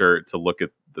lifting her shirt to look at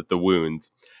the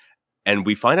wounds. And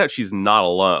we find out she's not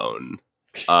alone.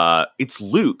 It's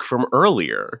Luke from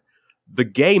earlier, the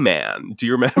gay man. Do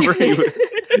you remember?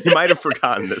 You might have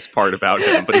forgotten this part about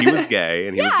him, but he was gay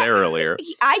and he was there earlier.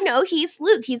 I know he's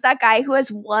Luke. He's that guy who has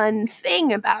one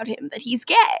thing about him, that he's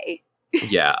gay.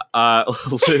 Yeah.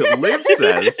 Liv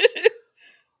says,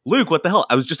 Luke, what the hell?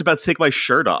 I was just about to take my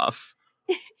shirt off.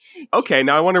 Okay,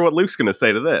 now I wonder what Luke's going to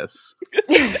say to this.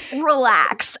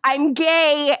 Relax. I'm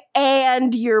gay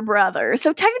and your brother.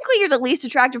 So technically you're the least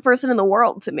attractive person in the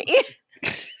world to me.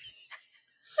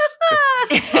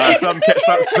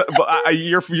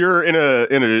 You're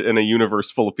in a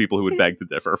universe full of people who would beg to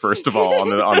differ. First of all, on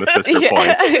the sister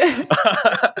point,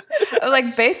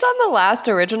 like based on the last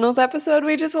Originals episode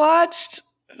we just watched,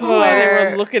 where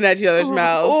they were looking at each other's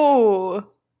mouths. Oh,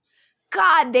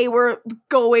 God, they were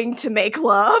going to make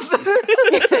love.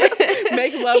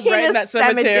 Make love right in that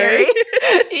cemetery.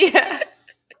 Yeah,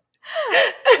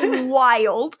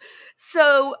 wild.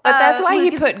 So, but that's why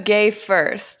Luke he put gay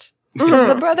first. Because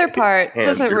the brother part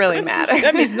doesn't really matter.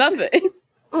 That means nothing.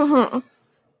 Mm-hmm.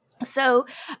 So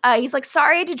he's like,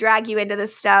 sorry I had to drag you into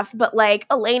this stuff, but like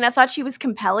Elena thought she was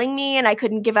compelling me and I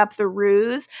couldn't give up the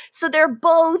ruse. So they're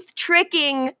both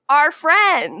tricking our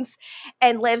friends.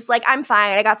 And Liv's like, I'm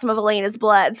fine. I got some of Elena's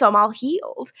blood, so I'm all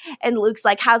healed. And Luke's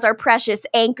like, how's our precious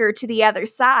anchor to the other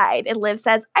side? And Liv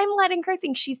says, I'm letting her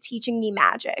think she's teaching me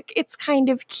magic. It's kind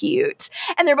of cute.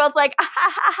 And they're both like, ah,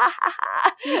 ha, ha, ha,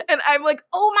 ha. And I'm like,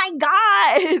 oh my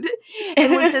God.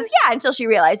 And Luke says, yeah, until she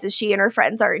realizes she and her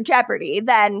friends are in jeopardy.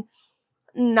 Then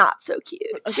not so cute.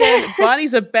 Again,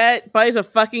 Bonnie's a bet. Bonnie's a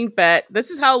fucking bet.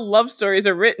 This is how love stories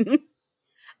are written.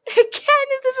 Again,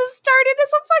 this has started as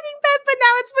a fucking bit, but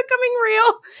now it's becoming real.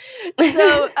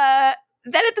 So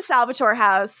then at the Salvatore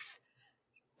house,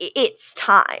 it's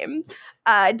time.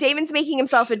 Damon's making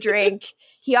himself a drink.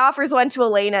 He offers one to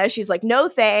Elena. She's like, no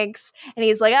thanks. And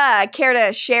he's like, care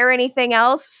to share anything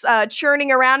else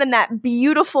churning around in that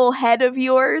beautiful head of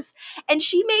yours? And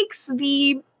she makes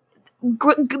the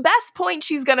best point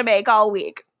she's going to make all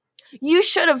week. You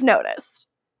should have noticed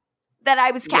that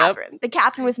I was Catherine. That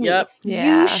Catherine was me. Yep.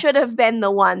 You should have been the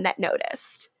one that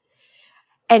noticed.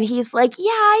 And he's like,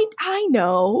 yeah, I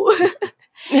know.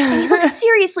 And he's like,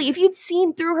 seriously, if you'd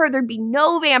seen through her, there'd be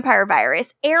no vampire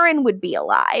virus. Aaron would be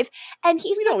alive. And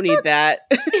he's we don't need that.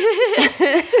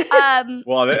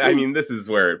 Well, I mean, this is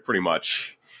where it pretty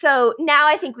much. So now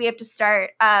I think we have to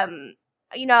start. I'm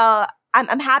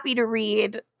happy to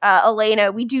read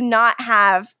Elena. We do not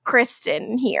have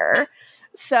Kristen here.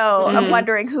 So I'm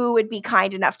wondering who would be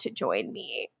kind enough to join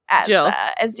me as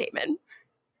Damon.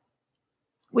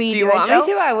 Do you want me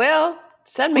to? I will.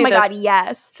 Send me. Oh my god,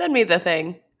 yes. Send me the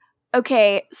thing.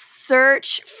 Okay,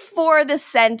 search for the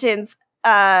sentence.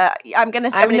 I'm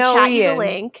gonna chat you the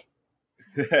link.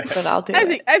 But I'll do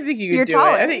it. I think you can You're do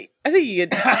taller. it. I think you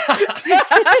can.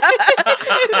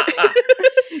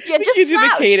 Yeah, just you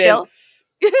slouch, do the cadence.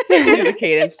 Do the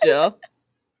cadence, Jill.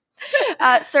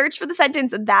 Search for the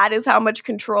sentence. That is how much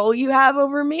control you have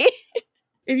over me.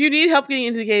 If you need help getting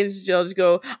into the cadence, Jill, just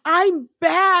go, I'm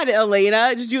bad,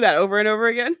 Elena. Just do that over and over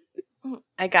again.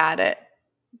 I got it.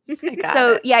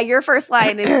 Yeah, your first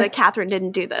line is that Catherine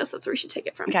didn't do this. That's where we should take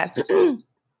it from. Okay.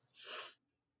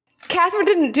 Catherine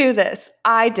didn't do this.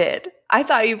 I did. I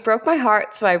thought you broke my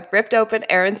heart, so I ripped open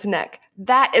Aaron's neck.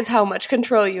 That is how much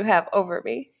control you have over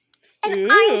me.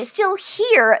 And I'm still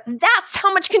here. That's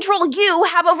how much control you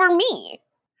have over me.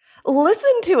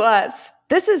 Listen to us.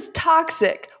 This is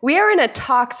toxic. We are in a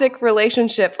toxic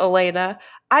relationship, Elena.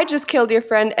 I just killed your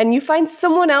friend, and you find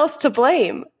someone else to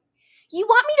blame. You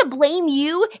want me to blame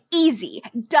you? Easy.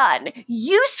 Done.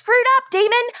 You screwed up,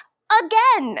 Damon.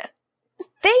 Again.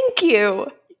 Thank you.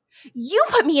 You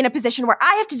put me in a position where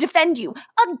I have to defend you.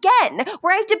 Again.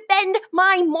 Where I have to bend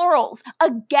my morals.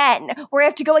 Again. Where I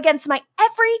have to go against my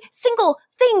every single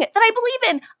thing that I believe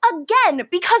in. Again.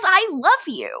 Because I love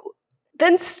you.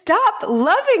 Then stop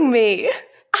loving me.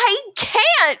 I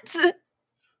can't.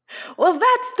 Well,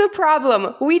 that's the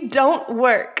problem. We don't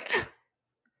work.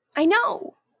 I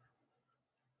know.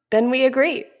 Then we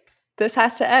agree. This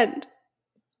has to end.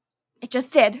 It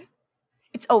just did.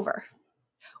 It's over.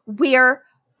 We're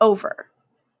over.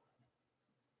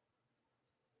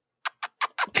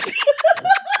 They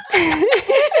stand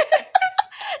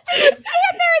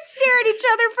there and stare at each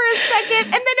other for a second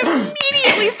and then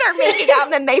immediately start making out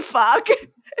and then they fuck. So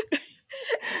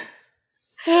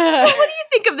what do you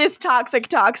think of this toxic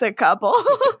couple?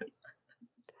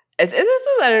 This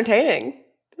was entertaining.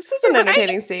 This was an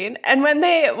entertaining scene. And when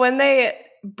they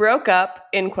broke up,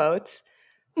 in quotes,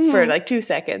 for like 2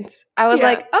 seconds, I was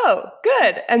like, oh,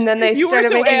 good. And then they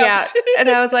started making out. And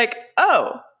I was like,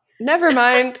 oh, never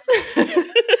mind.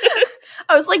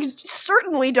 I was like,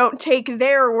 certainly don't take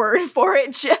their word for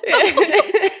it, Jill.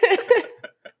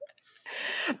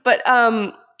 But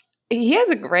he has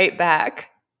a great back.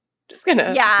 Just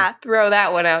gonna throw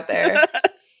that one out there.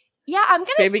 Yeah, I'm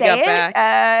gonna say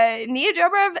it. Nia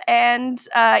Dobrev and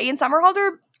Ian Somerhalder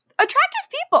are attractive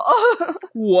people.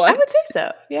 What? I would say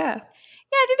so. Yeah.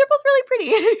 Yeah, I think they're both really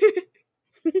pretty.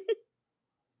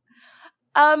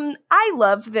 I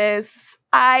love this.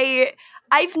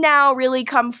 I've now really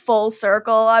come full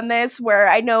circle on this, where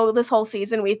I know this whole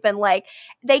season we've been like,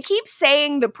 they keep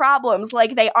saying the problems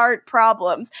like they aren't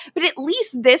problems. But at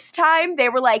least this time they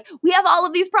were like, we have all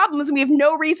of these problems and we have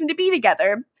no reason to be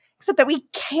together. Except that we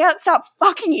can't stop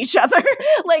fucking each other.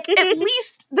 Like, at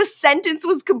least the sentence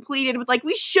was completed with like,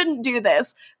 we shouldn't do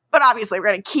this. But obviously we're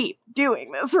going to keep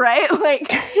doing this, right? Like,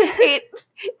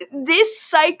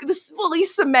 this fully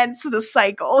cements the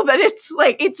cycle that it's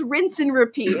like, it's rinse and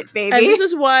repeat, baby. And this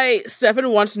is why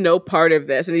Stefan wants no part of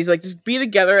this. And he's like, just be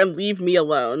together and leave me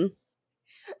alone.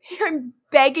 I'm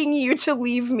begging you to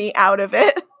leave me out of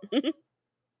it.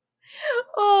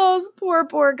 Oh, this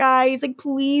poor guy. He's like,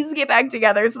 please get back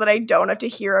together so that I don't have to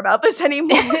hear about this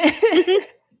anymore.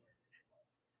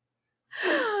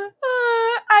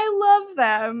 I love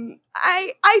them.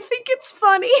 I think it's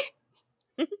funny.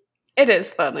 It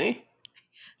is funny.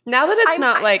 Now that it's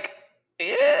now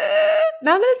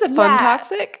that it's a fun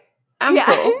toxic, I'm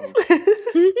cool.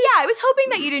 Yeah, I was hoping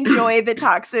that you'd enjoy the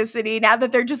toxicity now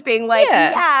that they're just being like,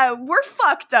 yeah, we're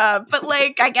fucked up, but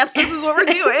like, I guess this is what we're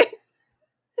doing.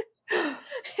 I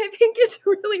think it's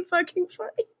really fucking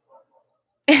funny.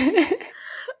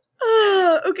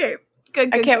 Okay.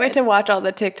 Good. I can't wait to watch all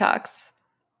the TikToks.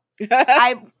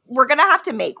 We're gonna have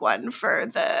to make one for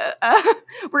the.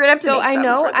 We're gonna have to. So make I some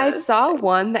know for the I saw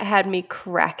one that had me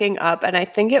cracking up, and I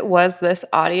think it was this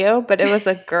audio, but it was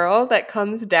a girl that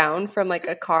comes down from like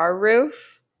a car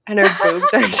roof, and her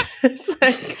boobs are just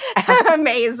like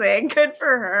amazing. Good for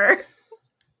her.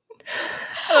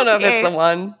 I don't know if it's the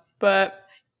one, but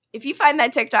if you find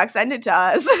that TikTok, send it to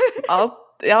us.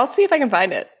 I'll see if I can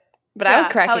find it. But I was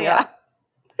cracking up.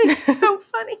 It's so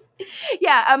funny.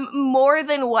 Yeah, more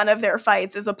than one of their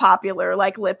fights is a popular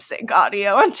like lip sync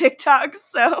audio on TikTok.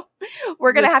 So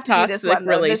we're gonna have to do this one.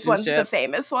 Though. This one's the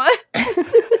famous one.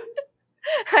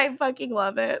 I fucking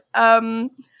love it.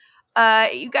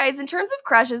 You guys, in terms of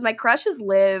crushes, my crush is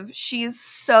Liv. She's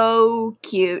so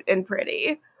cute and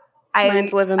pretty.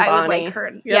 Mine's Liv and Bonnie. I would like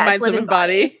her. Yeah, mine's Liv and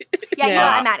Bonnie.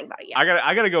 Yeah, I'm adding Bonnie. Yeah.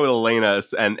 I gotta go with Elena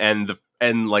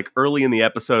and like early in the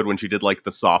episode when she did like the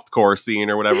softcore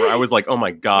scene or whatever, I was like, oh my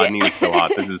God, Nina's so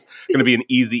hot. This is going to be an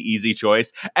easy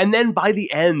choice. And then by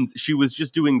the end, she was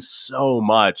just doing so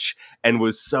much and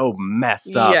was so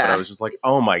messed up. And I was just like,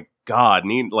 oh my God,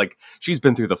 Nina, like she's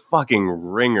been through the fucking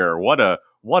ringer. What a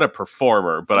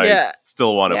performer. But I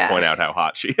still want to point out how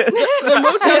hot she is. The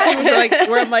motel scene was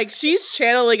where I'm like, she's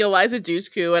channeling Eliza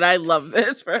Dushku, and I love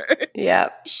this for her. Yeah.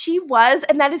 She was,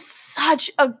 and that is such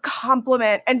a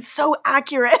compliment and so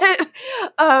accurate.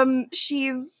 I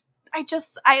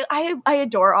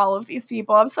adore all of these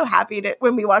people. I'm so happy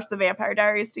when we watch the Vampire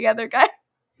Diaries together, guys.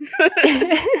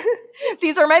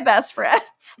 These are my best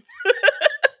friends.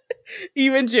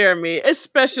 Even Jeremy,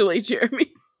 especially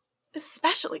Jeremy.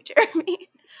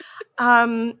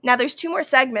 Now there's 2 more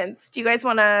segments. Do you guys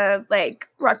want to like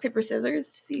rock paper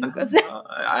scissors to see who goes next?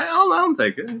 I'll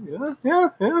take it. Yeah.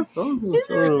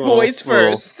 Boys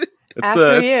first.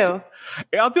 After you.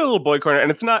 I'll do a little boy corner,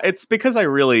 and it's because I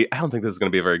don't think this is going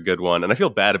to be a very good one, and I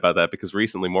feel bad about that because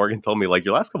recently Morgan told me like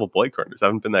your last couple boy corners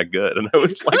haven't been that good, and I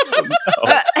was like, oh, no.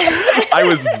 I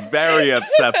was very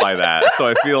upset by that, so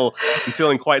I'm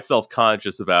feeling quite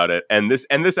self-conscious about it. And this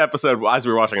episode, as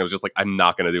we were watching, I was just like, I'm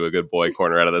not going to do a good boy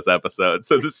corner out of this episode,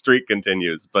 so the streak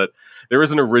continues. But there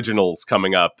is an originals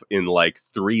coming up in like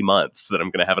 3 months that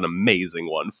I'm going to have an amazing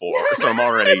one for, so I'm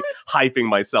already hyping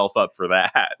myself up for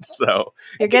that. So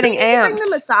you're getting amped. Bring the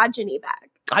misogyny back.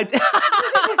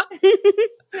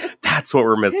 That's what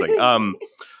we're missing.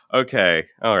 Okay.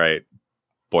 All right.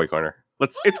 Boy corner.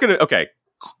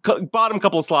 Bottom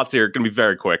couple of slots here. Gonna be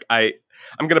very quick. I'm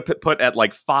gonna put at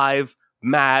like 5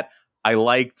 Matt. I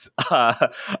liked the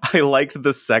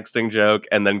sexting joke,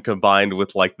 and then combined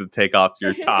with like the take off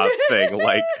your top thing.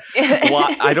 Like,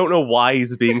 I don't know why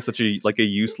he's being such a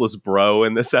useless bro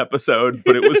in this episode,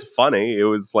 but it was funny. It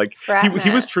was like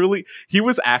he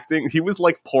was acting. He was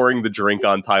like pouring the drink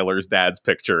on Tyler's dad's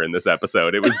picture in this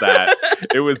episode. It was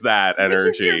that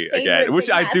energy again, which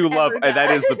I do love. And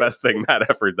that is the best thing Matt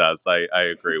ever does. I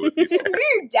agree with you.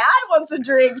 Your dad wants a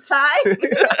drink, Ty.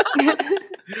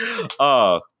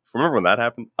 Remember when that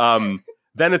happened?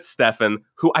 Then it's Stefan,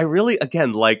 who I really,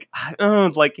 again, like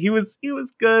he was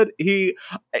good. It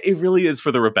really is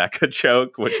for the Rebecca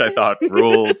joke, which I thought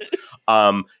ruled.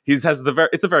 It's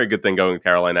a very good thing going with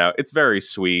Caroline now. It's very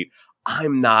sweet.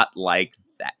 I'm not like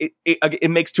that.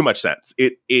 It makes too much sense.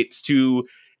 It's too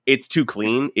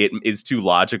clean. It is too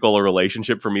logical a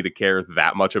relationship for me to care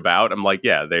that much about. I'm like,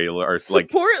 yeah, they are like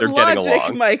they're getting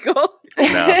along. Michael.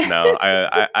 No,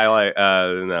 I like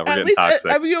no, we're getting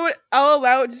toxic. I mean, you know what? I'll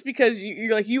allow it just because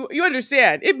you're like you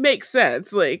understand. It makes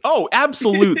sense. Like, oh,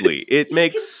 absolutely, it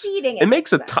makes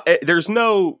there's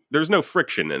no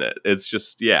friction in it. It's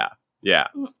just yeah,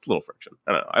 it's a little friction.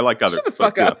 I don't know. I like others. Shut the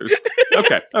fuck up.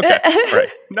 Okay, right.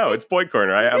 No, it's boy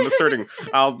corner. I'm asserting.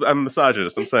 I'm a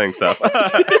misogynist. I'm saying stuff.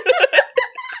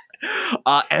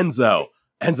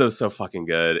 Enzo's so fucking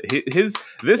good.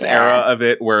 This era of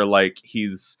it where like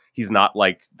he's not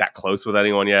like that close with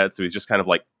anyone yet, so he's just kind of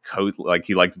like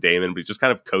he likes Damon, but he's just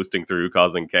kind of coasting through,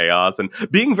 causing chaos and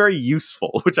being very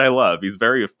useful, which I love. He's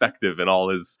very effective in all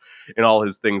his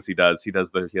things he does. He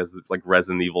has like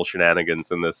Resident Evil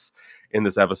shenanigans in this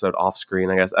episode off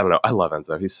screen, I guess. I don't know. I love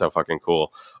Enzo. He's so fucking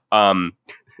cool. Number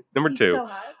 2.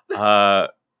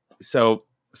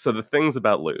 So the things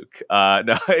about Luke.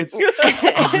 No, it's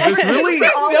there's really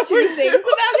all 2 things about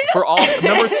him. For all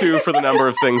number 2 for the number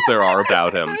of things there are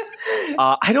about him.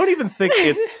 I don't even think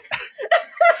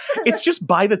it's just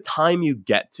by the time you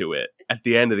get to it at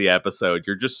the end of the episode,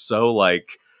 you're just so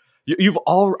like You've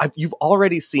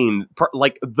already seen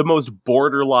like the most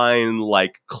borderline,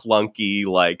 like clunky,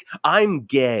 like I'm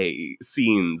gay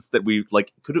scenes that we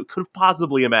like could have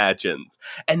possibly imagined,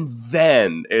 and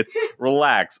then it's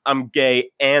relax, I'm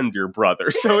gay and your brother.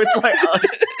 So it's like,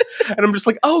 and I'm just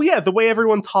like, oh yeah, the way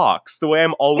everyone talks, the way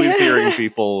I'm always hearing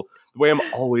people. The way I'm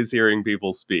always hearing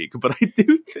people speak. But I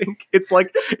do think it's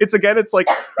like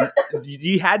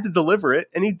he had to deliver it,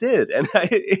 and he did. And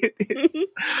it's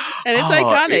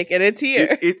iconic, and it's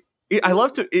here. I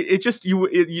love to. It just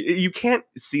you can't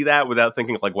see that without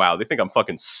thinking like, wow, they think I'm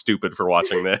fucking stupid for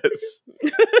watching this,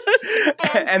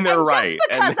 and they're right.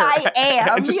 Just because I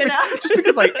am, just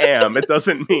because I am, it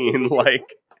doesn't mean like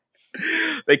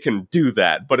they can do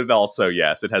that. But it also,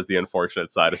 yes, it has the unfortunate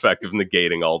side effect of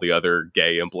negating all the other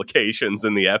gay implications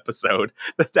in the episode.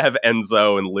 That's to have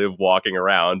Enzo and Liv walking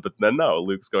around, but then no,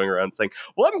 Luke's going around saying,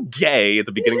 well, I'm gay at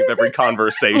the beginning of every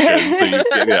conversation. So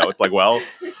you know, it's like, well,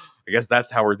 I guess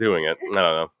that's how we're doing it.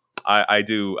 I don't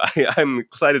know. I'm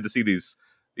excited to see these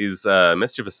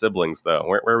mischievous siblings, though.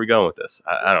 Where are we going with this?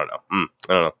 I don't know.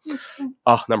 I don't know.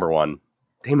 Oh, number one,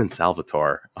 Damon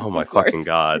Salvatore. Oh my fucking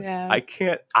god! Yeah. I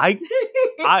can't.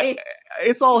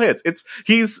 It's all hits. It's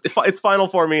final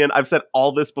for me, and I've said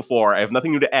all this before. I have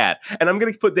nothing new to add, and I'm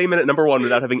gonna put Damon at number one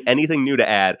without having anything new to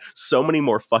add so many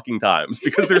more fucking times,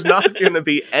 because there's not gonna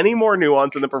be any more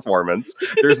nuance in the performance.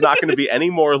 There's not gonna be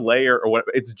any more layer or what.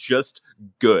 It's just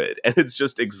good, and it's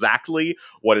just exactly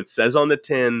what it says on the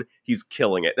tin. He's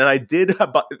killing it, and I did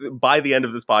by the end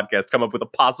of this podcast come up with a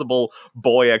possible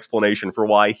boy explanation for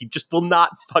why he just will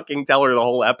not fucking tell her the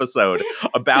whole episode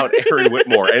about Erin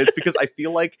Whitmore, and it's because I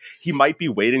feel like he might be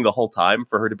waiting the whole time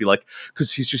for her to be like,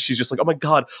 because she's just like, oh my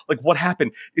god, like what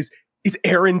happened? Is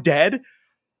Erin dead?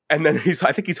 And then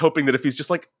I think he's hoping that if he's just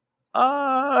like,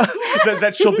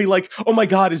 that she'll be like, oh my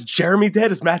god, is Jeremy dead?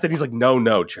 Is Matt dead? He's like,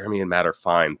 no, Jeremy and Matt are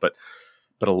fine, but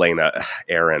Elena,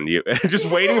 Erin, you just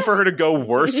waiting for her to go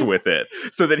worse with it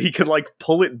so that he can like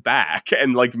pull it back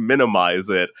and like minimize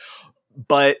it.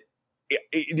 But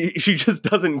she just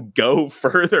doesn't go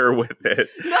further with it.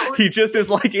 No. He just is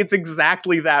like, it's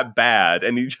exactly that bad.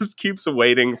 And he just keeps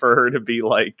waiting for her to be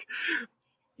like,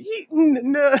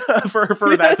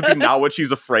 for that to be not what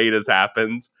she's afraid has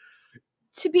happened.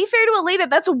 To be fair to Elena,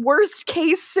 that's a worst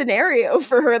case scenario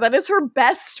for her. That is her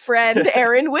best friend,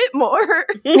 Erin Whitmore.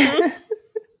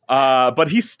 But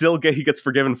he gets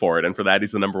forgiven for it, and for that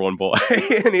he's the number one boy,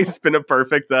 and he's been a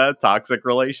perfect toxic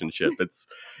relationship.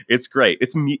 It's great.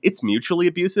 It's mutually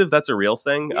abusive. That's a real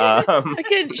thing.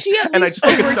 Again, and I just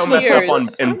think it's so messed up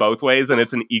in both ways, and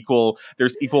it's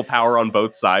there's equal power on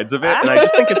both sides of it, and I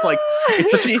just think it's like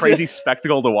it's such a crazy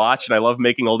spectacle to watch, and I love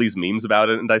making all these memes about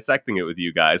it and dissecting it with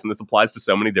you guys, and this applies to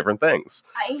so many different things.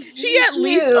 She at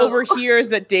least overhears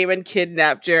that Damon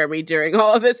kidnapped Jeremy during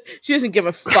all of this. She doesn't give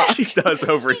a fuck. She does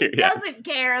overhear. She doesn't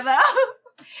care though.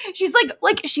 She's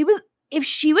like she was. If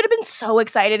she would have been so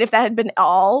excited if that had been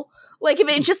all. Like if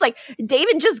it's just like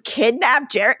David just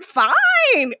kidnapped Jared, fine,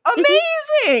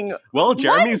 amazing. Well,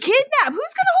 Jeremy's one kidnap.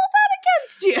 Who's gonna hold that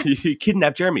against you? He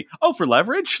kidnapped Jeremy. Oh, for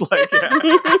leverage? Like, yeah.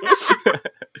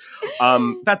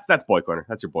 That's boy corner.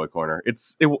 That's your boy corner. It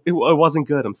wasn't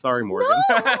good. I'm sorry, Morgan. No,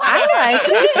 I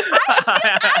liked it. I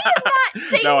am not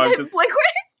saying that boy corner.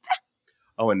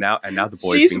 Oh, and now the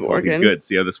boy's being told he's good.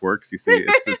 See how this works? You see,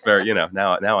 it's very,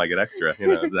 now I get extra,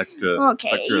 extra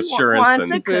assurance.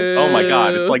 And oh my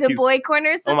god, it's like the boy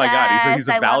corner's the oh my god, he's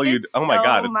a valued. Oh my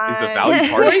god, it's a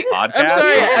valued part of the podcast.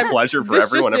 It's a pleasure for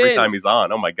everyone every time he's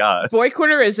on. Oh my god, boy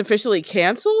corner is officially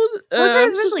canceled. Boy corner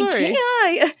is officially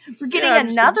We're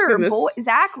getting another boy,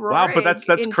 Zach. Wow, but that's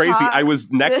crazy. I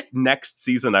was next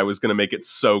season I was going to make it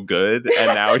so good,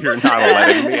 and now you're not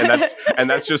letting me, and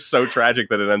that's just so tragic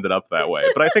that it ended up that way.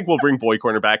 But I think we'll bring Boy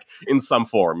Corner back in some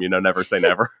form. Never say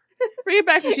never. Bring it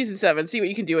back in season 7. See what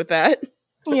you can do with that.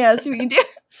 Yeah, see what you can do.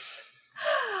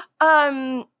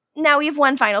 Now we have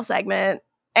one final segment,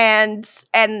 and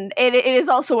it is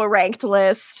also a ranked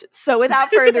list. So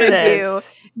without further ado,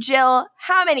 Jill,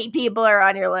 how many people are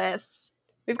on your list?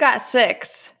 We've got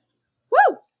 6. Woo!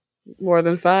 More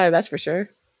than 5, that's for sure.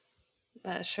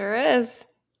 That sure is.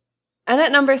 And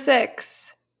at number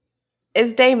 6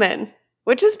 is Damon.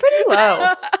 Which is pretty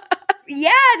low. Yeah,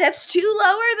 that's 2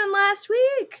 lower than last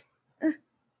week.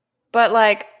 But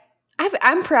like,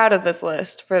 I'm proud of this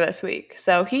list for this week.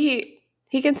 So he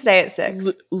can stay at 6.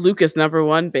 Luke is number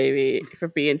 1, baby, for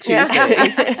being 2.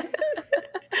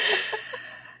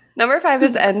 Number 5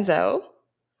 is Enzo.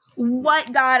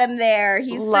 What got him there?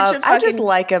 He's such a fucking... I just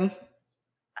like him.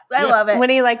 I love it.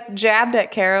 When he like jabbed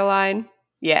at Caroline.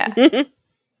 Yeah.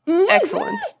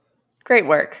 Excellent. Great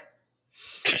work.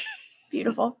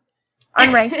 Beautiful.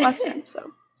 Unranked last time,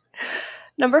 so.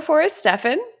 Number 4 is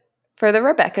Stefan for the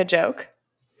Rebecca joke.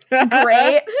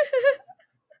 Great.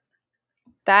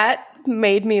 That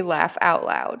made me laugh out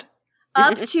loud.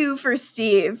 Up 2 for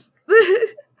Steve.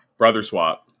 Brother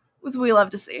swap. Was we love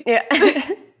to see. Yeah.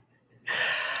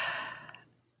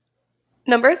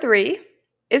 Number 3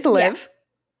 is Liv. Yes.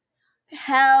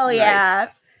 Hell yeah.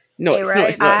 Nice.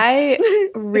 Nice. I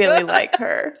really like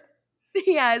her.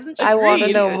 Yeah, isn't she I want to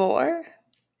Agreed. know more.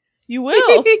 You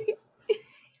will.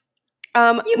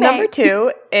 Number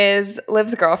 2 is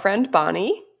Liv's girlfriend,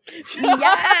 Bonnie.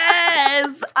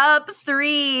 Yes! Up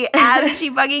 3, as she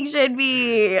fucking should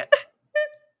be.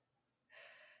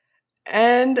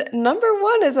 And number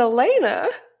 1 is Elena.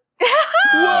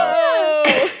 Whoa!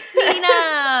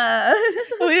 Nina!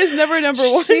 Elena's never number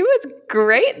 1. She was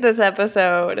great this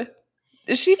episode.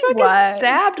 She fucking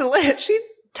stabbed Liv. She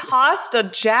tossed a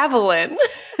javelin.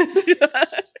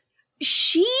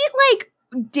 She,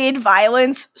 did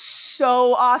violence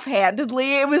so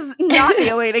offhandedly. It was not the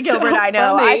Elena Gilbert I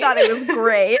know. Funny. I thought it was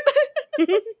great.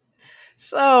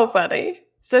 So funny.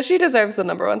 So she deserves the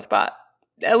number 1 spot.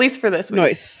 At least for this week.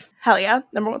 Nice. Hell yeah,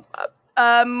 number 1 spot.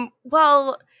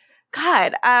 Well,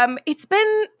 God, it's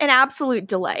been an absolute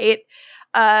delight.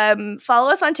 Follow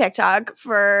us on TikTok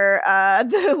for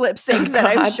the lip sync that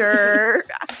I'm sure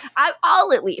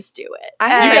I'll at least do it. I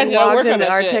haven't gotta logged work on into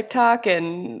that our shit. TikTok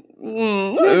and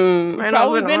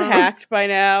Probably been hacked by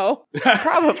now.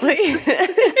 probably.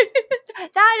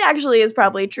 That actually is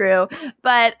probably true.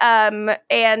 But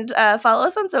and follow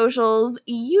us on socials.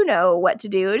 You know what to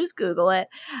do. Just Google it.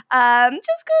 Just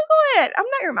Google it. I'm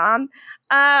not your mom.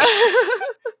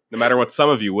 No matter what some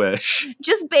of you wish.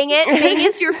 Just Bing it. Bing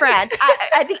is your friend.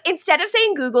 I think instead of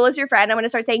saying Google is your friend, I'm going to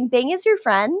start saying Bing is your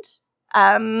friend.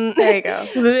 There you go.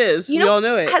 Because it is. We all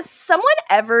know it. Has someone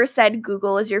ever said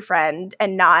Google is your friend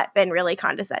and not been really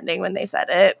condescending when they said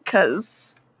it?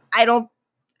 Because I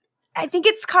think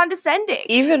it's condescending.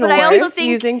 Even But worse, I also think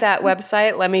using that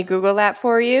website, let me Google that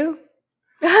for you.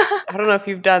 I don't know if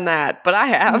you've done that, but I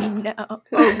have. No.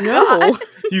 Oh, no.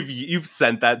 You've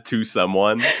sent that to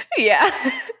someone.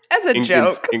 Yeah. As a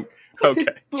joke. Okay.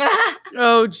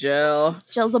 Oh, Jill.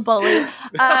 Jill's a bully.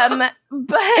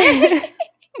 But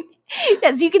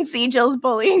as you can see, Jill's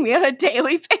bullying me on a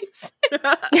daily basis.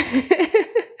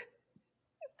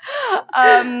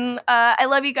 I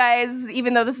love you guys,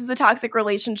 even though this is a toxic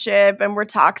relationship and we're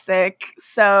toxic.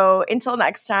 So until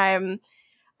next time,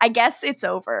 I guess it's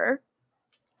over.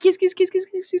 Kiss, kiss, kiss, kiss,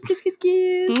 kiss, kiss, kiss, kiss,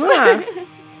 kiss. Mwah.